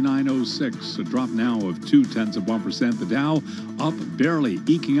 39.06, a drop now of 0.2%. The Dow up barely,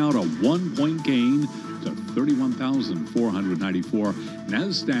 eking out a 1-point gain to 31,494.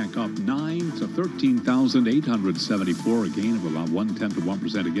 NASDAQ up 9 to 13,874, a gain of about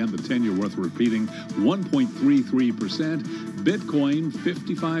 0.1%. Again, the 10-year worth repeating 1.33%. Bitcoin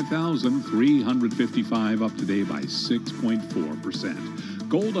 55,355, up today by 6.4%.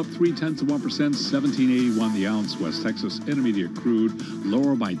 Gold up 0.3%, 1781 the ounce. West Texas Intermediate crude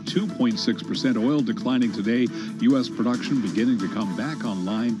lower by 2.6%. Oil declining today. U.S. production beginning to come back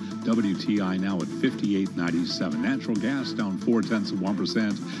online. WTI now at 58.97. Natural gas down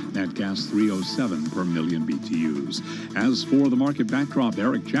 0.4%. Nat gas 307 per million BTUs. As for the market backdrop,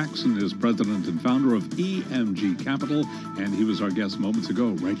 Eric Jackson is president and founder of EMG Capital, and he was our guest moments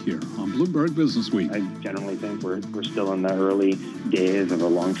ago right here on Bloomberg Business Week. I generally think we're still in the early days of a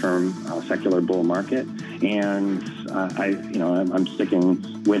long-term secular bull market, and I'm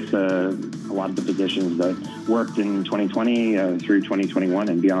sticking with a lot of the positions that worked in 2020 through 2021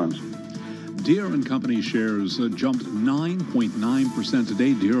 and beyond. Deere & Company shares jumped 9.9%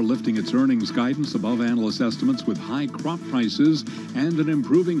 today. Deere lifting its earnings guidance above analyst estimates with high crop prices and an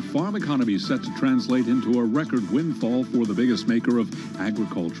improving farm economy set to translate into a record windfall for the biggest maker of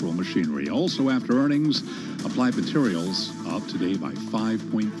agricultural machinery. Also after earnings, Applied Materials up today by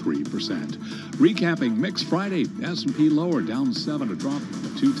 5.3%. Recapping Mixed Friday, S&P lower, down 7, a drop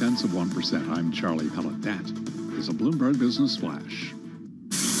of 0.2%. I'm Charlie Pellet. That is a Bloomberg Business Flash.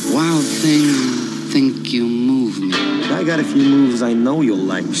 Wild thing, think you move me. I got a few moves I know you'll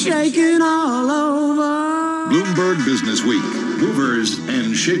like. Shaking all over. Bloomberg Business Week. Movers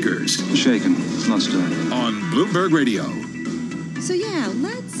and shakers. Shaken, not stirring. On Bloomberg Radio. So yeah,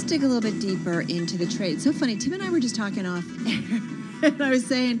 let's dig a little bit deeper into the trade. It's so funny. Tim and I were just talking off air, and I was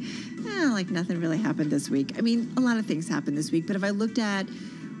saying, like nothing really happened this week. I mean, a lot of things happened this week, but if I looked at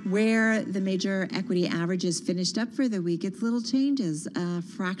where the major equity averages finished up for the week, it's little changes.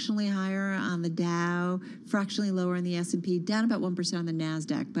 Fractionally higher on the Dow, fractionally lower on the S&P, down about 1% on the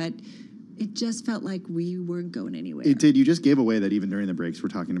NASDAQ. But it just felt like we weren't going anywhere. It did. You just gave away that even during the breaks, we're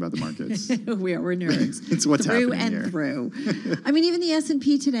talking about the markets. We're nerds. It's what's through happening and here. Through. I mean, even the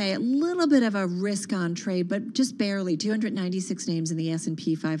S&P today, a little bit of a risk on trade, but just barely. 296 names in the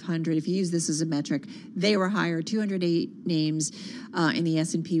S&P 500. If you use this as a metric, they were higher. 208 names in the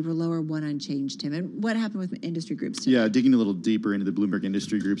S&P were lower, one unchanged, Tim. And what happened with industry groups today? Yeah, digging a little deeper into the Bloomberg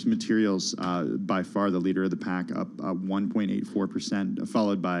industry groups, materials by far the leader of the pack, up 1.84%,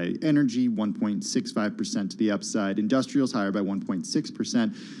 followed by energy, 1.65% to the upside. Industrials higher by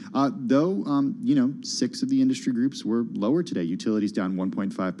 1.6%. Though, 6 of the industry groups were lower today. Utilities down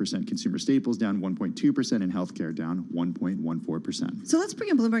 1.5%, consumer staples down 1.2%, and healthcare down 1.14%. So let's bring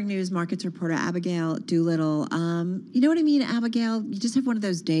in Bloomberg News markets reporter Abigail Doolittle. You know what I mean, Abigail? You just have one of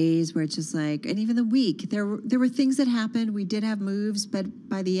those days where it's just like, and even the week, there were things that happened. We did have moves, but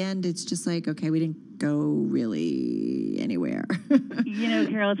by the end, it's just like, okay, we didn't go really anywhere.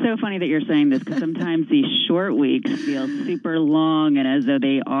 Carol, it's so funny that you're saying this because sometimes these short weeks feel super long and as though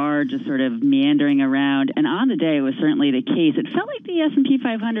they are just sort of meandering around. And on the day, it was certainly the case. It felt like the S&P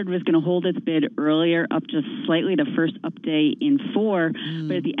 500 was going to hold its bid earlier, up just slightly the first up day in 4.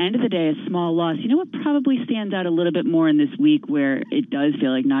 But at the end of the day, a small loss. You know what probably stands out a little bit more in this week where it does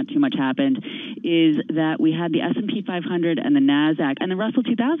feel like not too much happened is that we had the S&P 500 and the NASDAQ and the Russell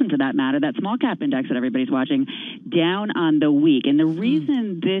 2000 for that matter, that small cap index that everybody's watching, down on the week. And the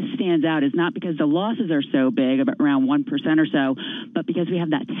reason this stands out is not because the losses are so big, about around 1% or so, but because we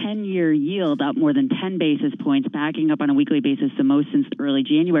have that 10-year yield up more than 10 basis points, backing up on a weekly basis the most since early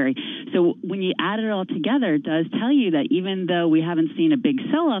January. So when you add it all together, it does tell you that even though we haven't seen a big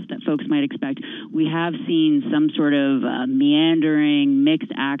sell-off that folks might expect, we have seen some sort of meandering,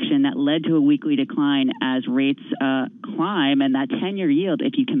 mixed action that led to a weekly decline as rates climb. And that 10-year yield,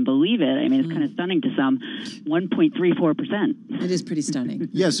 if you can believe it, I mean, it's kind of stunning according to some, 1.34%. It is pretty stunning.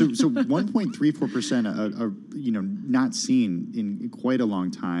 Yeah, so 1.34% are not seen in quite a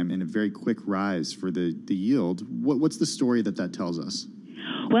long time, and a very quick rise for the yield. What's the story that tells us?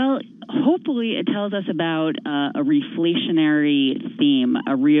 Well, hopefully it tells us about a reflationary theme,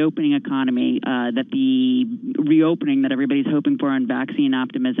 a reopening economy, that the reopening that everybody's hoping for on vaccine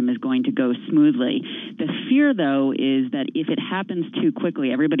optimism is going to go smoothly. The fear, though, is that if it happens too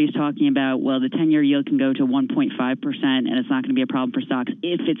quickly, everybody's talking about, well, the 10-year yield can go to 1.5%, and it's not going to be a problem for stocks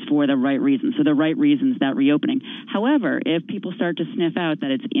if it's for the right reasons. So the right reasons, that reopening. However, if people start to sniff out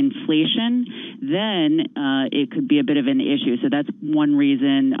that it's inflation, then it could be a bit of an issue. So that's one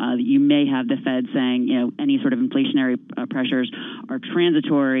reason you may have the Fed saying, any sort of inflationary pressures are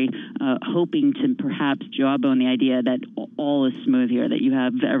transitory, hoping to perhaps jawbone the idea that all is smooth here, that you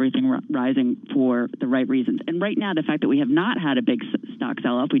have everything rising for the right reasons. And right now, the fact that we have not had a big stock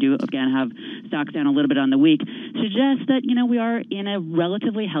sell-off, we do, again, have stocks down a little bit on the week, suggests that, we are in a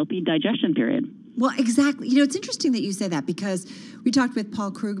relatively healthy digestion period. Well, exactly. It's interesting that you say that, because we talked with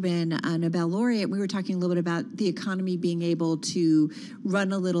Paul Krugman, a Nobel laureate. We were talking a little bit about the economy being able to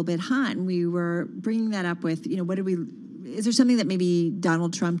run a little bit hot, and we were bringing that up with, is there something that maybe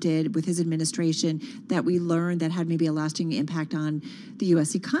Donald Trump did with his administration that we learned that had maybe a lasting impact on the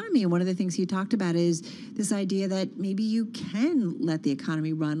U.S. economy? And one of the things he talked about is this idea that maybe you can let the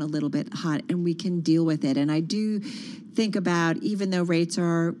economy run a little bit hot and we can deal with it. And I do think about, even though rates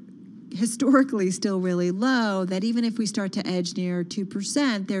are historically still really low, that even if we start to edge near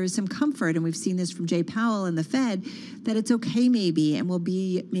 2%, there is some comfort, and we've seen this from Jay Powell and the Fed, that it's okay maybe, and will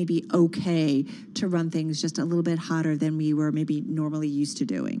be maybe okay to run things just a little bit hotter than we were maybe normally used to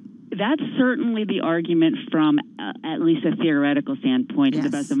doing. That's certainly the argument from at least a theoretical standpoint, to the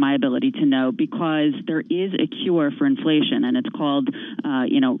best of my ability to know, because there is a cure for inflation, and it's called,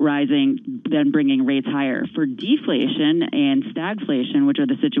 rising, then bringing rates higher. For deflation and stagflation, which are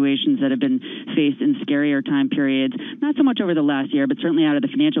the situations that have been faced in scarier time periods, not so much over the last year, but certainly out of the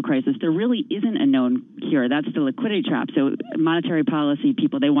financial crisis, there really isn't a known cure. That's the liquidity trap. So monetary policy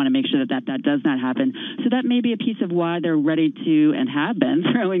people, they want to make sure that does not happen. So that may be a piece of why they're ready to, and have been,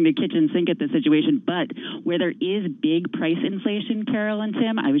 throwing the kitchen sink at the situation. But where there is big price inflation, Carol and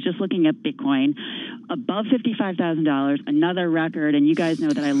Tim, I was just looking at Bitcoin, above $55,000, another record, and you guys know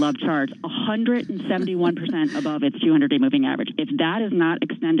that I love charts, 171% above its 200-day moving average. If that is not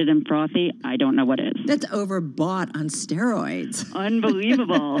extended and frothy, I don't know what is. That's overbought on steroids.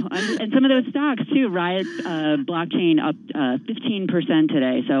 Unbelievable. And some of those stocks, too, Riot blockchain up 15%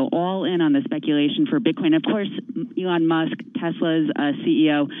 today. So all in on the speculation for Bitcoin. Of course, Elon Musk, Tesla's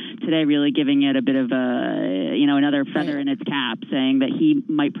CEO, today really giving it a bit of another feather in its cap, saying that he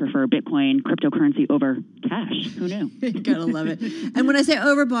might prefer Bitcoin cryptocurrency over cash. Who knew? You gotta love it. And when I say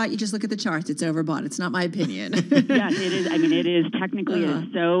overbought, you just look at the charts. It's overbought. It's not my opinion. Yes, it is. I mean, it is technically, it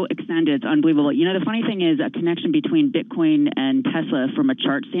is so extended. It's unbelievable. The funny thing is a connection between Bitcoin and Tesla from a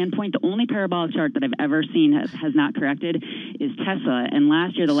chart standpoint. The only parabolic chart that I've ever seen has not corrected is Tesla. And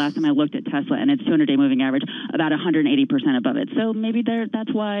last year, the last time I looked at Tesla and its 200-day moving average, about 180% above it. So maybe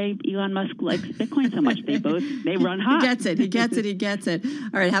that's why Elon Musk likes Bitcoin so much. They run hot. He gets it.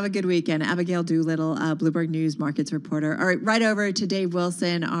 All right, have a good weekend. Abigail Doolittle, Bloomberg News markets reporter. All right over to Dave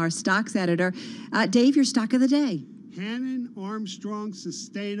Wilson, our stocks editor. Dave, your stock of the day. Hannon Armstrong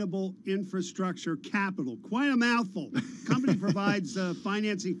Sustainable Infrastructure Capital. Quite a mouthful. Company provides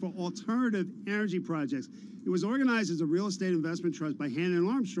financing for alternative energy projects. It was organized as a real estate investment trust by Hannon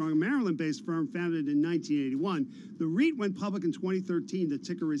Armstrong, a Maryland-based firm founded in 1981. The REIT went public in 2013. The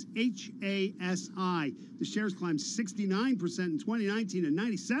ticker is HASI. The shares climbed 69% in 2019 and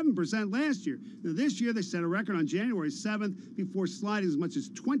 97% last year. Now, this year, they set a record on January 7th before sliding as much as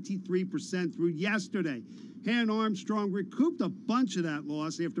 23% through yesterday. Hannon Armstrong recouped a bunch of that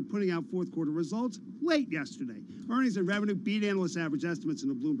loss after putting out fourth quarter results late yesterday. Earnings and revenue beat analyst average estimates in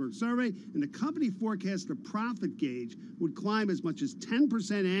the Bloomberg survey, and the company forecast the profit gauge would climb as much as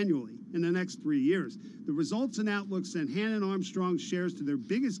 10% annually in the next 3 years. The results and outlook sent Hannon Armstrong shares to their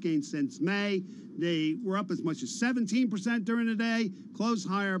biggest gain since May. They were up as much as 17% during the day, closed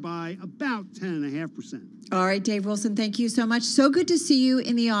higher by about 10.5%. All right, Dave Wilson, thank you so much. So good to see you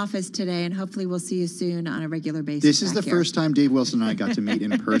in the office today, and hopefully we'll see you soon on a regular basis. This is the first time Dave Wilson and I got to meet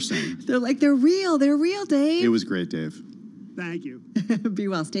in person. They're real, Dave. It was great, Dave. Thank you. Be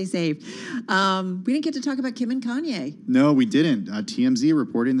well. Stay safe. We didn't get to talk about Kim and Kanye. No, we didn't. TMZ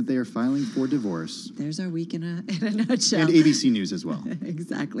reporting that they are filing for divorce. There's our week in a nutshell. And ABC News as well.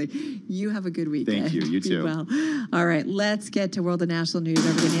 Exactly. You have a good weekend. Thank you. You too. Be well. All right, let's get to world and national news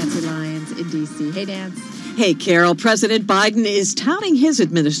over to Nancy Lyons in D.C. Hey, Nance. Hey, Carol. President Biden is touting his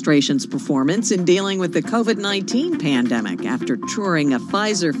administration's performance in dealing with the COVID-19 pandemic after touring a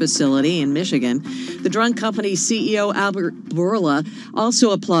Pfizer facility in Michigan. The drug company's CEO, Albert Bourla, also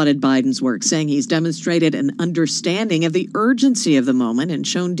applauded Biden's work, saying he's demonstrated an understanding of the urgency of the moment and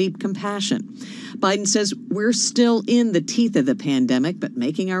shown deep compassion. Biden says we're still in the teeth of the pandemic, but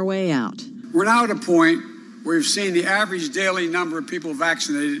making our way out. We're now at a point where we've seen the average daily number of people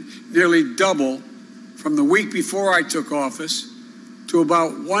vaccinated nearly double from the week before I took office to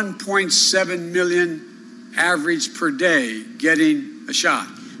about 1.7 million average per day getting a shot.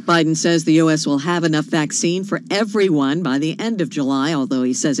 Biden says the U.S. will have enough vaccine for everyone by the end of July, although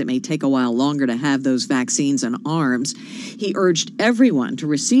he says it may take a while longer to have those vaccines in arms. He urged everyone to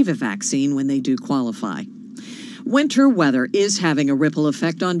receive a vaccine when they do qualify. Winter weather is having a ripple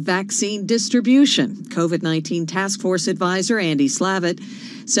effect on vaccine distribution. COVID-19 Task Force Advisor Andy Slavitt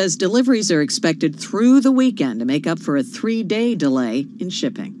says deliveries are expected through the weekend to make up for a 3-day delay in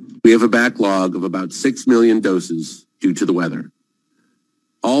shipping. We have a backlog of about 6 million doses due to the weather.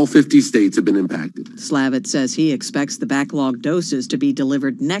 All 50 states have been impacted. Slavitt says he expects the backlog doses to be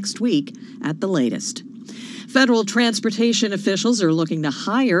delivered next week at the latest. Federal transportation officials are looking to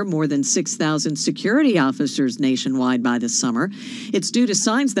hire more than 6,000 security officers nationwide by the summer. It's due to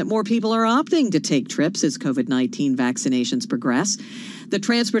signs that more people are opting to take trips as COVID-19 vaccinations progress. The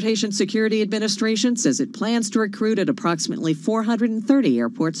Transportation Security Administration says it plans to recruit at approximately 430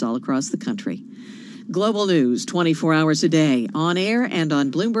 airports all across the country. Global news 24 hours a day, on air and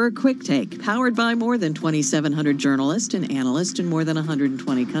on Bloomberg Quick Take, powered by more than 2,700 journalists and analysts in more than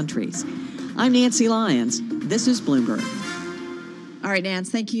 120 countries. I'm Nancy Lyons. This is Bloomberg. All right, Nance,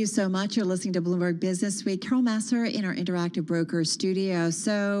 thank you so much. You're listening to Bloomberg Business Week. Carol Masser in our Interactive Broker studio.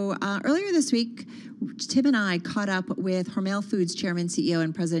 So earlier this week, Tim and I caught up with Hormel Foods Chairman, CEO,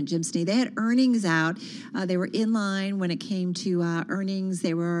 and President Jim Snee. They had earnings out. They were in line when it came to earnings.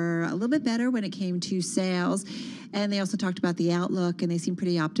 They were a little bit better when it came to sales. And they also talked about the outlook, and they seem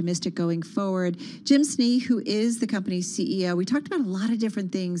pretty optimistic going forward. Jim Snee, who is the company's CEO, we talked about a lot of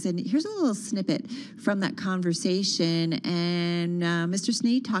different things, and here's a little snippet from that conversation. And Mr.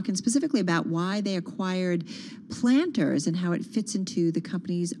 Snee talking specifically about why they acquired Planters and how it fits into the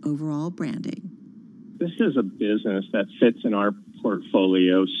company's overall branding. This is a business that fits in our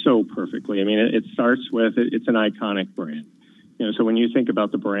portfolio so perfectly. I mean, it starts with, it's an iconic brand. You know, so when you think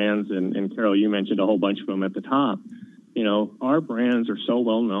about the brands, and Carol, you mentioned a whole bunch of them at the top, you know, our brands are so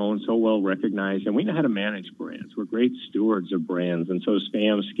well known, so well recognized, and we know how to manage brands. We're great stewards of brands, and so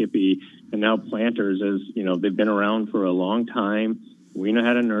Spam, Skippy, and now Planters, as you know, they've been around for a long time. We know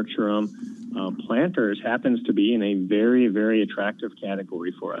how to nurture them. Planters happens to be in a very, very attractive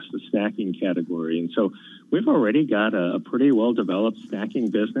category for us, the snacking category. And so we've already got a pretty well-developed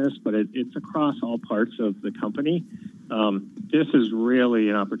snacking business, but it's across all parts of the company. This is really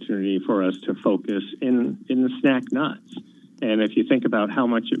an opportunity for us to focus in the snack nuts. And if you think about how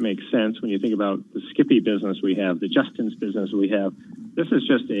much it makes sense when you think about the Skippy business we have, the Justin's business we have, this is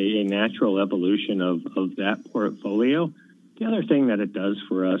just a natural evolution of that portfolio. The other thing that it does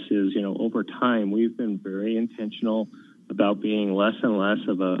for us is, you know, over time, we've been very intentional about being less and less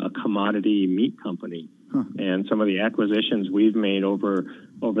of a commodity meat company. And some of the acquisitions we've made over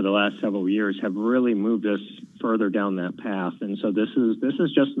the last several years have really moved us further down that path. And so this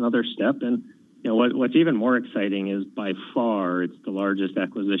is just another step. And, you know, what's even more exciting is by far, it's the largest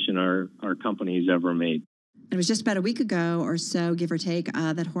acquisition our company's ever made. It was just about a week ago or so, give or take,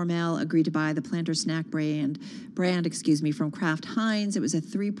 that Hormel agreed to buy the Planter snack brand, from Kraft Heinz. It was a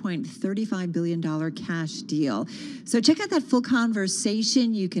 $3.35 billion cash deal. So check out that full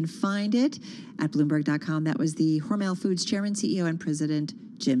conversation. You can find it at Bloomberg.com. That was the Hormel Foods Chairman, CEO, and President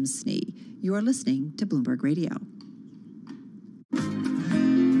Jim Snee. You are listening to Bloomberg Radio.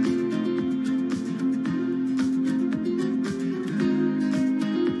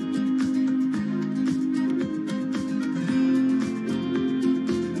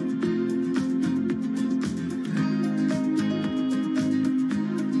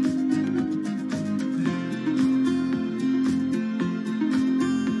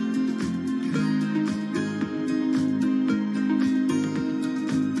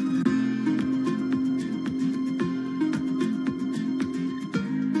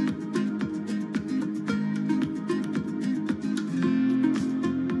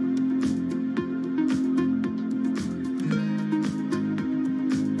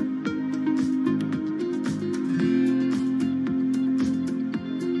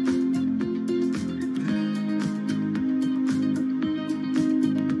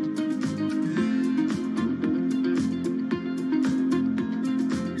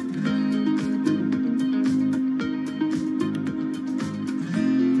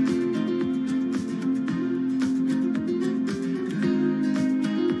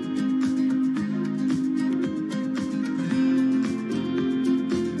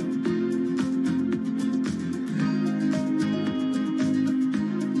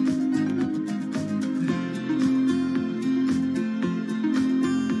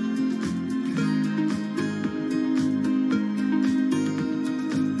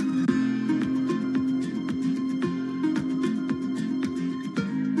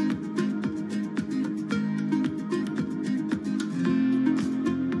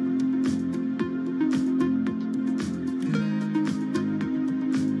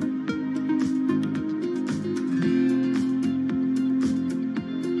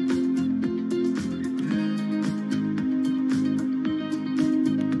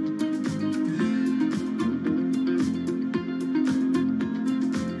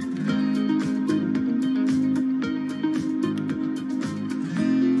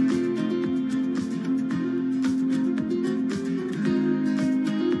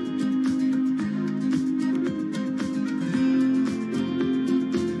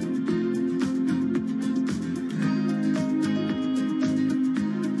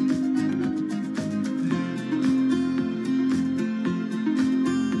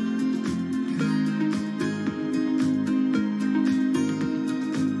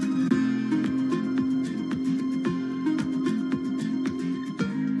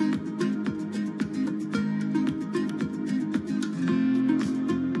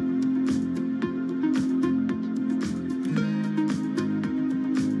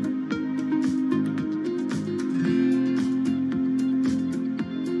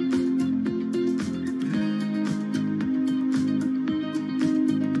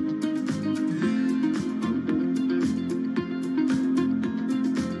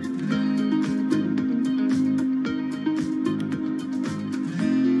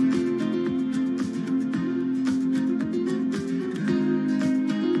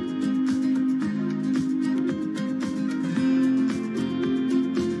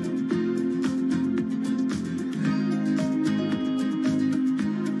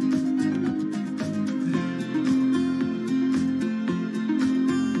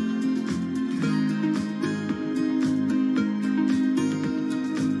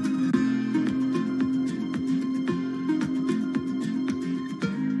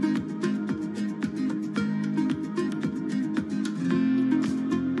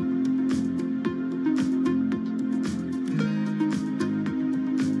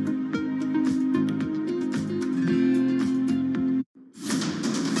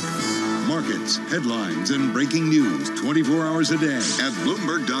 markets, headlines, and breaking news 24 hours a day at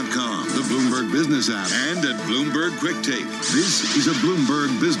Bloomberg.com, the Bloomberg Business app, and at Bloomberg Quick Take. This is a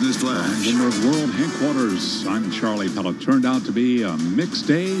Bloomberg Business Flash. Bloomberg World Headquarters. I'm Charlie Pellet. Turned out to be a mixed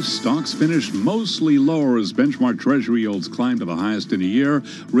day. Stocks finished mostly lower as benchmark Treasury yields climbed to the highest in a year,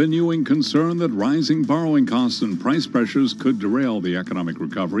 renewing concern that rising borrowing costs and price pressures could derail the economic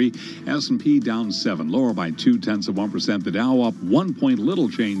recovery. S&P down 7, lower by 0.2%. The Dow up 1 point, little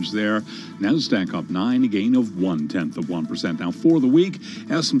change there. Nasdaq up 9, a gain of 0.1%. Now for the week,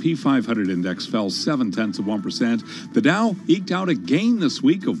 S&P 500 index fell 0.7%. The Dow eked out a gain this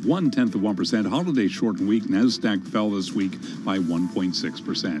week of 0.1%. Holiday shortened week, Nasdaq fell this week by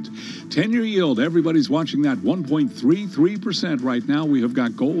 1.6%. 10-year yield, everybody's watching that, 1.33% right now. We have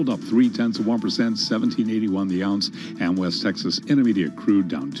got gold up 0.3%, 17.81 the ounce, and West Texas Intermediate crude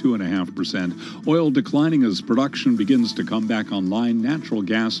down 2.5%. Oil declining as production begins to come back online. Natural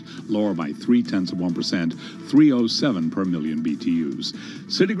gas lower by 0.3%, 307 per million BTUs.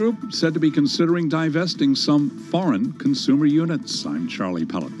 Citigroup said to be considering divesting some foreign consumer units. I'm Charlie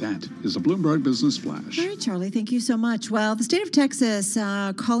Pellet. That is a Bloomberg Business Flash. All right, Charlie, thank you so much. Well, the state of Texas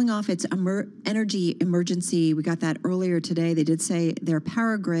calling off its energy emergency. We got that earlier today. They did say their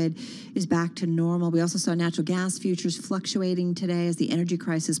power grid is back to normal. We also saw natural gas futures fluctuating today as the energy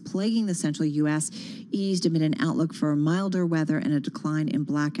crisis plaguing the central U.S. eased amid an outlook for milder weather and a decline in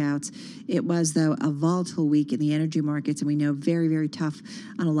blackouts. It was, though, a volatile week in the energy markets, and we know very, very tough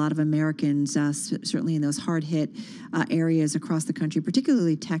on a lot of Americans, certainly in those hard-hit areas across the country,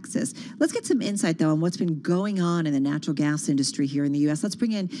 particularly Texas. Let's get some insight, though, on what's been going on in the natural gas industry here in the U.S. Let's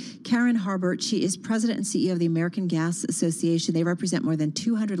bring in Karen Harbert. She is president and CEO of the American Gas Association. They represent more than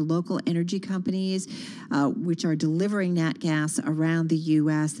 200 local energy companies, which are delivering nat gas around the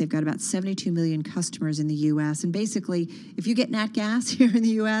U.S. They've got about 72 million customers in the U.S. And basically, if you get nat gas here in the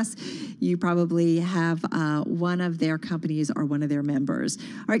U.S., you probably have one of their companies or one of their members.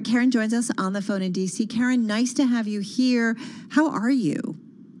 All right, Karen joins us on the phone in D.C. Karen, nice to have you here. How are you?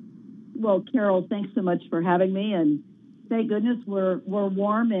 Well, Carol, thanks so much for having me. And thank goodness we're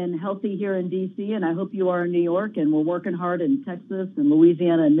warm and healthy here in D.C., and I hope you are in New York, and we're working hard in Texas and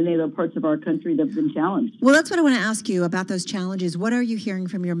Louisiana and many other parts of our country that have been challenged. Well, that's what I want to ask you about those challenges. What are you hearing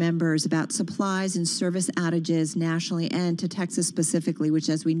from your members about supplies and service outages nationally and to Texas specifically, which,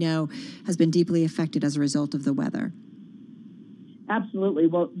 as we know, has been deeply affected as a result of the weather? Absolutely.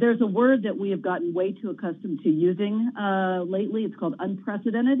 Well, there's a word that we have gotten way too accustomed to using lately. It's called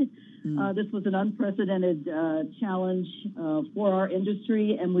unprecedented. This was an unprecedented challenge for our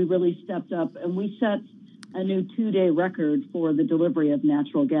industry, and we really stepped up. And we set a new 2-day record for the delivery of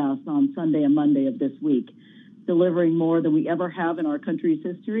natural gas on Sunday and Monday of this week, delivering more than we ever have in our country's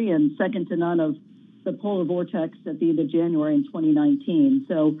history, and second to none of the polar vortex at the end of January in 2019.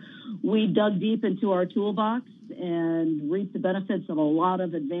 So we dug deep into our toolbox and reaped the benefits of a lot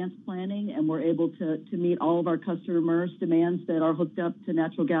of advanced planning, and we're able to meet all of our customers' demands that are hooked up to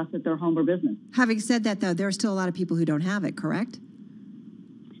natural gas at their home or business. Having said that, though, there are still a lot of people who don't have it, correct?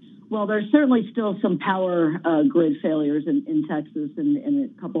 Well, there's certainly still some power grid failures in Texas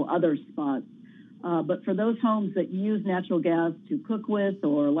and a couple other spots. But for those homes that use natural gas to cook with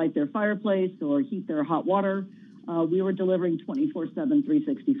or light their fireplace or heat their hot water, we were delivering 24/7,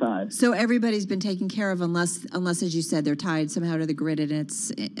 365. So everybody's been taken care of unless, as you said, they're tied somehow to the grid and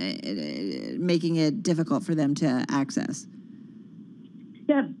it's making it difficult for them to access.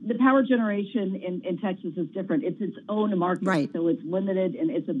 Yeah, the power generation in Texas is different. It's its own market, right. So it's limited in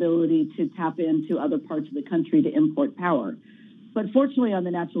its ability to tap into other parts of the country to import power. But fortunately, on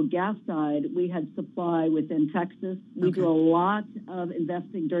the natural gas side, we had supply within Texas. We do a lot of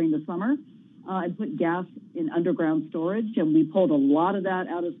investing during the summer and put gas in underground storage, and we pulled a lot of that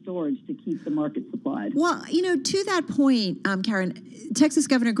out of storage to keep the market supplied. Well, to that point, Karen, Texas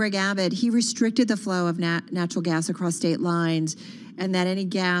Governor Greg Abbott, he restricted the flow of natural gas across state lines, and that any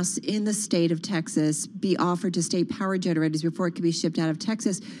gas in the state of Texas be offered to state power generators before it could be shipped out of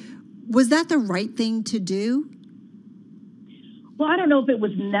Texas. Was that the right thing to do? Well, I don't know if it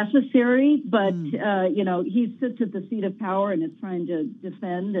was necessary, but, he sits at the seat of power and is trying to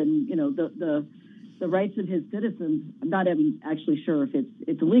defend and, the rights of his citizens. I'm not even actually sure if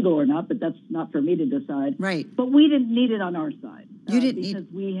it's illegal or not, but that's not for me to decide. Right. But we didn't need it on our side. You didn't because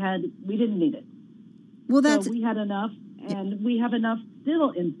we didn't need it. Well, so we had enough, and we have enough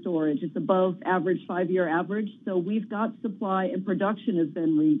still in storage. It's above average 5-year average. So we've got supply, and production has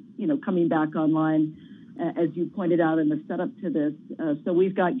been coming back online, as you pointed out in the setup to this. So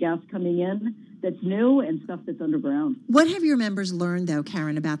we've got gas coming in that's new and stuff that's underground. What have your members learned, though,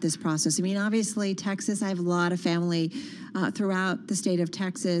 Karen, about this process? I mean, obviously, Texas, I have a lot of family throughout the state of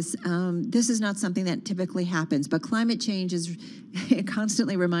Texas. This is not something that typically happens, but climate change is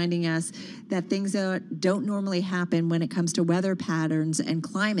constantly reminding us that things that don't normally happen when it comes to weather patterns and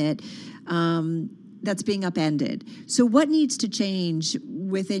climate, that's being upended. So what needs to change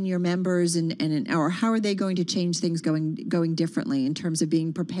within your members or how are they going to change things going differently in terms of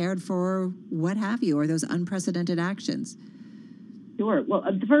being prepared for what have you, or those unprecedented actions? Sure. Well,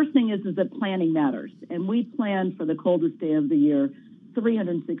 the first thing is that planning matters. And we plan for the coldest day of the year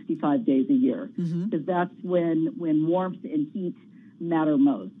 365 days a year, because that's when warmth and heat matter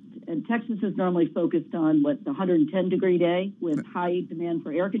most. And Texas is normally focused on the 110-degree day with high demand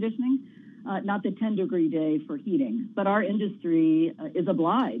for air conditioning, not the 10-degree day for heating. But our industry is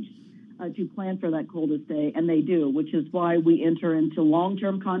obliged to plan for that coldest day, and they do, which is why we enter into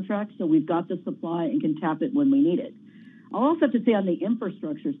long-term contracts, so we've got the supply and can tap it when we need it. I'll also have to say on the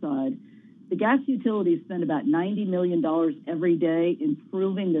infrastructure side, the gas utilities spend about $90 million every day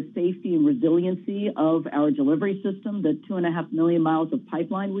improving the safety and resiliency of our delivery system, the 2.5 million miles of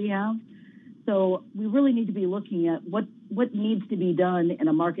pipeline we have. So we really need to be looking at what needs to be done in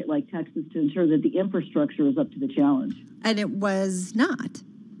a market like Texas to ensure that the infrastructure is up to the challenge. And it was not.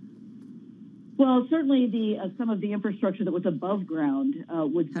 Well, certainly some of the infrastructure that was above ground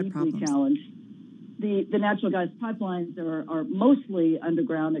was deeply challenged. The natural gas pipelines are mostly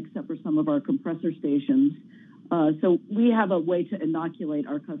underground except for some of our compressor stations. So we have a way to inoculate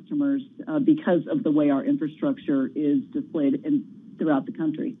our customers because of the way our infrastructure is displayed throughout the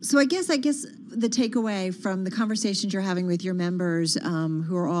country. So I guess the takeaway from the conversations you're having with your members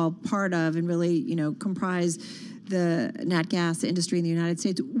who are all part of and really, comprise the nat gas industry in the United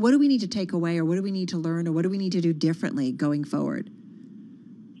States, what do we need to take away, or what do we need to learn, or what do we need to do differently going forward?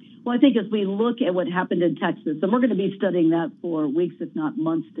 Well, I think as we look at what happened in Texas, and we're going to be studying that for weeks, if not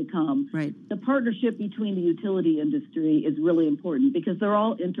months to come, right. The partnership between the utility industry is really important because they're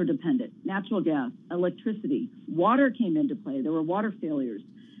all interdependent. Natural gas, electricity, water came into play. There were water failures,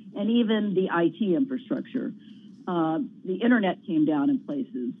 and even the IT infrastructure. The internet came down in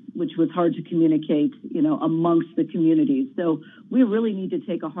places, which was hard to communicate, amongst the communities. So we really need to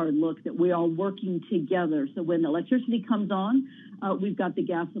take a hard look that we're all working together. So when electricity comes on, we've got the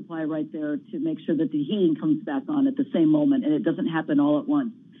gas supply right there to make sure that the heating comes back on at the same moment, and it doesn't happen all at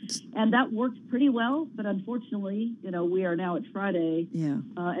once. And that worked pretty well, but unfortunately, we are now at Friday,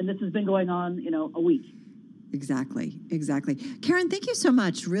 and this has been going on, a week. Exactly. Karen, thank you so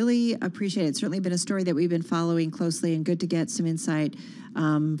much. Really appreciate it. It's certainly been a story that we've been following closely, and good to get some insight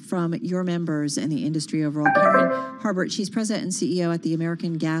from your members and the industry overall. Karen Harbert, she's president and CEO at the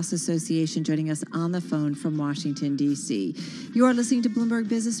American Gas Association, joining us on the phone from Washington, D.C. You are listening to Bloomberg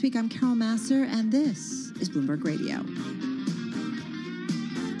Business Week. I'm Carol Massar, and this is Bloomberg Radio.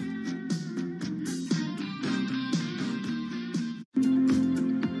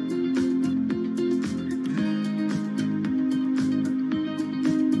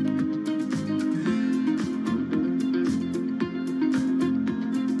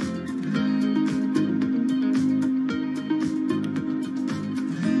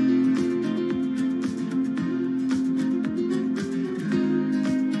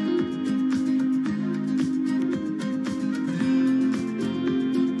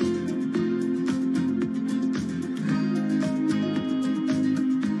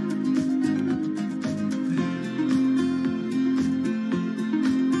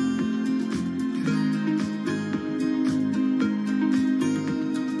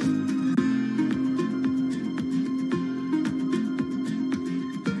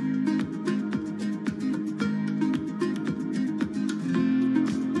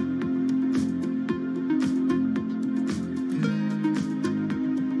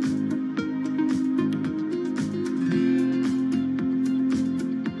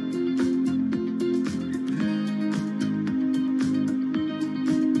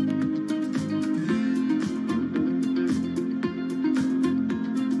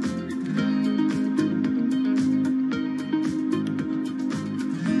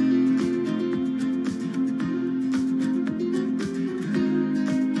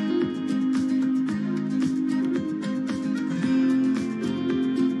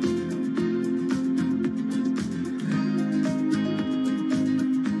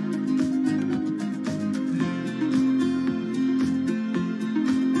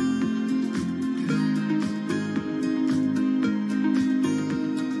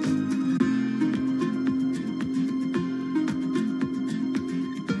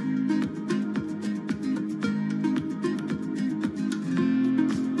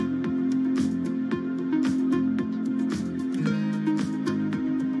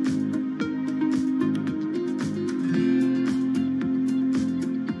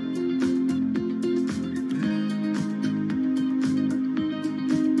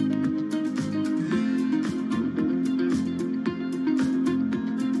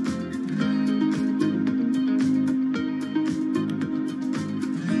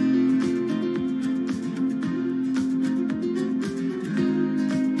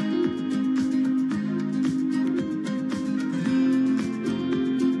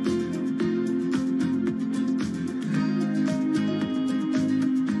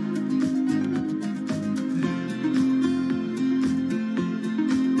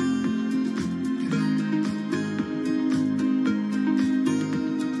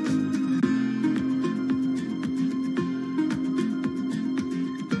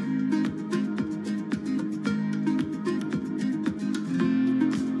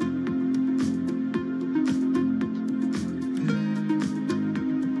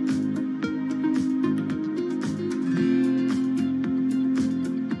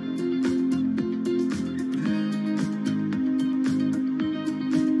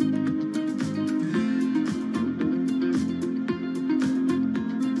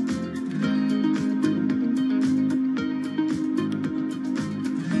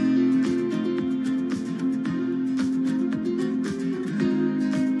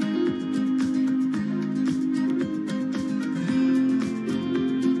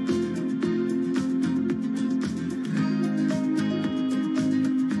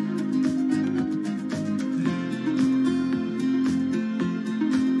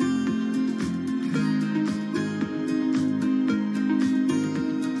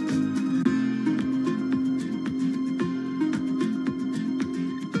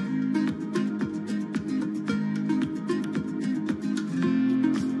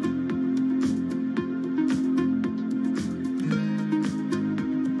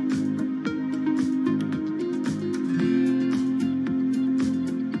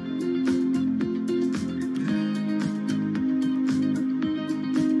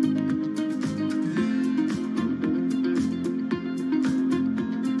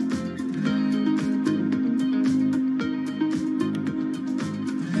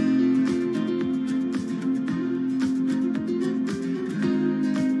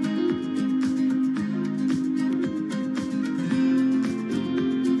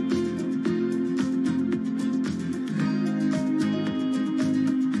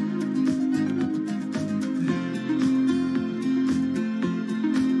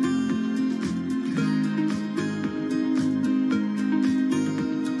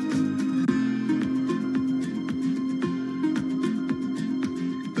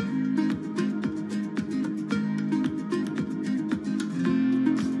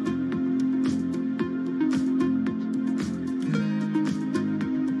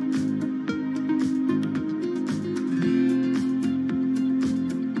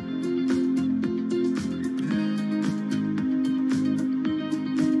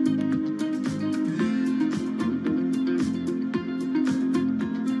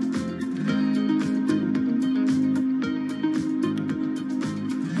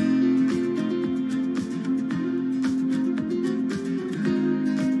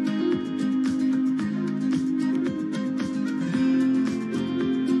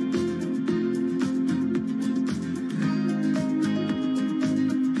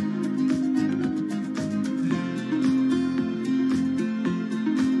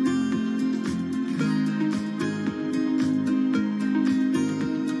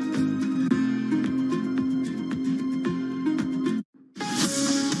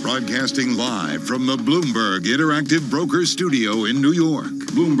 Broadcasting live from the Bloomberg Interactive Broker Studio in New York.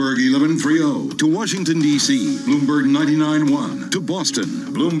 Bloomberg 1130. To Washington, D.C., Bloomberg 99.1. To Boston,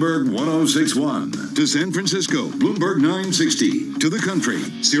 Bloomberg 106.1. To San Francisco, Bloomberg 960. To the country,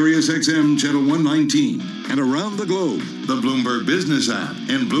 Sirius XM Channel 119. And around the globe, the Bloomberg Business app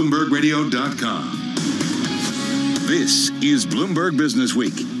and BloombergRadio.com. This is Bloomberg Business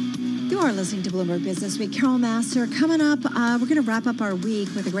Week. You are listening to Bloomberg Business Week. Carol Master, coming up, we're going to wrap up our week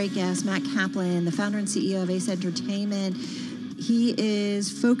with a great guest, Matt Kaplan, the founder and CEO of Ace Entertainment. He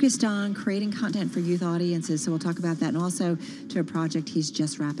is focused on creating content for youth audiences, so we'll talk about that, and also to a project he's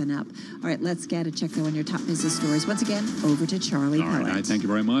just wrapping up. All right, let's get a check, though, on your top business stories. Once again, over to Charlie Pellet. All right, thank you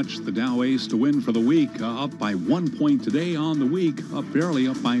very much. The Dow Ace to win for the week, up by 1 point today on the week, barely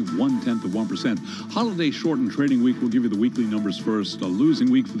up by 0.1%. Holiday shortened trading week. We'll give you the weekly numbers first. A losing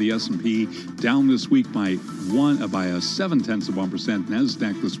week for the S&P, down this week by 0.7%.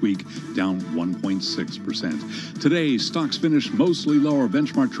 NASDAQ this week down 1.6%. Today, stocks finished mostly lower.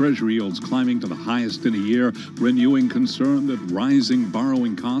 Benchmark Treasury yields climbing to the highest in a year, renewing concern that rising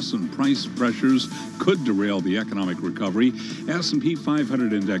borrowing costs and price pressures could derail the economic recovery. S&P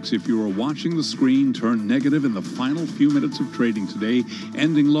 500 index, if you were watching the screen, turned negative in the final few minutes of trading today,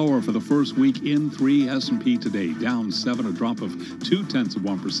 ending lower for the first week in 3. S&P today down 7, a drop of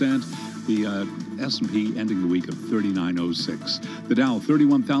 0.2%. The S&P ending the week at 3906. The Dow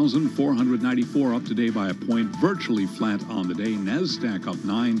 31,494 up today by a point, virtually flat on the day. NASDAQ up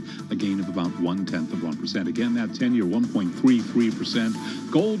 9, a gain of about 0.1%. Again, that 10-year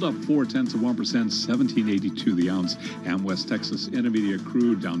 1.33%. Gold up 0.4%, 17.82 the ounce. And West Texas Intermediate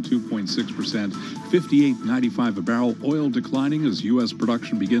crude down 2.6%, 58.95 a barrel. Oil declining as U.S.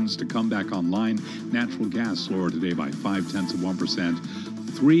 production begins to come back online. Natural gas lower today by 0.5%.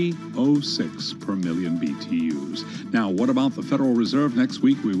 306 per million BTUs. Now, what about the Federal Reserve? Next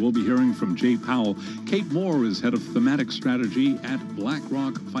week, we will be hearing from Jay Powell. Kate Moore is head of thematic strategy at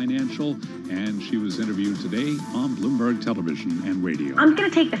BlackRock Financial, and she was interviewed today on Bloomberg Television and Radio. I'm going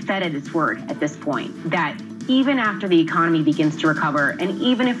to take the Fed at its word at this point, that even after the economy begins to recover, and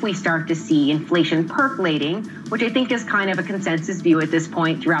even if we start to see inflation percolating, which I think is kind of a consensus view at this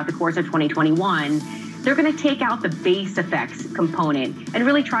point throughout the course of 2021, they're going to take out the base effects component and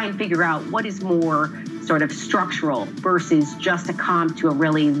really try and figure out what is more sort of structural versus just a comp to a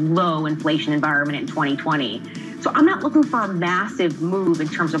really low inflation environment in 2020. So I'm not looking for a massive move in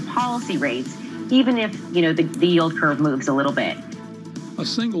terms of policy rates, even if, the yield curve moves a little bit. A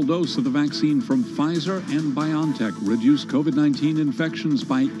single dose of the vaccine from Pfizer and BioNTech reduced COVID-19 infections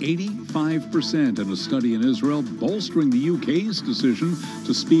by 85% in a study in Israel, bolstering the UK's decision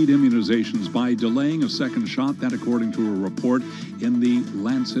to speed immunizations by delaying a second shot. That, according to a report in the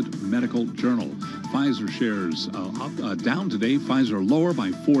Lancet Medical Journal. Pfizer shares down today. Pfizer lower by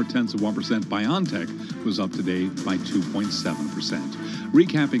 0.4%. BioNTech was up today by 2.7%.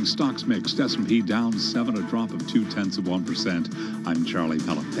 Recapping stocks mixed. S&P down 7, a drop of 0.2%. I'm Charlie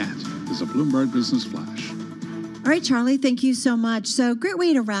Pellet. That is a Bloomberg Business Flash. All right, Charlie, thank you so much. So great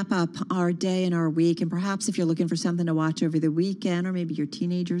way to wrap up our day and our week. And perhaps if you're looking for something to watch over the weekend, or maybe your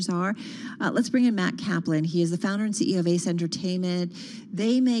teenagers are, let's bring in Matt Kaplan. He is the founder and CEO of Ace Entertainment.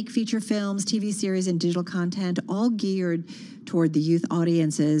 They make feature films, TV series, and digital content, all geared toward the youth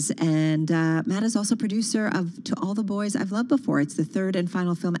audiences. And Matt is also producer of To All the Boys I've Loved Before. It's the third and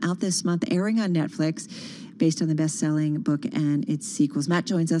final film out this month, airing on Netflix, based on the best-selling book and its sequels. Matt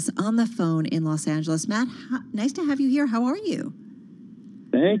joins us on the phone in Los Angeles. Matt, nice to have you here. How are you?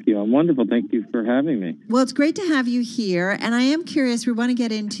 Thank you. I'm wonderful. Thank you for having me. Well, it's great to have you here. And I am curious, we want to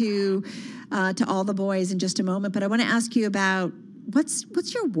get into To All the Boys in just a moment, but I want to ask you about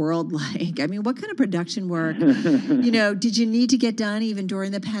what's your world like? I mean, what kind of production work, did you need to get done even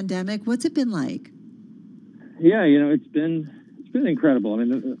during the pandemic? What's it been like? Yeah, it's been incredible. I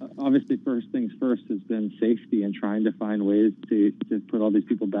mean, obviously, first things first has been safety and trying to find ways to put all these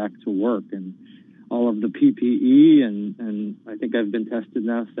people back to work, and all of the PPE, and I think I've been tested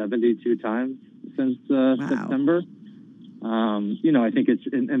now 72 times since September. I think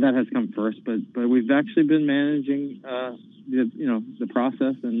and that has come first, but we've actually been managing the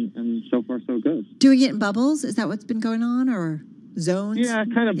process, and so far so good. Doing it in bubbles? Is that what's been going on, or zones? Yeah,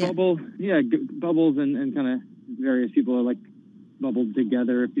 kind of bubbles. Yeah, bubbles and kind of various people are like bubbled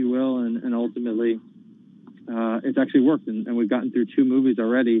together, if you will, and ultimately it's actually worked, and we've gotten through 2 movies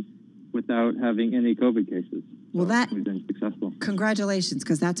already without having any COVID cases. Well, we've been successful. Congratulations,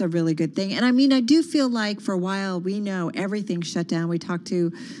 because that's a really good thing. And I mean, I do feel like for a while we know everything shut down. We talked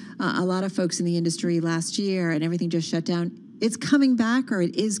to a lot of folks in the industry last year, and everything just shut down. It's coming back, or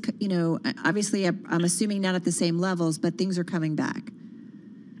it is, obviously I'm assuming not at the same levels, but things are coming back.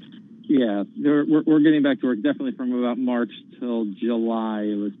 Yeah, we're getting back to work. Definitely from about March till July,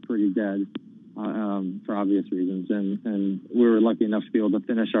 it was pretty dead for obvious reasons. And we were lucky enough to be able to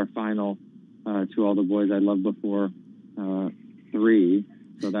finish our final To All the Boys I Loved Before 3.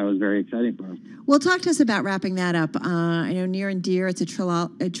 So that was very exciting for us. Well, talk to us about wrapping that up. I know Near and Dear, it's a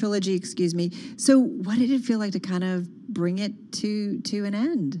trilogy, excuse me. So what did it feel like to kind of bring it to an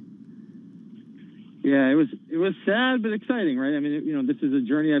end? Yeah, it was sad but exciting, right? I mean, this is a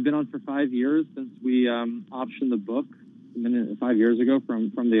journey I've been on for 5 years since we optioned the book 5 years ago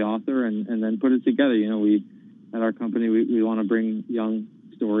from the author and then put it together. We at our company we want to bring young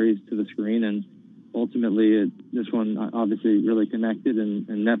stories to the screen, and ultimately this one obviously really connected, and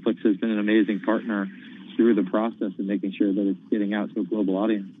Netflix has been an amazing partner through the process of making sure that it's getting out to a global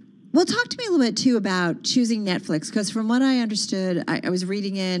audience. Well, talk to me a little bit too about choosing Netflix, because from what I understood, I was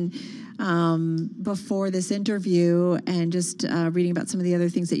reading in before this interview and just reading about some of the other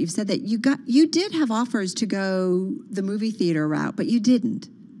things that you've said, that you did have offers to go the movie theater route, but you didn't.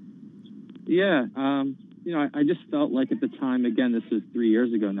 Yeah, I just felt like at the time, again, this was 3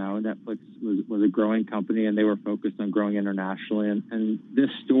 years ago now, and Netflix was a growing company, and they were focused on growing internationally, and this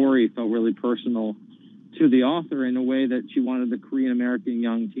story felt really personal to the author in a way that she wanted the Korean American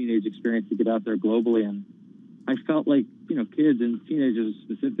young teenage experience to get out there globally. And I felt like, kids and teenagers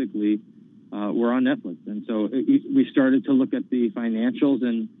specifically were on Netflix. And so we started to look at the financials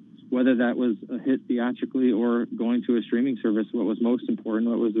and whether that was a hit theatrically or going to a streaming service. What was most important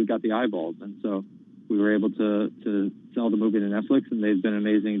was we got the eyeballs. And so we were able to sell the movie to Netflix, and they've been an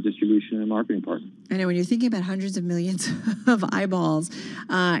amazing distribution and marketing partner. I know when you're thinking about hundreds of millions of eyeballs,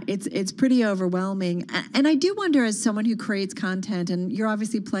 it's pretty overwhelming. And I do wonder, as someone who creates content, and you're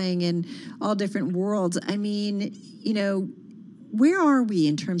obviously playing in all different worlds, I mean, where are we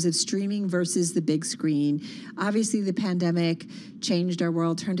in terms of streaming versus the big screen? Obviously, the pandemic changed our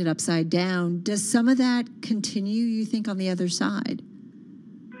world, turned it upside down. Does some of that continue, you think, on the other side?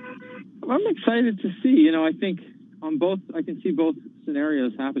 I'm excited to see. I think I can see both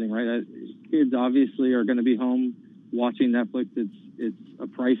scenarios happening, right? Kids obviously are going to be home watching Netflix. It's a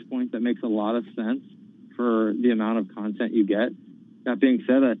price point that makes a lot of sense for the amount of content you get. That being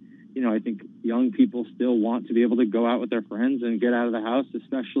said, I think young people still want to be able to go out with their friends and get out of the house,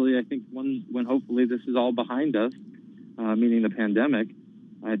 especially I think when hopefully this is all behind us, meaning the pandemic.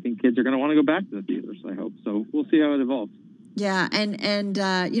 I think kids are going to want to go back to the theaters, I hope. So we'll see how it evolves. Yeah, and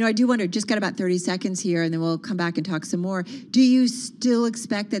I do wonder, just got about 30 seconds here, and then we'll come back and talk some more. Do you still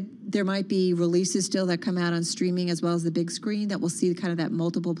expect that there might be releases still that come out on streaming as well as the big screen, that we'll see kind of that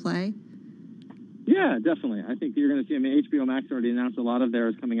multiple play? Yeah, definitely. I think you're going to see, HBO Max already announced a lot of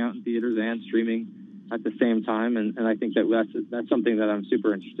theirs coming out in theaters and streaming at the same time, and I think that's something that I'm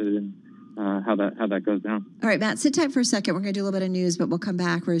super interested in. How that goes down. All right, Matt, sit tight for a second. We're going to do a little bit of news, but we'll come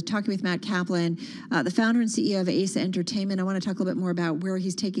back. We're talking with Matt Kaplan, the founder and CEO of Ace Entertainment. I want to talk a little bit more about where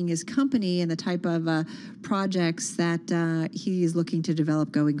he's taking his company and the type of projects that he is looking to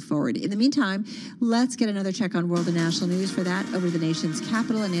develop going forward. In the meantime, let's get another check on world and national news. For that, over to the nation's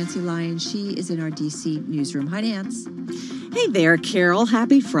capital, and Nancy Lyons. She is in our D.C. newsroom. Hi, Nance. Hey there, Carol.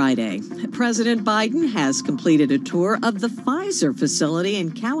 Happy Friday. President Biden has completed a tour of the Pfizer facility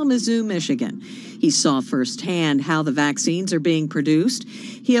in Kalamazoo, Michigan. He saw firsthand how the vaccines are being produced.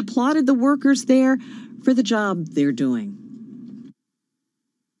 He applauded the workers there for the job they're doing.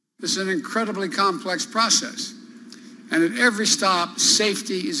 This is an incredibly complex process, and at every stop,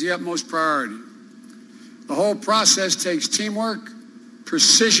 safety is the utmost priority. The whole process takes teamwork,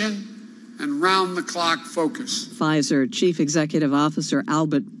 precision, and round-the-clock focus. Pfizer Chief Executive Officer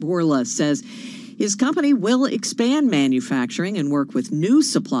Albert Bourla says his company will expand manufacturing and work with new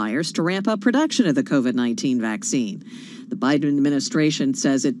suppliers to ramp up production of the COVID-19 vaccine. The Biden administration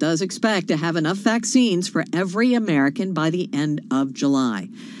says it does expect to have enough vaccines for every American by the end of July.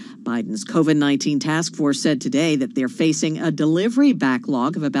 Biden's COVID-19 task force said today that they're facing a delivery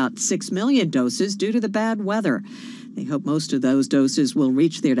backlog of about 6 million doses due to the bad weather. They hope most of those doses will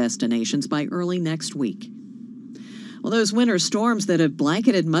reach their destinations by early next week. Well, those winter storms that have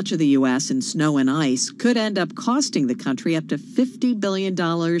blanketed much of the U.S. in snow and ice could end up costing the country up to $50 billion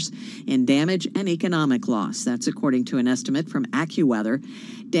in damage and economic loss. That's according to an estimate from AccuWeather.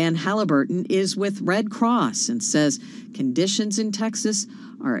 Dan Halliburton is with Red Cross and says conditions in Texas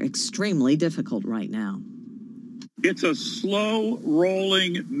are extremely difficult right now. It's a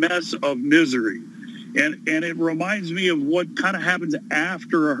slow-rolling mess of misery. And it reminds me of what kind of happens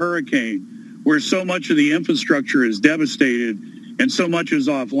after a hurricane, where so much of the infrastructure is devastated and so much is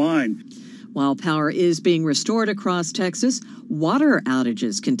offline. While power is being restored across Texas, water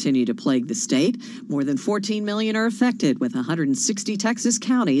outages continue to plague the state. More than 14 million are affected, with 160 Texas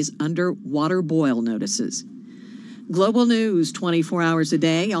counties under water boil notices. Global news 24 hours a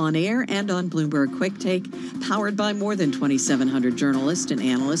day, on air and on Bloomberg Quick Take, powered by more than 2,700 journalists and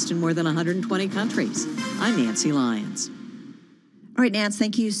analysts in more than 120 countries. I'm Nancy Lyons. All right, Nance,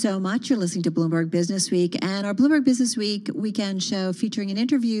 thank you so much. You're listening to Bloomberg Business Week, and our Bloomberg Business Week weekend show featuring an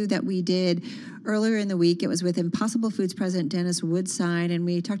interview that we did earlier in the week. It was with Impossible Foods President Dennis Woodside, and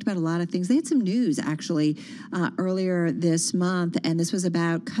we talked about a lot of things. They had some news, actually, earlier this month, and this was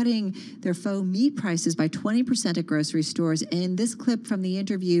about cutting their faux meat prices by 20% at grocery stores. In this clip from the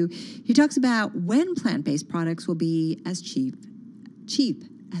interview, he talks about when plant-based products will be as cheap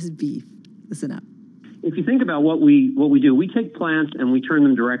as beef. Listen up. If you think about what we do, we take plants and we turn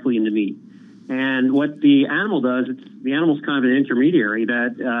them directly into meat. And what the animal does, the animal's kind of an intermediary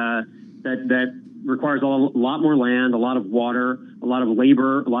that requires a lot more land, a lot of water, a lot of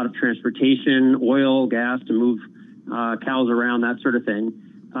labor, a lot of transportation, oil, gas to move cows around, that sort of thing.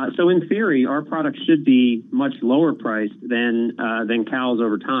 So in theory, our products should be much lower priced than cows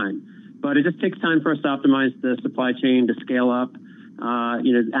over time. But it just takes time for us to optimize the supply chain to scale up.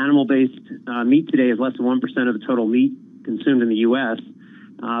 Animal-based meat today is less than 1% of the total meat consumed in the U.S.,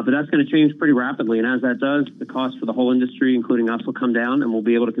 but that's going to change pretty rapidly. And as that does, the cost for the whole industry, including us, will come down, and we'll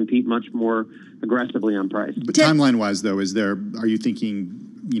be able to compete much more aggressively on price. But timeline-wise, though, are you thinking,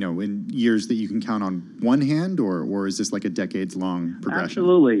 in years that you can count on one hand, or is this like a decades-long progression?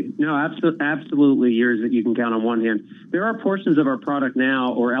 Absolutely. No, absolutely years that you can count on one hand. There are portions of our product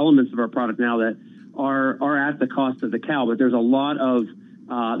now, or elements of our product now, that are at the cost of the cow, but there's a lot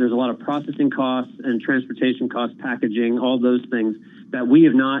of processing costs and transportation costs, packaging, all those things that we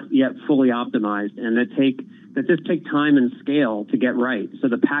have not yet fully optimized, and that just take time and scale to get right. So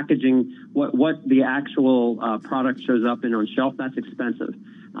the packaging, what the actual product shows up in on shelf, that's expensive.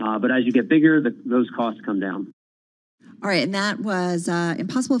 But as you get bigger, those costs come down. All right, and that was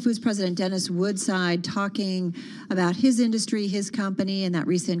Impossible Foods President Dennis Woodside talking about his industry, his company, and that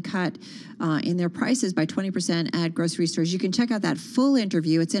recent cut in their prices by 20% at grocery stores. You can check out that full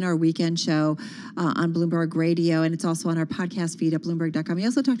interview. It's in our weekend show on Bloomberg Radio, and it's also on our podcast feed at Bloomberg.com. He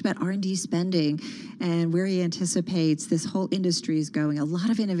also talked about R&D spending and where he anticipates this whole industry is going. A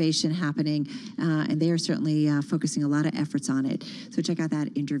lot of innovation happening, and they are certainly focusing a lot of efforts on it. So check out that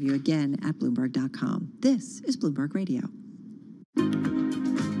interview again at Bloomberg.com. This is Bloomberg Radio.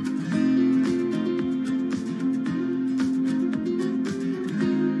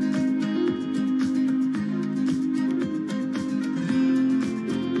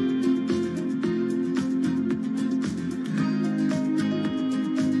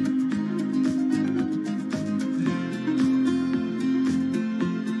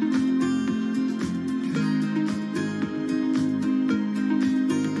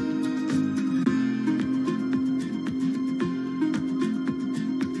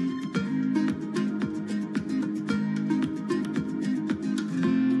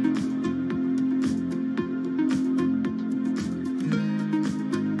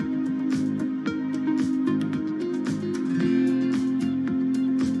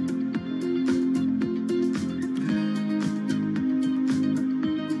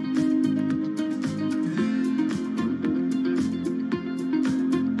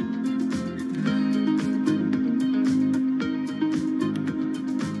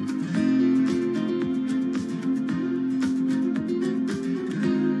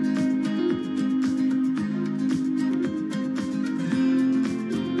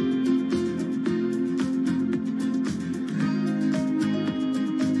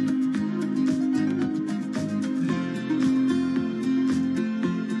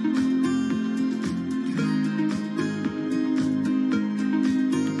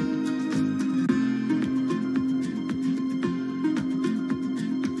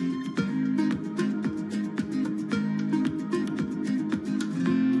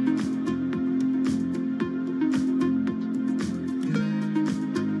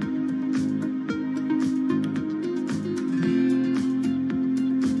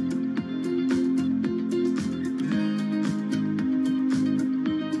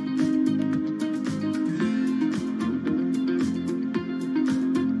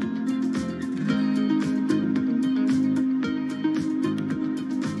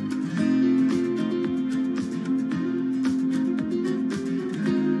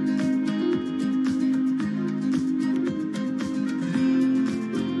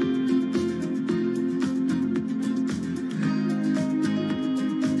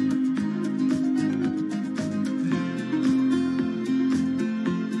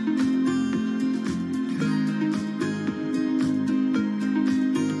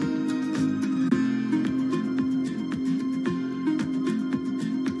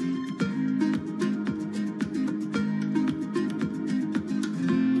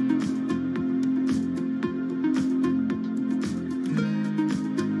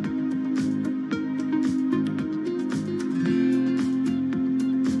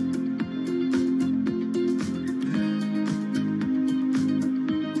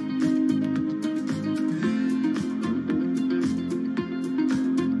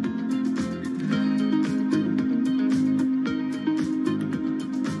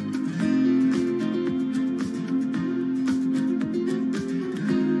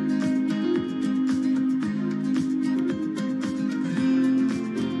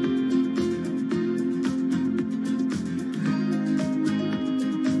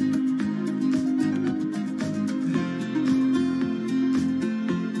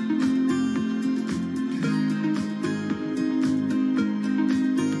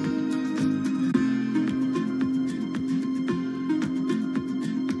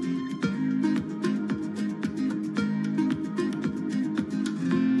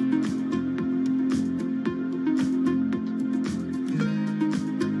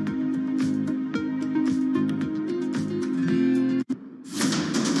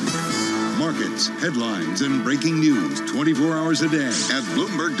 markets, headlines, and breaking news 24 hours a day at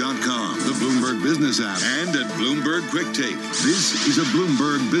Bloomberg.com, the Bloomberg Business app, and at Bloomberg Quick Take. This is a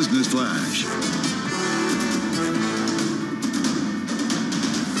Bloomberg Business Flash.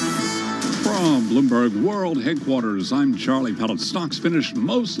 From Bloomberg World Headquarters, I'm Charlie Pellet. Stocks finished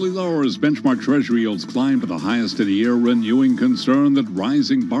mostly lower as benchmark treasury yields climbed to the highest in a year, renewing concern that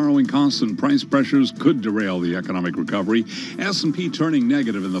rising borrowing costs and price pressures could derail the economic recovery. S&P turning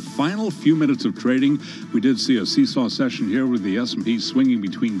negative in the final few minutes of trading. We did see a seesaw session here with the S&P swinging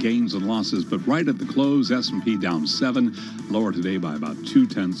between gains and losses, but right at the close, S&P down 7, lower today by about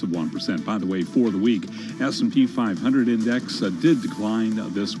 0.2%. By the way, for the week, S&P 500 index did decline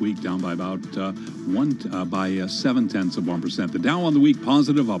this week, down by about 0.7%. The Dow on the week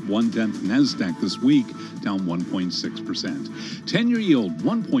positive, up 0.1. NASDAQ this week down 1.6%. 10-year yield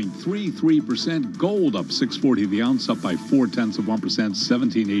 1.33%. Gold up $6.40 the ounce, up by 0.4%.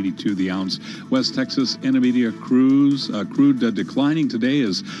 $17.82 the ounce. West Texas Intermediate crude declining today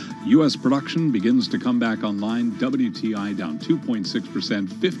as U.S. production begins to come back online. WTI down 2.6%.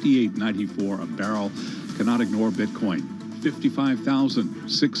 $58.94 a barrel. Cannot ignore Bitcoin.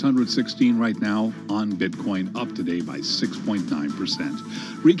 55,616 right now on Bitcoin, up today by 6.9%.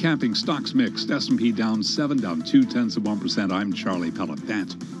 Recapping stocks mixed, S&P down 7, down 0.2%. I'm Charlie Pellet.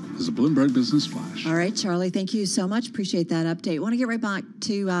 That is a Bloomberg Business Flash. All right, Charlie, thank you so much. Appreciate that update. I want to get right back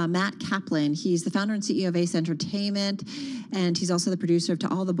to Matt Kaplan. He's the founder and CEO of Ace Entertainment, and he's also the producer of To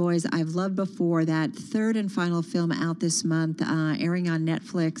All the Boys I've Loved Before, that third and final film out this month, airing on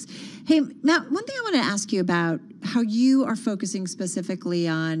Netflix. Hey, Matt, one thing I want to ask you about how you are focusing specifically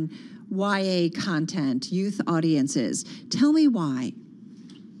on YA content, youth audiences. Tell me why.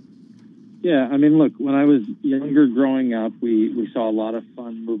 Yeah, I mean, look, when I was younger growing up, we saw a lot of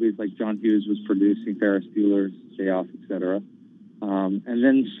fun movies like John Hughes was producing, Ferris Bueller's Day Off, etc. And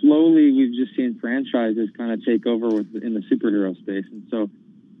then slowly we've just seen franchises kind of take over in the superhero space. And so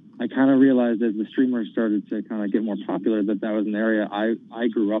I kind of realized as the streamers started to kind of get more popular that was an area I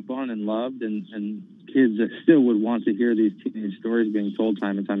grew up on and loved, and kids that still would want to hear these teenage stories being told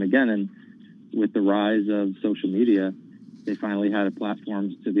time and time again. And with the rise of social media, they finally had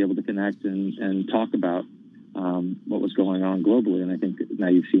platforms to be able to connect and talk about what was going on globally. And I think now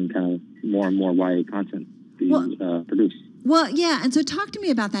you've seen kind of more and more YA content being produced. Well, yeah. And so talk to me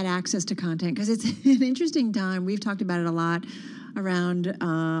about that access to content, because it's an interesting time. We've talked about it a lot around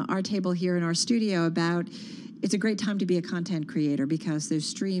our table here in our studio about it's a great time to be a content creator because there's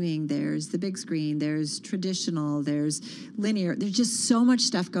streaming, there's the big screen, there's traditional, there's linear. There's just so much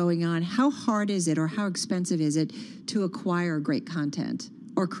stuff going on. How hard is it or how expensive is it to acquire great content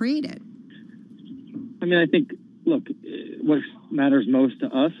or create it? I mean, I think, look, what matters most to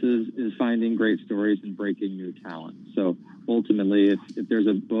us is finding great stories and breaking new talent. So ultimately, if there's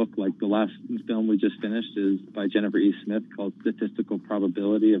a book, like the last film we just finished is by Jennifer E. Smith called Statistical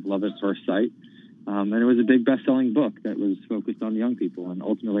Probability of Love at First Sight. And it was a big best-selling book that was focused on young people. And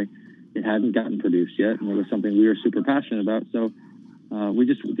ultimately, it hadn't gotten produced yet. And it was something we were super passionate about. So we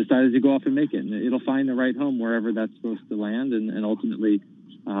just decided to go off and make it. And it'll find the right home wherever that's supposed to land. And ultimately,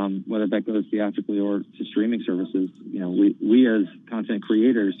 whether that goes theatrically or to streaming services, you know, we as content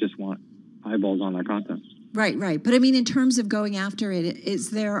creators just want eyeballs on our content. Right. But I mean, in terms of going after it,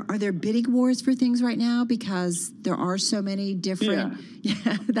 are there bidding wars for things right now? Because there are so many different.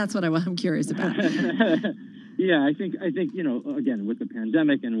 Yeah, that's what I'm curious about. Yeah, I think you know, again, with the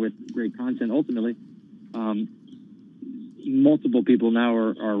pandemic and with great content, ultimately, multiple people now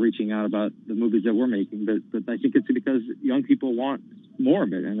are reaching out about the movies that we're making. But I think it's because young people want more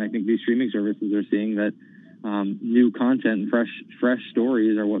of it, and I think these streaming services are seeing that. New content and fresh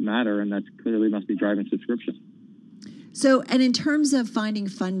stories are what matter, and that clearly must be driving subscription. So, and in terms of finding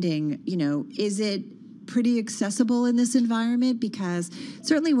funding, you know, is it pretty accessible in this environment? Because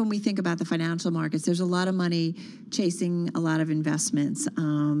certainly when we think about the financial markets, there's a lot of money chasing a lot of investments.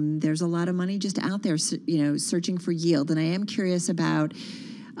 There's a lot of money just out there, you know, searching for yield. And I am curious about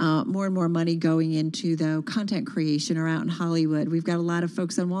more and more money going into the content creation or out in Hollywood. We've got a lot of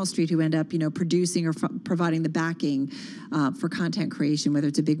folks on Wall Street who end up, you know, producing or providing the backing for content creation, whether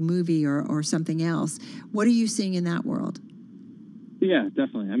it's a big movie or something else. What are you seeing in that world? Yeah,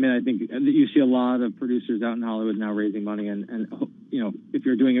 definitely. I mean, I think you see a lot of producers out in Hollywood now raising money, and you know, if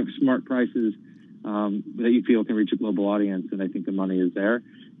you're doing it for smart prices that you feel can reach a global audience, and I think the money is there.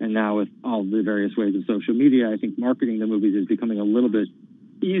 And now with all the various ways of social media, I think marketing the movies is becoming a little bit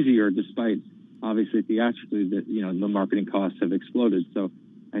easier, despite obviously theatrically that, you know, the marketing costs have exploded. So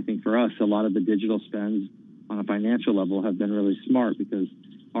I think for us, a lot of the digital spends on a financial level have been really smart because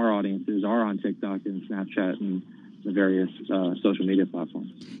our audiences are on TikTok and Snapchat and the various social media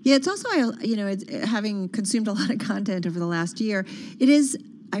platforms. Yeah, it's also, it's, having consumed a lot of content over the last year, it is,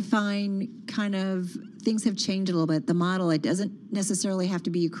 I find, kind of, things have changed a little bit. The model, it doesn't necessarily have to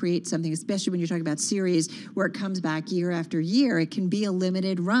be you create something, especially when you're talking about series where it comes back year after year. It can be a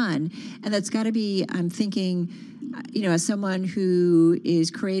limited run. And that's got to be, I'm thinking, as someone who is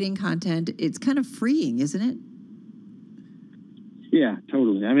creating content, it's kind of freeing, isn't it? Yeah,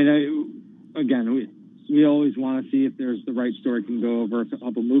 totally. I mean, we always want to see if there's the right story can go over a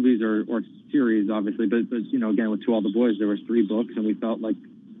couple movies or series, obviously. But again, with To All the Boys, there was 3 books, and we felt like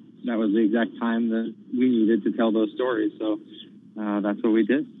that was the exact time that we needed to tell those stories. So that's what we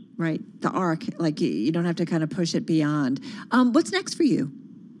did. Right. The arc, like you don't have to kind of push it beyond. What's next for you?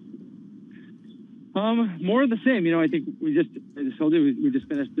 More of the same. I think I just told you, we just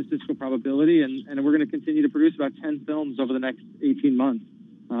finished Statistical Probability, and we're going to continue to produce about 10 films over the next 18 months,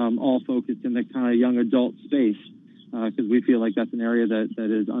 all focused in the kind of young adult space, because we feel like that's an area that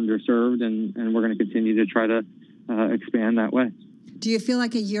is underserved, and we're going to continue to try to expand that way. Do you feel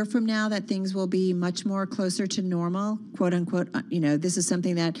like a year from now that things will be much more closer to normal, quote unquote? This is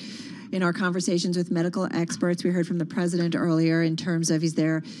something that in our conversations with medical experts, we heard from the president earlier in terms of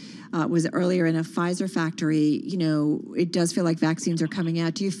was earlier in a Pfizer factory. It does feel like vaccines are coming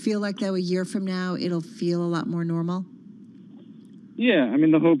out. Do you feel like, though, a year from now, it'll feel a lot more normal? Yeah, I mean,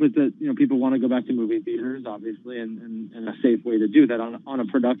 the hope is that, people want to go back to movie theaters, obviously, and a safe way to do that on a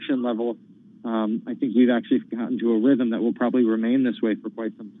production level. I think we've actually gotten to a rhythm that will probably remain this way for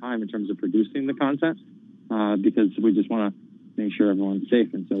quite some time in terms of producing the content, because we just want to make sure everyone's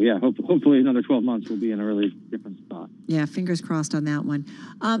safe. And so, yeah, hopefully another 12 months we'll be in a really different spot. Yeah, fingers crossed on that one.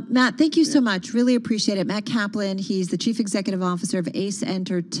 Matt, thank you so much. Really appreciate it. Matt Kaplan, he's the Chief Executive Officer of Ace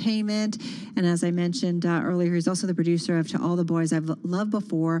Entertainment. And as I mentioned earlier, he's also the producer of To All the Boys I've Loved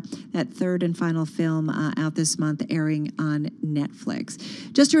Before, that third and final film out this month, airing on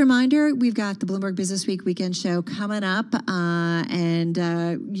Netflix. Just a reminder, we've got the Bloomberg Business Week weekend show coming up. And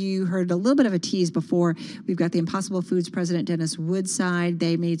you heard a little bit of a tease before. We've got the Impossible Foods president, Dennis Woodside.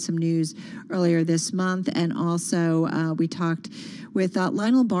 They made some news earlier this month. And also we talked with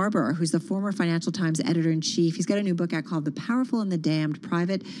Lionel Barber, who's the former Financial Times editor-in-chief. He's got a new book out called The Powerful and the Damned,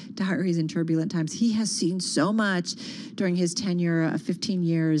 Private Diaries in Turbulent Times. He has seen so much during his tenure of 15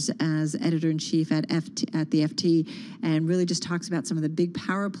 years as editor-in-chief at the FT, and really just talks about some of the big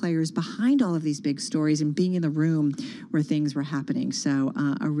power players behind all of these big stories and being in the room where things were happening. So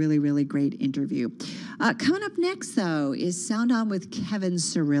a really, really great interview. Coming up next, though, is Sound On with Kevin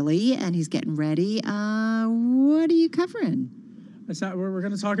Cirilli, and he's getting ready. What are you covering? We're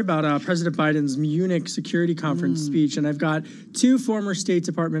going to talk about President Biden's Munich Security Conference speech, and I've got 2 former State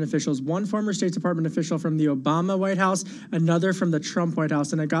Department officials, one former State Department official from the Obama White House, another from the Trump White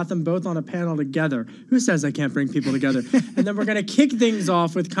House, and I got them both on a panel together. Who says I can't bring people together? And then we're going to kick things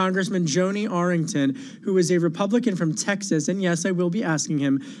off with Congressman Joni Arrington, who is a Republican from Texas, and yes, I will be asking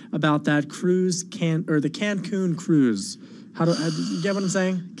him about that the Cancun cruise. You get what I'm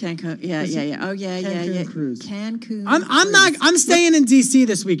saying? Cancun, yeah. Oh, yeah. Cancun cruise. Cancun. I'm staying in D.C.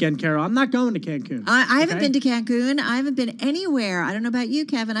 this weekend, Carol. I'm not going to Cancun. I haven't been to Cancun. I haven't been anywhere. I don't know about you,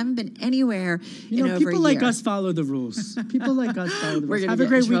 Kevin. I haven't been anywhere in over a year. People like us follow the rules. People like us follow the rules. Have a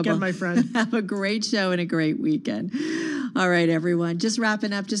great weekend, my friend. Have a great show and a great weekend. All right, everyone. Just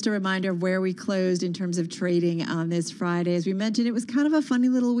wrapping up, just a reminder of where we closed in terms of trading on this Friday. As we mentioned, it was kind of a funny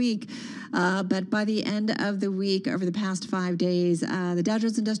little week. But by the end of the week, over the past 5 days, the Dow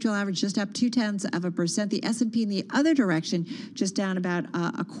Jones Industrial Average just up 0.2%. The S&P in the other direction, just down about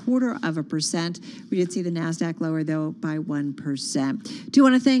 0.25%. We did see the NASDAQ lower, though, by 1%. Do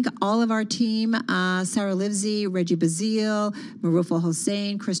want to thank all of our team, Sarah Livesey, Reggie Bazile, Marufal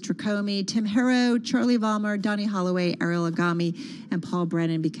Hossein, Chris Tricomi, Tim Harrow, Charlie Vollmer, Donnie Holloway, Ariel Agami, and Paul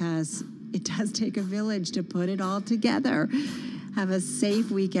Brennan, because it does take a village to put it all together. Have a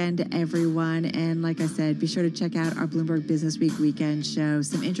safe weekend, everyone. And like I said, be sure to check out our Bloomberg Business Week weekend show.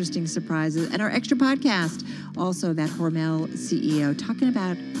 Some interesting surprises. And our extra podcast, also that Hormel CEO, talking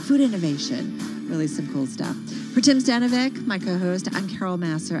about food innovation. Really some cool stuff. For Tim Stanovic, my co-host, I'm Carol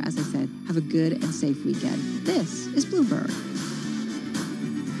Masser. As I said, have a good and safe weekend. This is Bloomberg.